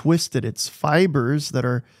 it's twisted. It's fibers that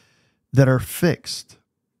are fixed.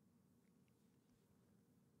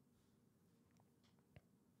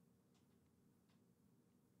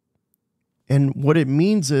 And what it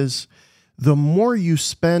means is the more you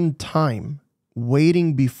spend time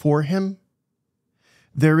waiting before Him,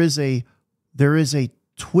 there is a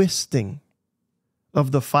twisting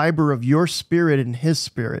of the fiber of your spirit and His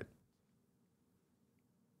spirit.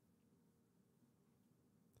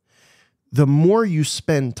 The more you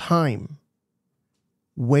spend time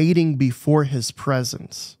waiting before His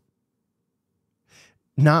presence,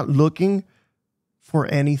 not looking for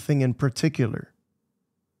anything in particular,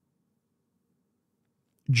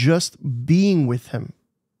 just being with Him,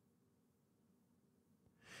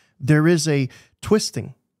 there is a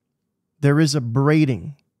twisting, there is a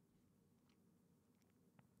braiding.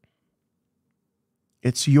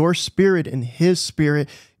 It's your spirit and His spirit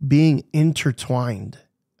being intertwined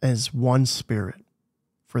as one spirit.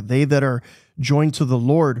 For they that are joined to the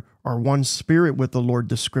Lord are one spirit with the Lord,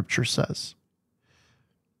 the scripture says.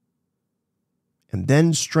 And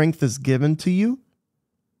then strength is given to you.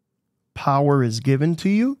 Power is given to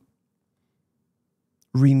you.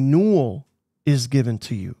 Renewal is given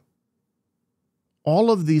to you.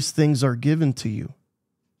 All of these things are given to you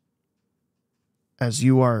as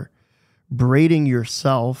you are braiding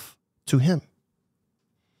yourself to Him.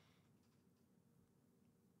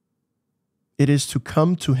 It is to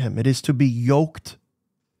come to Him. It is to be yoked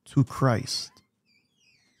to Christ.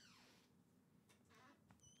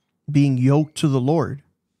 Being yoked to the Lord.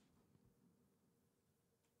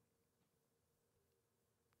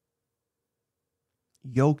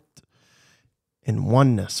 Yoked in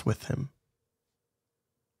oneness with Him.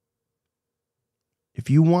 If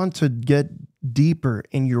you want to get deeper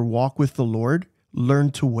in your walk with the Lord,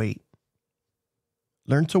 learn to wait.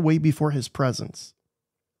 Learn to wait before His presence.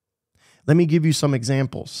 Let me give you some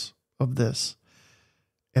examples of this.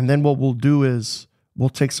 And then what we'll do is we'll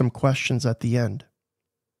take some questions at the end.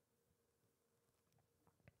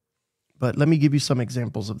 But let me give you some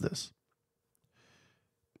examples of this.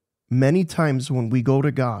 Many times when we go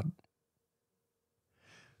to God,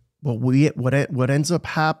 what ends up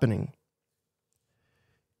happening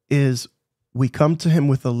is we come to Him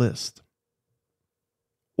with a list,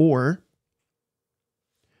 or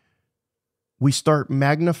we start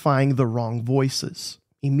magnifying the wrong voices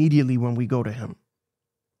immediately when we go to Him,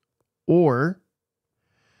 or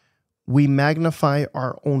we magnify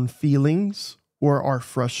our own feelings or our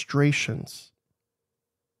frustrations.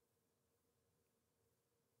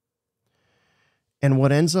 And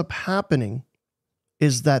what ends up happening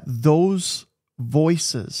is that those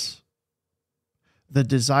voices, the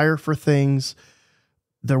desire for things,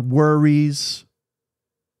 the worries,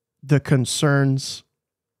 the concerns,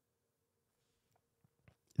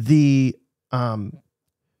 the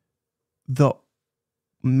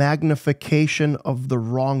magnification of the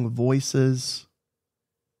wrong voices,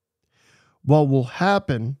 what will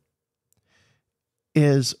happen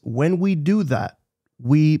is when we do that,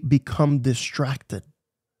 we become distracted.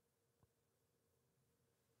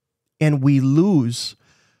 And we lose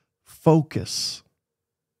focus.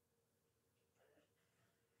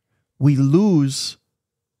 We lose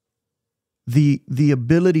the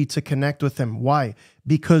ability to connect with Him. Why?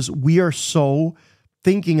 Because we are so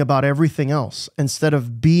thinking about everything else instead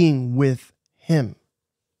of being with Him.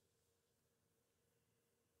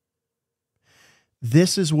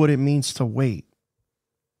 This is what it means to wait.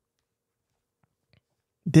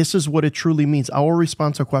 This is what it truly means. I will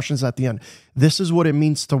respond to questions at the end. This is what it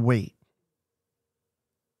means to wait.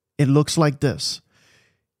 It looks like this.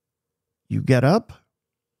 You get up.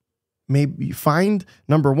 Maybe you find,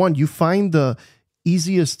 number one, you find the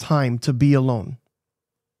easiest time to be alone.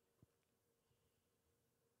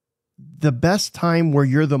 The best time where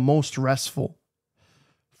you're the most restful.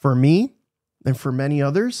 For me, and for many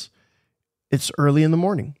others, it's early in the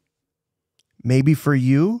morning. Maybe for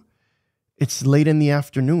you, it's late in the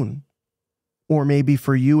afternoon. Or maybe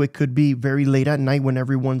for you, it could be very late at night when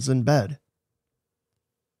everyone's in bed.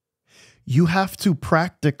 You have to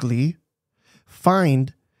practically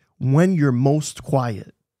find when you're most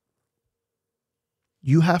quiet.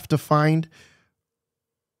 You have to find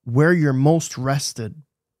where you're most rested,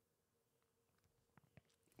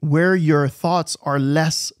 where your thoughts are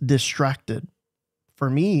less distracted. For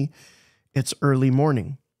me, it's early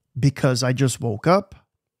morning because I just woke up.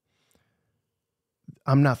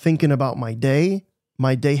 I'm not thinking about my day.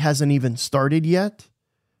 My day hasn't even started yet.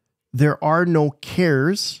 There are no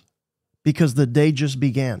cares because the day just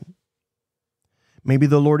began. Maybe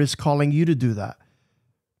the Lord is calling you to do that.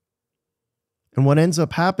 And what ends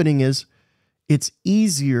up happening is it's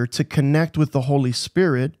easier to connect with the Holy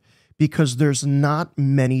Spirit because there's not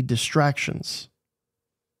many distractions.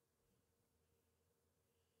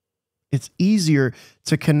 It's easier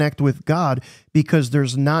to connect with God because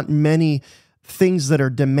there's not many things that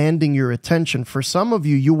are demanding your attention. For some of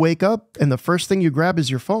you, you wake up and the first thing you grab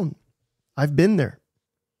is your phone. I've been there.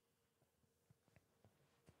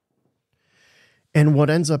 And what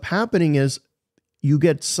ends up happening is you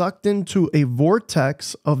get sucked into a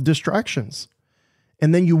vortex of distractions.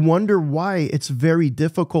 And then you wonder why it's very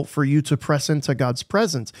difficult for you to press into God's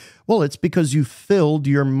presence. Well, it's because you filled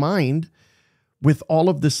your mind with all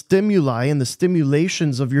of the stimuli and the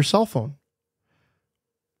stimulations of your cell phone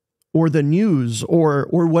or the news or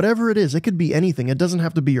whatever it is. It could be anything. It doesn't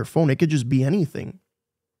have to be your phone. It could just be anything.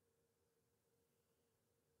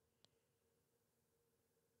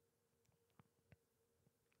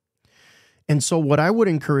 And so what I would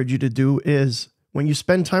encourage you to do is when you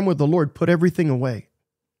spend time with the Lord, put everything away.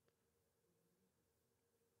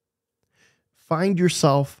 Find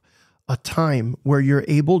yourself a time where you're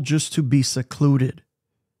able just to be secluded,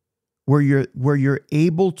 where you're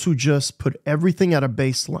able to just put everything at a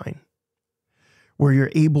baseline, where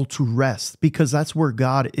you're able to rest, because that's where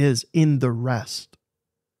God is, in the rest.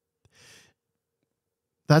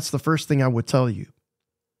 That's the first thing I would tell you.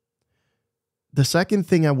 The second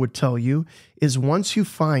thing I would tell you is, once you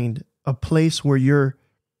find a place where you're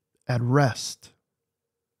at rest,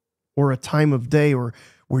 or a time of day, or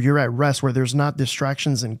where you're at rest, where there's not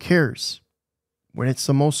distractions and cares, when it's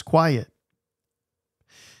the most quiet,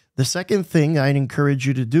 the second thing I'd encourage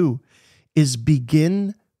you to do is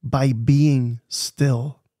begin by being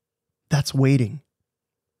still. That's waiting.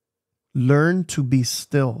 Learn to be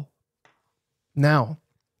still. Now,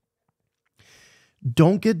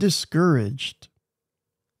 don't get discouraged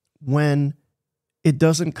when it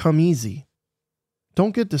doesn't come easy.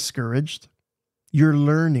 Don't get discouraged. You're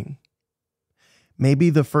learning.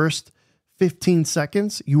 Maybe the first 15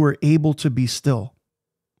 seconds you were able to be still,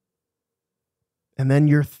 and then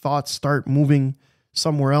your thoughts start moving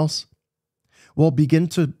somewhere else. Well, begin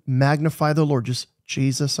to magnify the Lord. Just,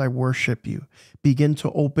 Jesus, I worship you. Begin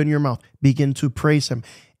to open your mouth. Begin to praise him,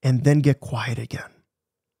 and then get quiet again.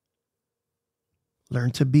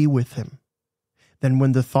 Learn to be with him. Then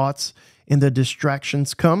when the thoughts and the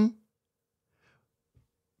distractions come,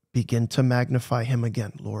 begin to magnify him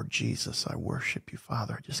again. Lord Jesus, I worship you.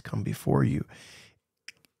 Father, I just come before you.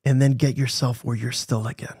 And then get yourself where you're still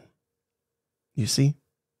again. You see?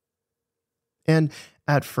 And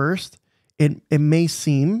at first, it may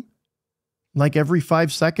seem like every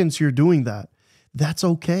 5 seconds you're doing that. That's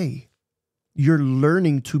okay. You're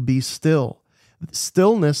learning to be still.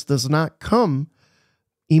 Stillness does not come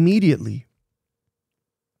immediately.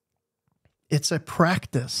 It's a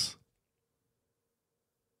practice.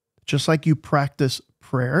 Just like you practice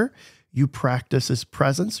prayer, you practice his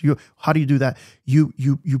presence. How do you do that? You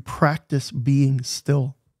practice being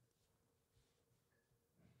still.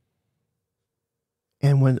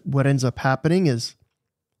 And what ends up happening is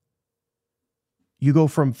you go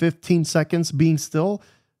from 15 seconds being still,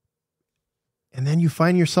 and then you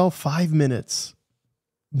find yourself 5 minutes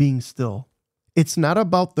being still. It's not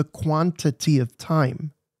about the quantity of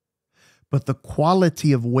time, but the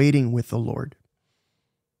quality of waiting with the Lord.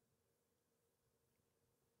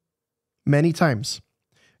 Many times,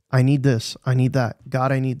 I need this, I need that.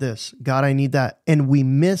 God, I need this. God, I need that. And we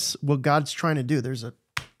miss what God's trying to do. There's a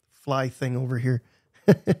fly thing over here.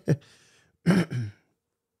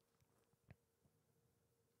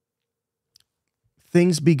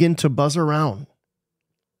 Things begin to buzz around.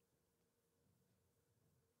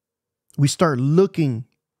 We start looking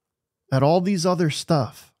at all these other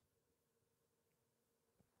stuff.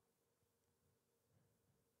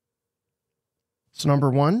 So number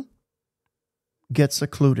one, get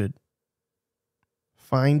secluded.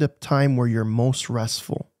 Find a time where you're most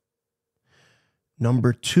restful.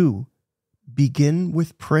 Number two, begin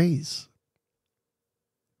with praise.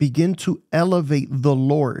 Begin to elevate the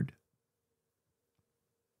Lord.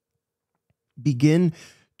 Begin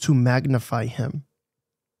to magnify him.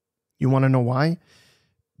 You want to know why?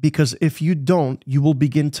 Because if you don't, you will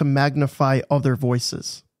begin to magnify other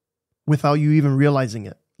voices without you even realizing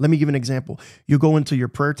it. Let me give an example. You go into your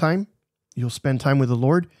prayer time, you'll spend time with the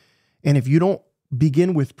Lord, and if you don't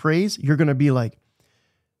begin with praise, you're going to be like,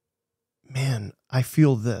 man, I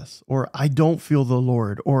feel this, or I don't feel the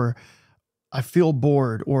Lord, or I feel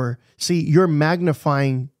bored, or see, you're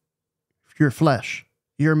magnifying your flesh.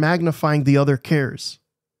 You're magnifying the other cares.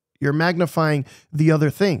 You're magnifying the other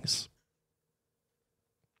things.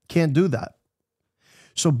 Can't do that.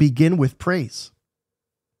 So begin with praise.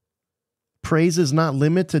 Praise is not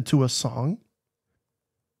limited to a song.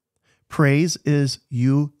 Praise is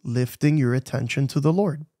you lifting your attention to the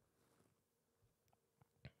Lord.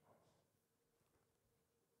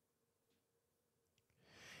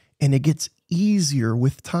 And it gets easier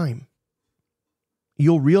with time.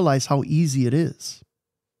 You'll realize how easy it is.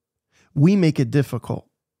 We make it difficult.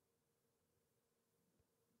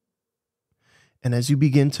 And as you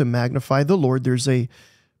begin to magnify the Lord,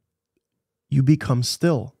 you become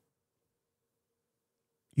still.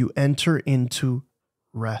 You enter into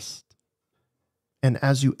rest. And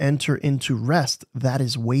as you enter into rest, that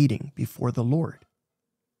is waiting before the Lord.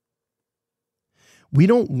 We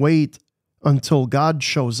don't wait until God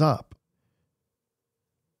shows up.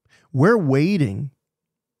 We're waiting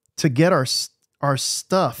to get our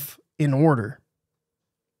stuff in order.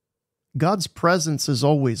 God's presence is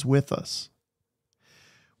always with us.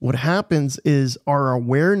 What happens is our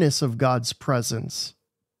awareness of God's presence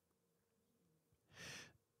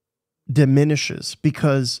diminishes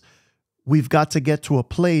because we've got to get to a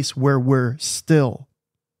place where we're still.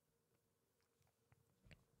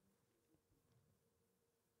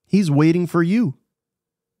 He's waiting for you.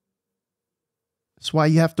 That's why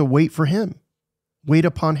you have to wait for him. Wait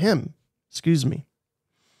upon him. Excuse me.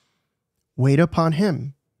 Wait upon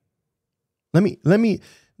him. Let me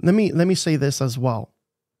say this as well.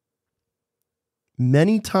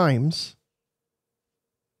 Many times,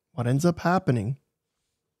 what ends up happening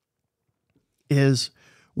is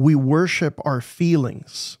we worship our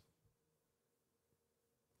feelings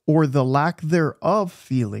or the lack thereof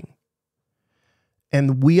feeling.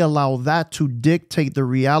 And we allow that to dictate the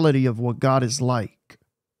reality of what God is like.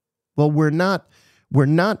 Well, we're not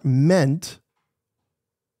meant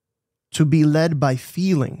to be led by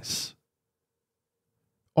feelings.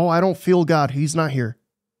 Oh, I don't feel God. He's not here.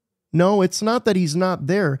 No, it's not that he's not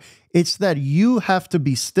there. It's that you have to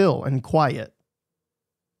be still and quiet.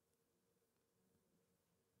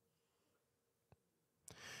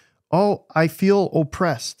 Oh, I feel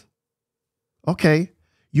oppressed. Okay,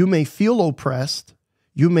 you may feel oppressed.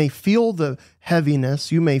 You may feel the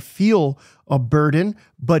heaviness. You may feel a burden,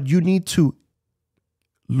 but you need to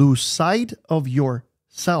lose sight of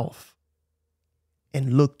yourself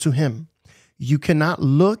and look to him. You cannot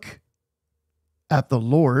look at the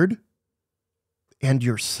Lord and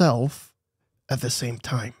yourself at the same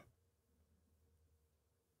time.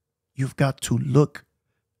 You've got to look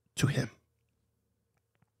to him.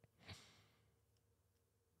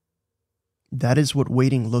 That is what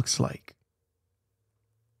waiting looks like.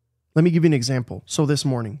 Let me give you an example. So this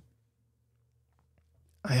morning,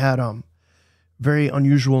 I had a very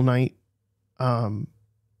unusual night.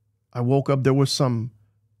 I woke up, there was some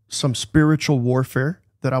spiritual warfare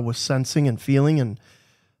that I was sensing and feeling,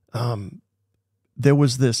 and there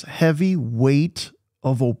was this heavy weight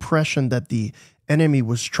of oppression that the enemy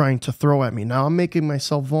was trying to throw at me. Now I'm making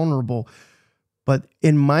myself vulnerable, but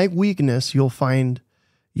in my weakness, you'll find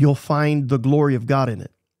the glory of God in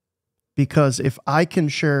it. Because if I can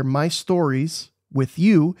share my stories with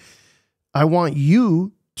you, I want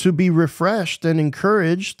you to be refreshed and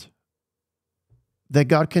encouraged that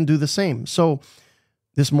God can do the same. So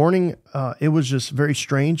this morning, it was just very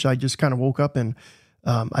strange. I just kind of woke up and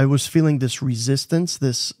I was feeling this resistance,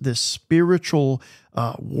 this spiritual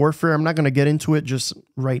warfare. I'm not going to get into it just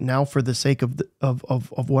right now for the sake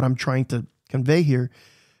of what I'm trying to convey here.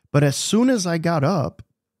 But as soon as I got up,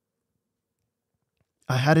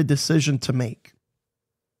 I had a decision to make.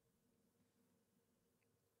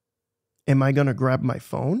 Am I going to grab my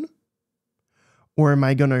phone or am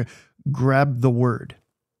I going to grab the word?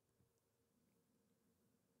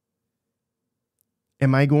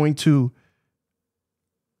 Am I going to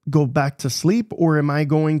go back to sleep or am I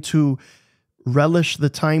going to relish the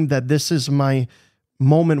time that this is my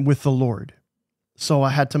moment with the Lord? So I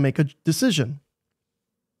had to make a decision.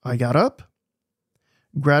 I got up,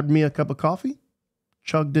 grabbed me a cup of coffee,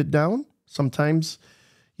 chugged it down. Sometimes,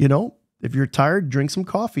 if you're tired, drink some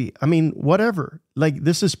coffee. I mean, whatever. Like,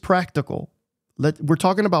 this is practical. We're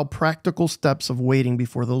talking about practical steps of waiting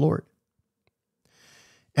before the Lord.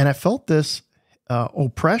 And I felt this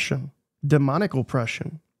oppression, demonic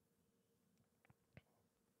oppression.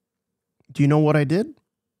 Do you know what I did?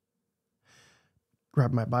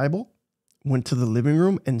 Grabbed my Bible, went to the living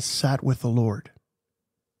room, and sat with the Lord.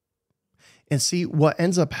 And see, what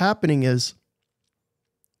ends up happening is,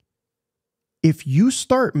 if you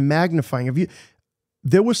start magnifying,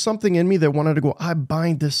 there was something in me that wanted to go, I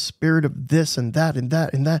bind this spirit of this and that and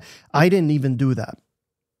that and that. I didn't even do that.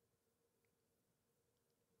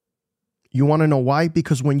 You want to know why?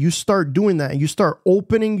 Because when you start doing that and you start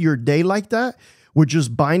opening your day like that, with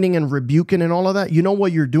just binding and rebuking and all of that, you know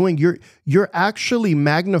what you're doing? You're actually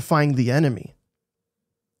magnifying the enemy.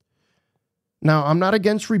 Now, I'm not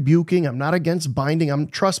against rebuking. I'm not against binding.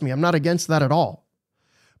 Trust me, I'm not against that at all.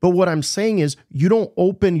 But what I'm saying is you don't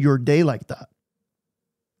open your day like that.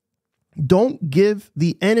 Don't give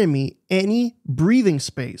the enemy any breathing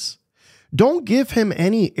space. Don't give him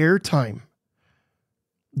any airtime.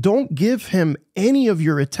 Don't give him any of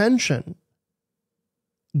your attention.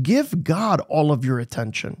 Give God all of your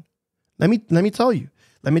attention. Let me tell you.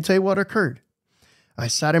 Let me tell you what occurred. I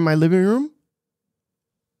sat in my living room.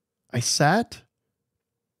 I sat,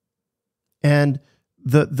 and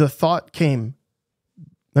the thought came.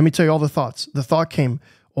 Let me tell you all the thoughts. The thought came,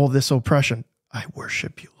 oh, this oppression. I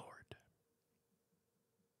worship you, Lord.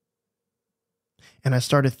 And I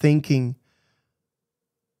started thinking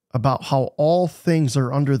about how all things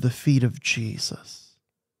are under the feet of Jesus.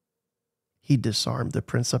 He disarmed the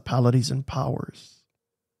principalities and powers.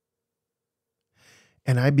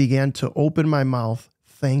 And I began to open my mouth,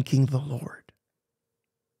 thanking the Lord.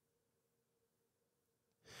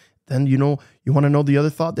 Then, you want to know the other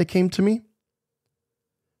thought that came to me?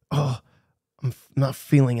 Oh, not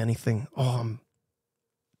feeling anything. Oh,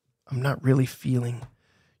 I'm not really feeling.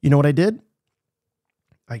 You know what I did?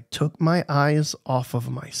 I took my eyes off of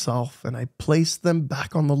myself and I placed them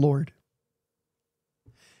back on the Lord.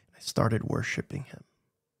 I started worshiping him,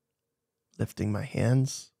 lifting my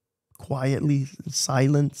hands quietly in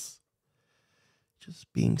silence,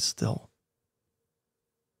 just being still,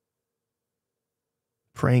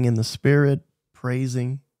 praying in the Spirit,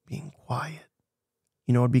 praising, being quiet.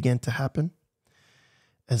 You know what began to happen?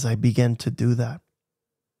 As I began to do that,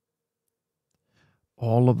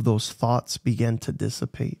 all of those thoughts began to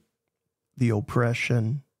dissipate. The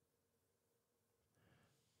oppression,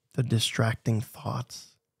 the distracting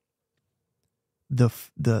thoughts, the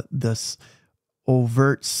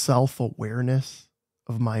overt self-awareness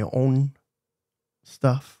of my own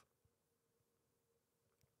stuff.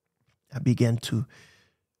 I began to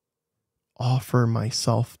offer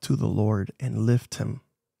myself to the Lord and lift him.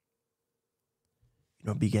 You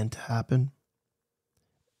know, it began to happen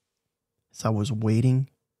as I was waiting,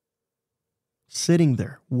 sitting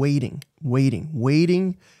there, waiting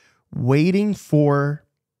for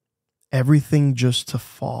everything just to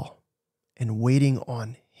fall and waiting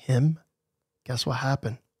on him. Guess what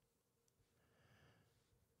happened?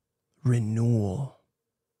 Renewal.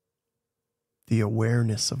 The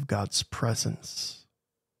awareness of God's presence.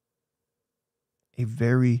 A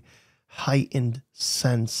very heightened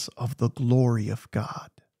sense of the glory of God.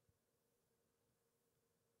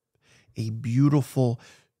 A beautiful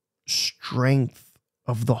strength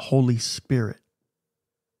of the Holy Spirit.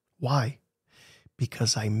 Why?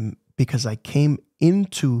 Because I came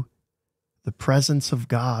into the presence of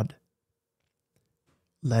God,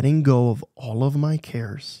 letting go of all of my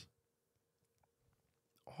cares,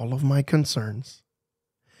 all of my concerns,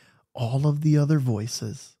 all of the other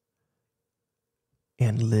voices,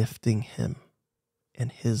 and lifting him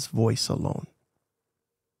and his voice alone.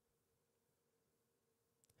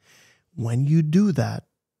 When you do that,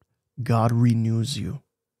 God renews you.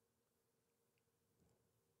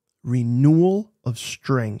 Renewal of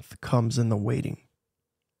strength comes in the waiting.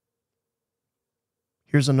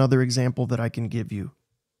 Here's another example that I can give you.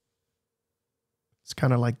 It's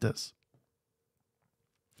kind of like this.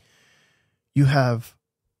 You have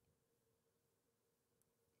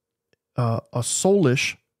a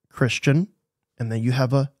soulish Christian, and then you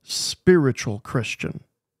have a spiritual Christian.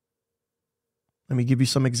 Let me give you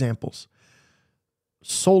some examples.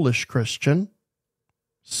 Soulish Christian,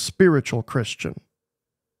 spiritual Christian.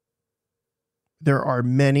 There are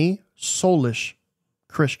many soulish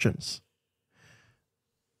Christians,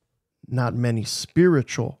 not many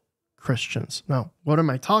spiritual Christians. Now, what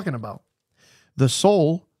am I talking about? The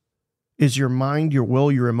soul is your mind, your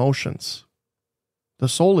will, your emotions. The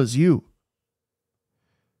soul is you.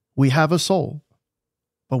 We have a soul,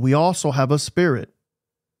 but we also have a spirit.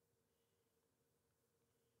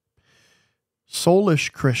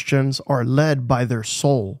 Soulish Christians are led by their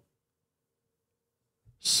soul.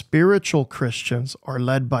 Spiritual Christians are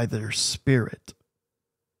led by their spirit.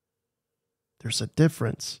 There's a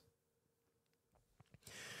difference.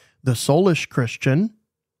 The soulish Christian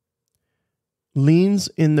leans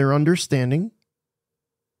in their understanding.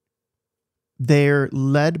 They're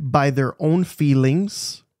led by their own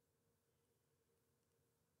feelings,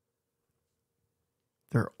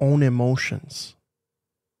 their own emotions.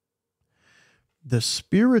 The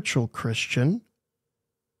spiritual Christian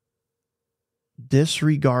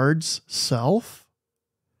disregards self,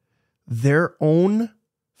 their own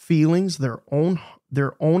feelings, their own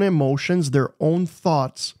emotions, their own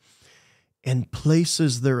thoughts, and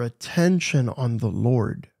places their attention on the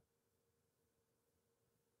Lord.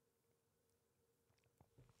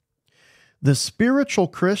 The spiritual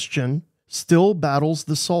Christian still battles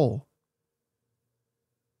the soul.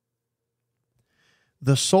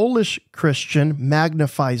 The soulish Christian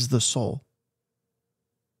magnifies the soul.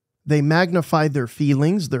 They magnify their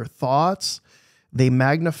feelings, their thoughts. They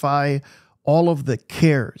magnify all of the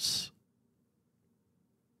cares.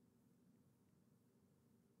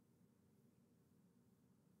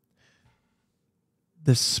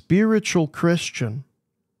 The spiritual Christian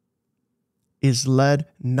is led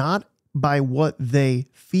not by what they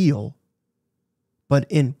feel, but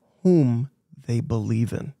in whom they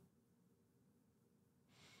believe in.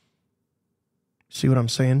 See what I'm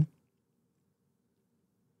saying?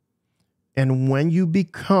 And when you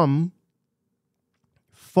become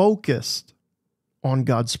focused on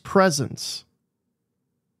God's presence,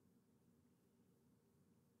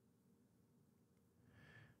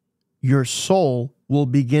 your soul will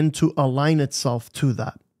begin to align itself to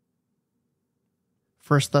that.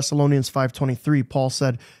 1 Thessalonians 5:23, Paul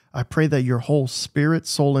said, I pray that your whole spirit,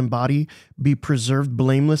 soul, and body be preserved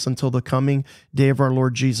blameless until the coming day of our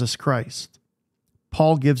Lord Jesus Christ.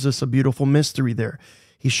 Paul gives us a beautiful mystery there.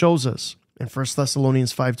 He shows us in 1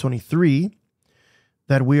 Thessalonians 5:23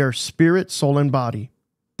 that we are spirit, soul, and body.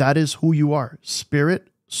 That is who you are, spirit,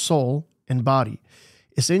 soul, and body.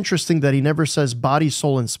 It's interesting that he never says body,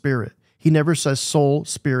 soul, and spirit. He never says soul,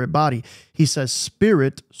 spirit, body. He says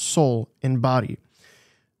spirit, soul, and body.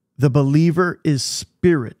 The believer is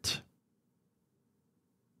spirit.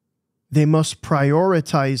 They must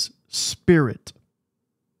prioritize spirit.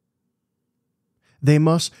 They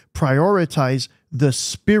must prioritize the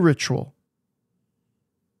spiritual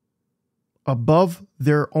above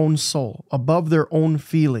their own soul, above their own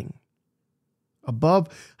feeling, above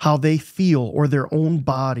how they feel or their own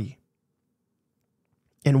body.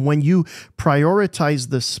 And when you prioritize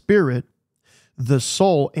the spirit, the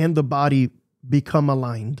soul and the body become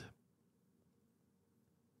aligned.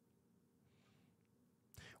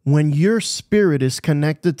 When your spirit is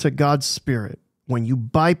connected to God's spirit, when you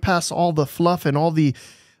bypass all the fluff and all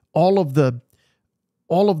of the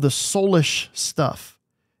soulish stuff,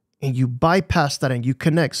 and you bypass that and you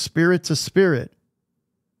connect spirit to spirit,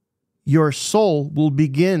 your soul will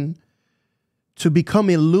begin to become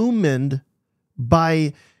illumined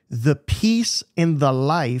by the peace and the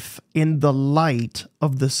life in the light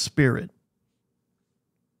of the Spirit.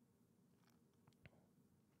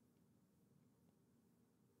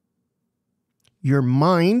 Your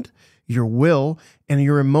mind, your will, and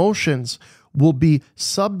your emotions will be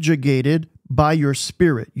subjugated by your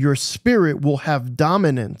spirit. Your spirit will have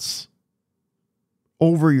dominance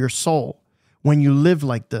over your soul when you live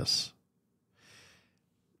like this.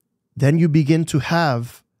 Then you begin to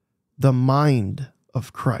have the mind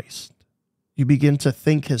of Christ. You begin to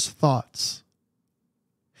think his thoughts.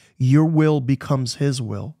 Your will becomes his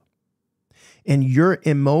will. And your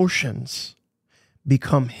emotions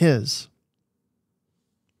become his.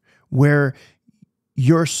 Where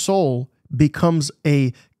your soul becomes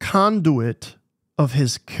a conduit of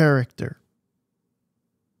his character.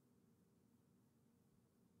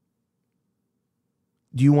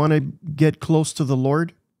 Do you want to get close to the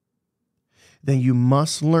Lord? Then you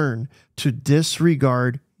must learn to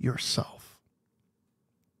disregard yourself.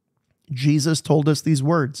 Jesus told us these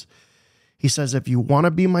words. He says, if you want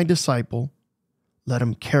to be my disciple, let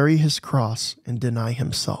him carry his cross and deny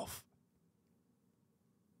himself.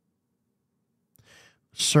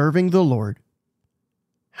 Serving the Lord,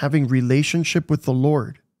 having relationship with the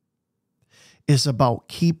Lord, is about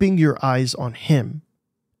keeping your eyes on him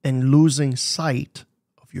and losing sight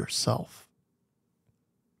of yourself.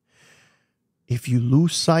 If you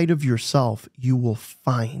lose sight of yourself, you will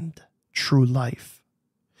find true life.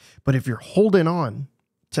 But if you're holding on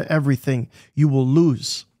to everything, you will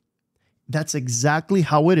lose. That's exactly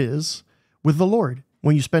how it is with the Lord.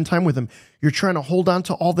 When you spend time with him, you're trying to hold on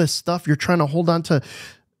to all this stuff. You're trying to hold on to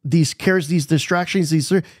these cares, these distractions,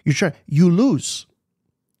 you lose.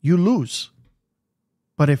 You lose.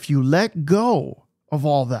 But if you let go of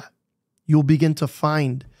all that, you'll begin to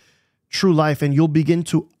find true life and you'll begin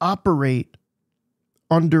to operate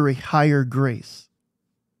under a higher grace.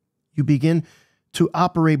 You begin to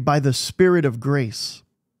operate by the Spirit of grace.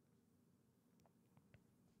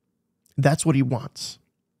 That's what he wants.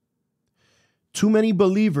 Too many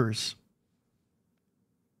believers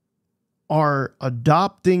are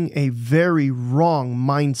adopting a very wrong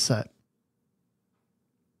mindset.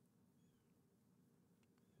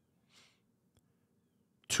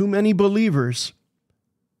 Too many believers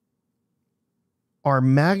are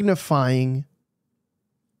magnifying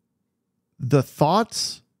the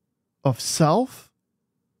thoughts of self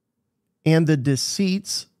and the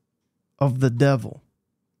deceits of the devil.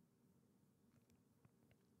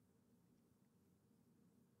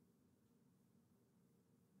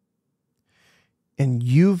 And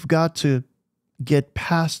you've got to get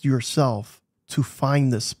past yourself to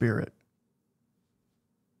find the Spirit.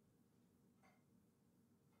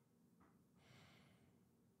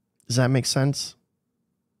 Does that make sense?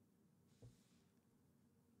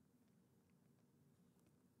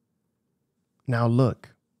 Now look.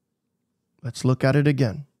 Let's look at it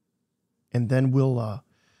again. And then we'll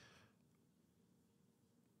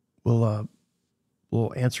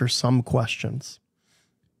answer some questions.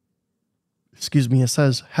 Excuse me, it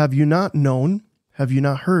says, have you not known, have you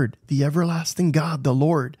not heard, the everlasting God, the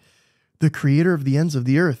Lord, the creator of the ends of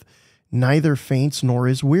the earth, neither faints nor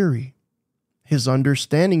is weary. His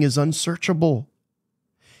understanding is unsearchable.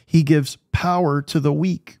 He gives power to the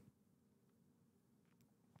weak.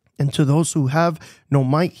 And to those who have no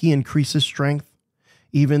might, he increases strength.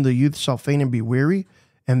 Even the youth shall faint and be weary,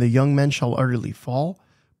 and the young men shall utterly fall.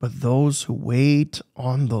 But those who wait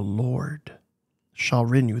on the Lord shall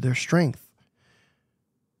renew their strength.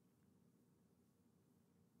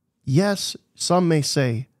 Yes, some may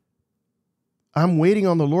say, I'm waiting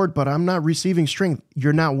on the Lord, but I'm not receiving strength.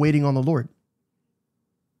 You're not waiting on the Lord.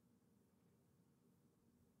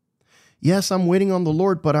 Yes, I'm waiting on the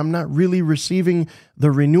Lord, but I'm not really receiving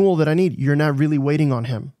the renewal that I need. You're not really waiting on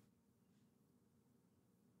him.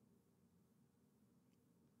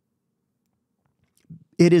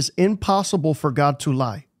 It is impossible for God to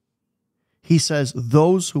lie. He says,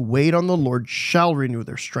 those who wait on the Lord shall renew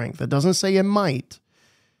their strength. It doesn't say it might.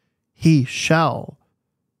 He shall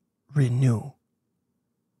renew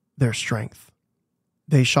their strength.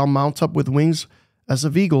 They shall mount up with wings as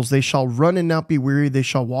of eagles. They shall run and not be weary. They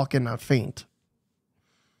shall walk and not faint.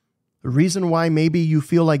 The reason why maybe you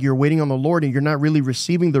feel like you're waiting on the Lord and you're not really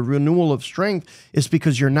receiving the renewal of strength is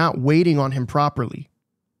because you're not waiting on him properly.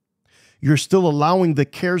 You're still allowing the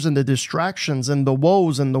cares and the distractions and the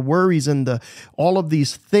woes and the worries and all of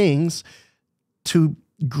these things to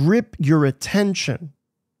grip your attention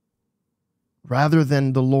rather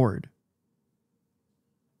than the Lord.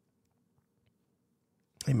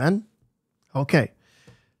 Amen? Okay.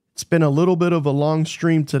 It's been a little bit of a long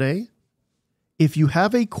stream today. If you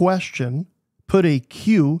have a question, put a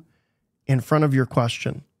Q in front of your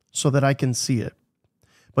question so that I can see it.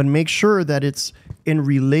 But make sure that it's in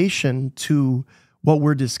relation to what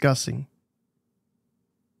we're discussing.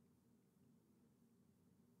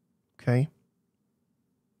 Okay?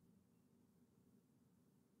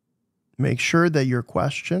 Make sure that your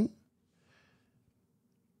question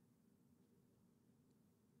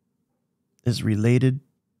is related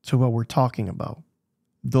to what we're talking about.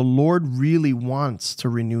 The Lord really wants to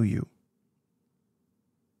renew you.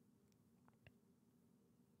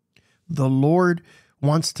 The Lord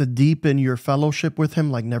wants to deepen your fellowship with him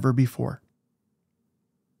like never before.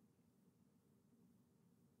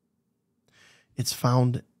 It's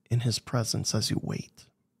found in his presence as you wait.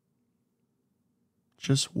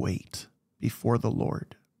 Just wait before the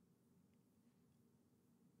Lord.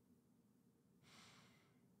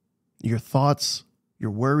 Your thoughts, your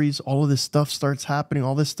worries, all of this stuff starts happening.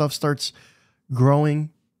 All this stuff starts growing.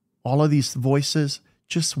 All of these voices,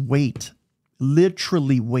 just wait.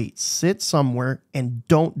 Literally wait. Sit somewhere and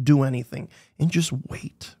don't do anything. And just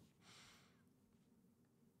wait.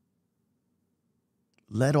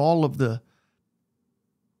 Let all of the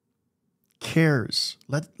cares,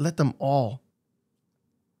 let them all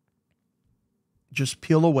just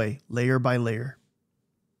peel away layer by layer.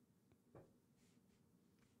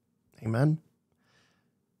 Amen.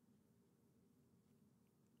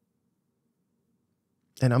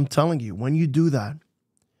 And I'm telling you, when you do that,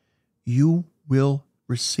 you will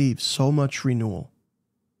receive so much renewal.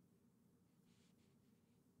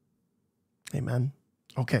 Amen.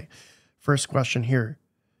 Okay. First question here.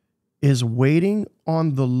 Is waiting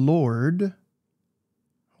on the Lord,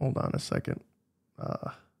 hold on a second.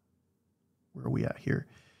 Where are we at here?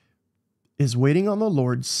 Is waiting on the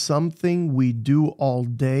Lord something we do all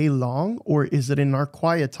day long, or is it in our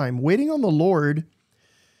quiet time? Waiting on the Lord,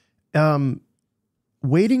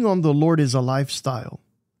 waiting on the Lord is a lifestyle.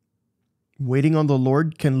 Waiting on the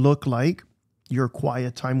Lord can look like your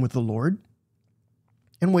quiet time with the Lord.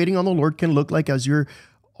 And waiting on the Lord can look like as you're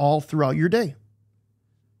all throughout your day.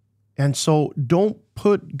 And so don't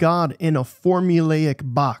put God in a formulaic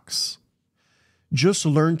box. Just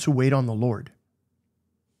learn to wait on the Lord.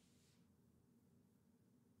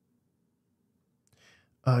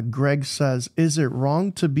 Greg says, is it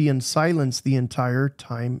wrong to be in silence the entire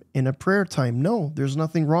time in a prayer time? No, there's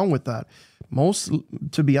nothing wrong with that.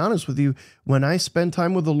 To be honest with you, when I spend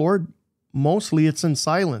time with the Lord, mostly it's in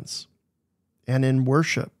silence and in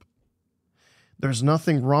worship. There's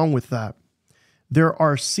nothing wrong with that. There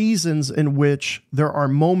are seasons in which there are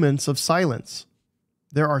moments of silence.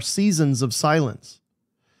 There are seasons of silence.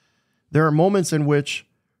 There are moments in which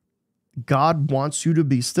God wants you to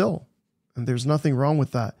be still. And there's nothing wrong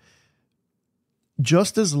with that.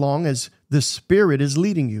 Just as long as the Spirit is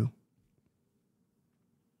leading you.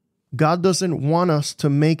 God doesn't want us to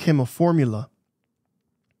make him a formula.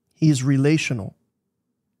 He is relational.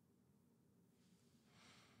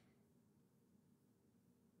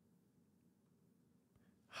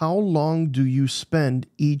 How long do you spend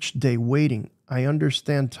each day waiting? I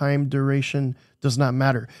understand time duration does not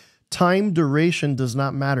matter. Time duration does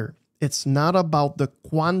not matter. It's not about the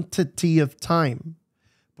quantity of time,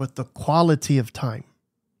 but the quality of time.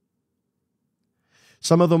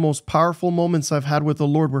 Some of the most powerful moments I've had with the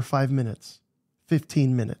Lord were 5 minutes,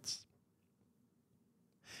 15 minutes.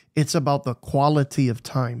 It's about the quality of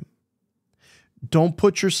time. Don't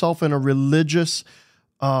put yourself in a religious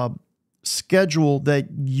schedule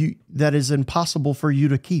that is impossible for you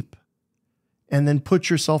to keep. And then put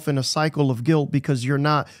yourself in a cycle of guilt because you're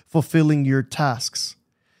not fulfilling your tasks.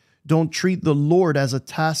 Don't treat the Lord as a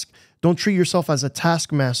task. Don't treat yourself as a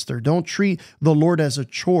taskmaster. Don't treat the Lord as a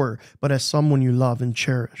chore, but as someone you love and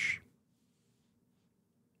cherish.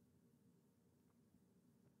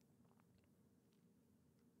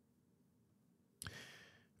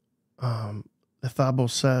 Ethabo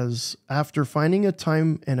says, after finding a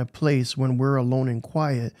time and a place when we're alone and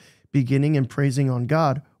quiet, beginning and praising on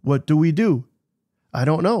God, what do? I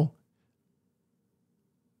don't know.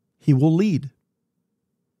 He will lead.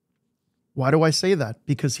 Why do I say that?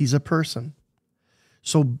 Because he's a person.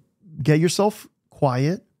 So get yourself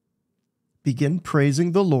quiet. Begin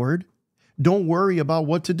praising the Lord. Don't worry about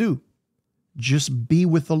what to do. Just be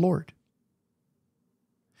with the Lord.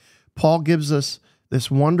 Paul gives us this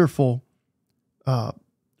wonderful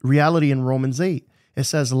reality in Romans 8. It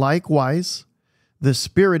says, likewise, the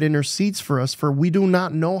Spirit intercedes for us, for we do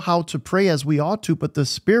not know how to pray as we ought to, but the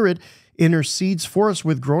Spirit intercedes for us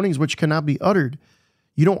with groanings which cannot be uttered.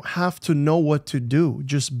 You don't have to know what to do.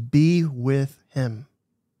 Just be with him.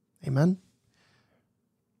 Amen.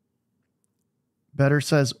 Better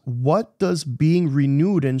says, what does being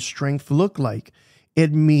renewed in strength look like?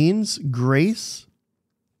 It means grace.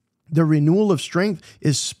 The renewal of strength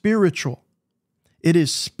is spiritual. It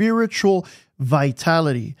is spiritual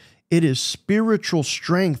vitality. It is spiritual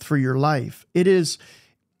strength for your life. It is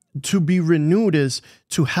to be renewed is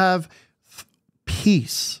to have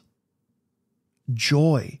peace,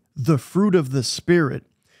 joy, the fruit of the Spirit,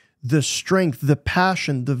 the strength, the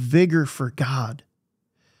passion, the vigor for God,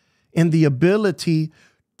 and the ability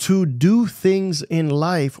to do things in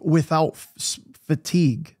life without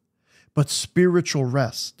fatigue, but spiritual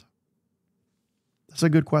rest. That's a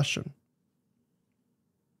good question.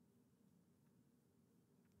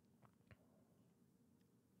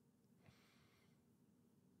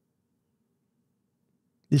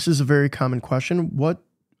 This is a very common question. What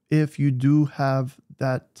if you do have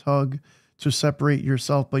that tug to separate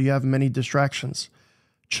yourself, but you have many distractions,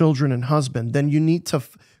 children and husband? Then you need to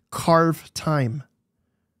carve time.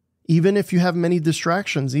 Even if you have many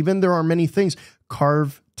distractions, even there are many things,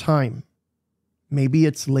 carve time. Maybe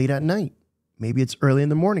it's late at night. Maybe it's early in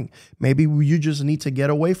the morning. Maybe you just need to get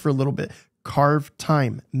away for a little bit. Carve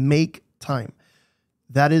time. Make time.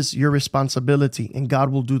 That is your responsibility, and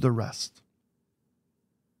God will do the rest.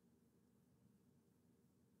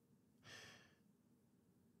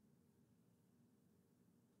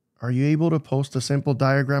 Are you able to post a simple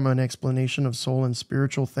diagram and explanation of soul and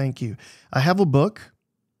spiritual? Thank you. I have a book.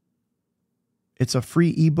 It's a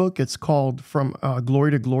free ebook. It's called From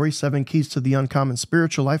Glory to Glory, 7 Keys to the Uncommon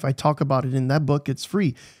Spiritual Life. I talk about it in that book. It's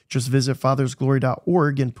free. Just visit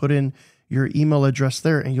fathersglory.org and put in your email address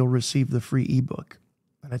there, and you'll receive the free ebook.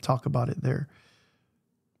 And I talk about it there.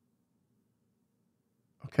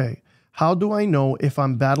 Okay. How do I know if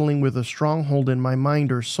I'm battling with a stronghold in my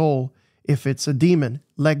mind or soul? If it's a demon,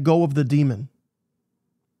 let go of the demon.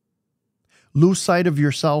 Lose sight of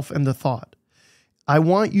yourself and the thought. I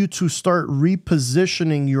want you to start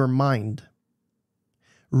repositioning your mind.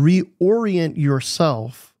 Reorient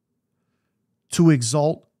yourself to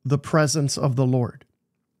exalt the presence of the Lord.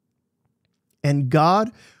 And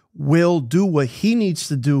God will do what he needs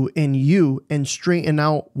to do in you and straighten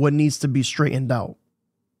out what needs to be straightened out.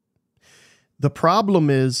 The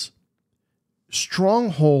problem is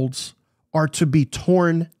strongholds are to be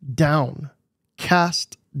torn down,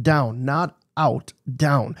 cast down, not out,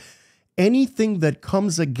 down. Anything that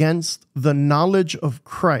comes against the knowledge of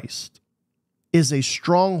Christ is a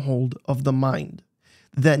stronghold of the mind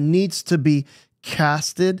that needs to be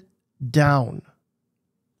casted down.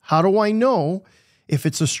 How do I know if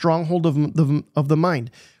it's a stronghold of the mind?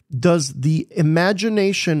 Does the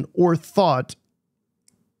imagination or thought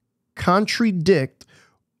contradict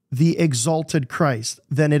the exalted Christ?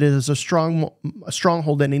 Then it is a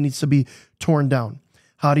stronghold and it needs to be torn down.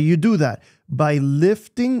 How do you do that? By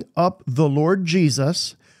lifting up the Lord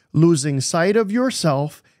Jesus, losing sight of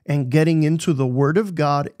yourself, and getting into the Word of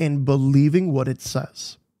God and believing what it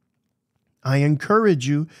says. I encourage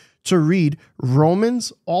you to read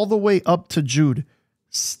Romans all the way up to Jude.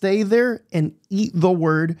 Stay there and eat the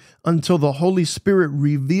Word until the Holy Spirit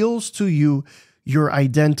reveals to you your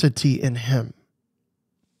identity in Him.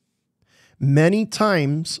 Many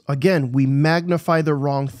times, again, we magnify the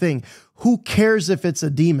wrong thing. Who cares if it's a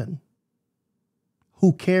demon?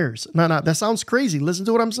 Who cares? No, that sounds crazy. Listen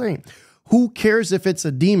to what I'm saying. Who cares if it's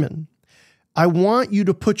a demon? I want you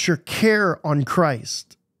to put your care on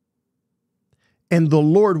Christ. and the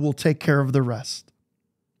Lord will take care of the rest.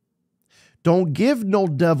 Don't give no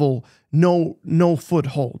devil no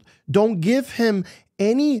foothold. Don't give him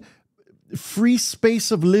any free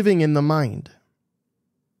space of living in the mind.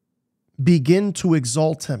 Begin to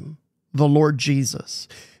exalt him, the Lord Jesus.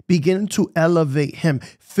 Begin to elevate him.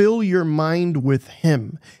 Fill your mind with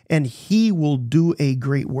him, and he will do a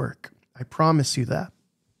great work. I promise you that.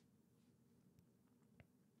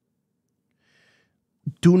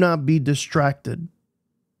 Do not be distracted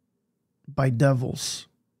by devils.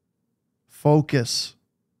 Focus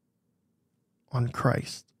on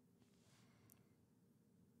Christ.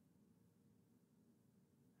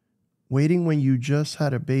 Waiting when you just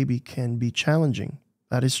had a baby can be challenging.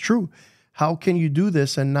 That is true. How can you do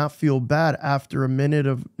this and not feel bad after a minute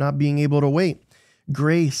of not being able to wait?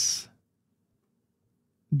 Grace.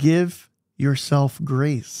 Give yourself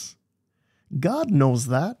grace. God knows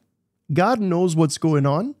that. God knows what's going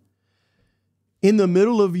on. In the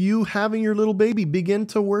middle of you having your little baby, begin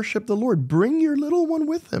to worship the Lord. Bring your little one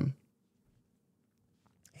with him.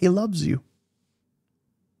 He loves you.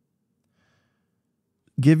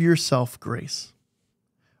 Give yourself grace.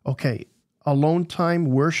 Okay, alone time,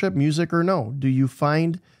 worship, music, or no? Do you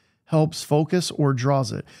find helps focus or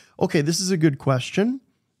draws it? Okay, this is a good question.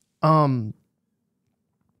 What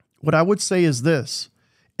I would say is this.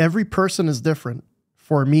 Every person is different.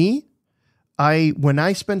 For me, when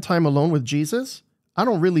I spend time alone with Jesus, I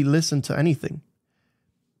don't really listen to anything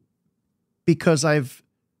because I've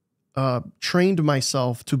trained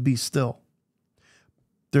myself to be still.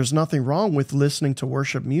 There's nothing wrong with listening to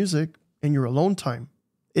worship music in your alone time.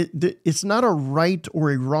 It's not a right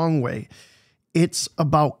or a wrong way. It's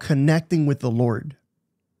about connecting with the Lord.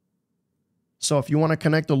 So if you want to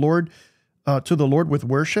connect the Lord to the Lord with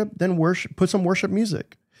worship, then put some worship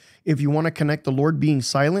music. If you want to connect the Lord being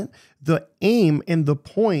silent, the aim and the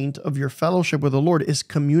point of your fellowship with the Lord is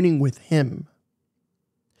communing with him.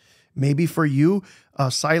 Maybe for you,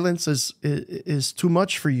 silence is too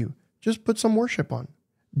much for you. Just put some worship on.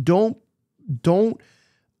 Don't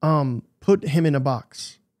put him in a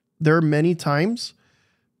box. There are many times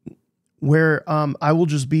where I will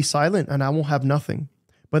just be silent and I won't have nothing.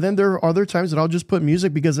 But then there are other times that I'll just put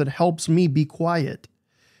music because it helps me be quiet.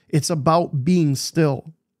 It's about being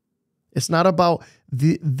still. It's not about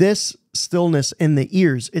this stillness in the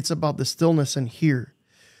ears. It's about the stillness in here.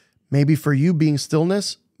 Maybe for you, reaching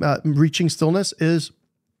stillness is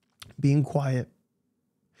being quiet.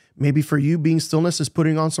 Maybe for you, being stillness is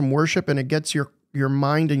putting on some worship and it gets your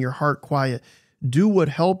mind and your heart quiet. Do what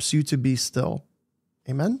helps you to be still.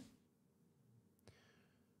 Amen?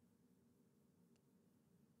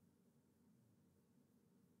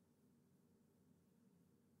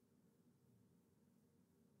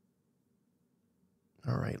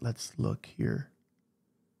 All right, let's look here.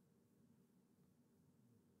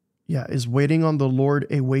 Yeah, is waiting on the Lord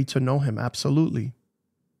a way to know him? Absolutely.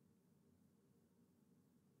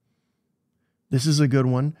 This is a good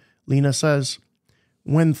one. Lena says,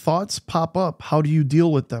 when thoughts pop up, how do you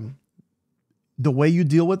deal with them? The way you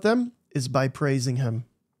deal with them is by praising him.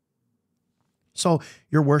 So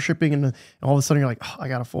you're worshiping and all of a sudden you're like, oh, I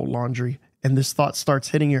got to fold laundry. And this thought starts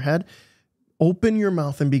hitting your head. Open your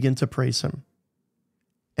mouth and begin to praise him.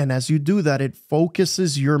 And as you do that, it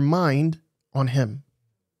focuses your mind on him.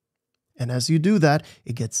 And as you do that,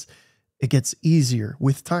 it gets easier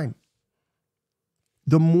with time.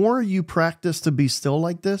 The more you practice to be still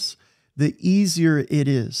like this, the easier it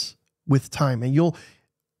is with time. And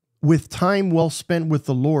with time well spent with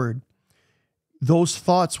the Lord, those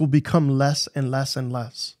thoughts will become less and less and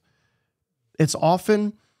less. It's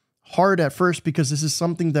often hard at first because this is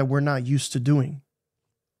something that we're not used to doing.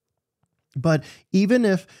 But even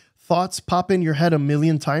if thoughts pop in your head a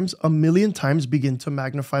million times begin to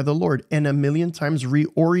magnify the Lord, and a million times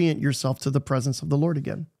reorient yourself to the presence of the Lord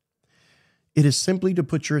again. It is simply to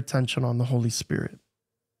put your attention on the Holy Spirit.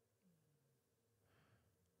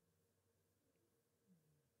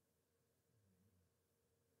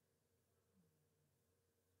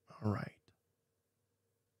 All right.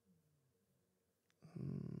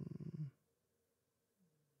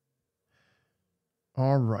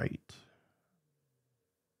 All right.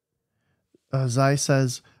 Zai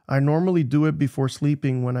says, I normally do it before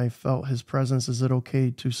sleeping when I felt his presence. Is it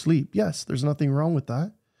okay to sleep? Yes, there's nothing wrong with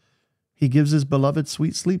that. He gives his beloved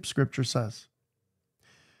sweet sleep, scripture says.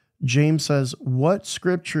 James says, what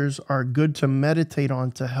scriptures are good to meditate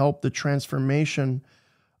on to help the transformation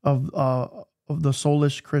of the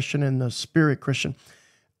soulish Christian and the spirit Christian?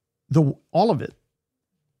 All of it.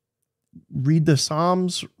 Read the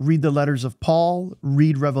Psalms, read the letters of Paul,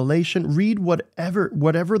 read Revelation, read whatever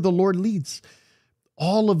the Lord leads.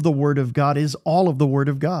 all of the Word of God is all of the Word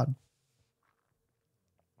of God.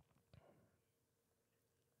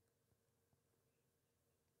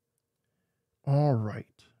 All right.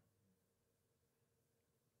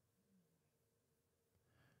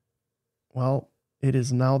 Well, it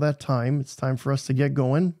is now that time. It's time for us to get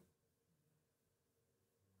going.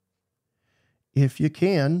 If you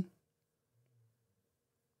can,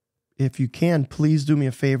 please do me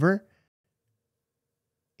a favor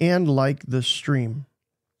and like the stream.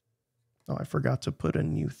 Oh, I forgot to put a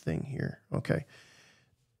new thing here. Okay.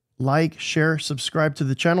 Like, share, subscribe to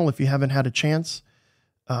the channel if you haven't had a chance.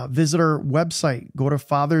 Visit our website. Go to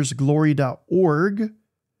fathersglory.org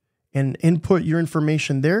and input your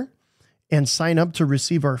information there and sign up to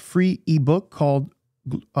receive our free ebook called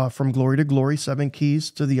From Glory to Glory, 7 Keys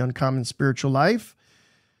to the Uncommon Spiritual Life.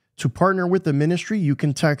 To partner with the ministry, you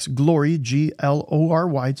can text GLORY,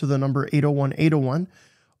 Glory, to the number 801-801.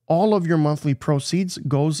 All of your monthly proceeds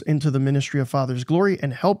goes into the ministry of Father's Glory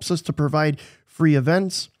and helps us to provide free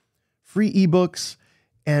events, free ebooks,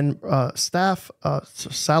 and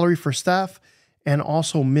salary for staff, and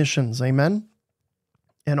also missions. Amen.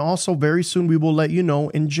 And also very soon we will let you know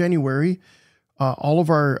in January, all of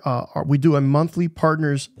we do a monthly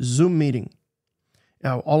partners Zoom meeting.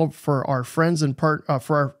 For our friends and for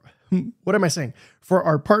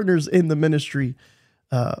our partners in the ministry.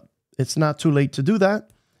 It's not too late to do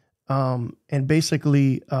that. And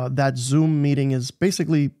basically that Zoom meeting is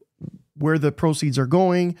basically where the proceeds are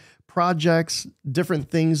going, projects, different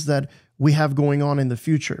things that we have going on in the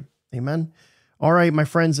future. Amen. All right, my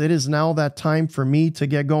friends, it is now that time for me to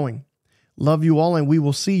get going. Love you all, and we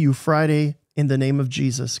will see you Friday in the name of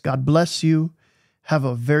Jesus. God bless you. Have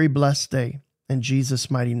a very blessed day in Jesus'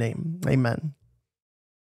 mighty name. Amen.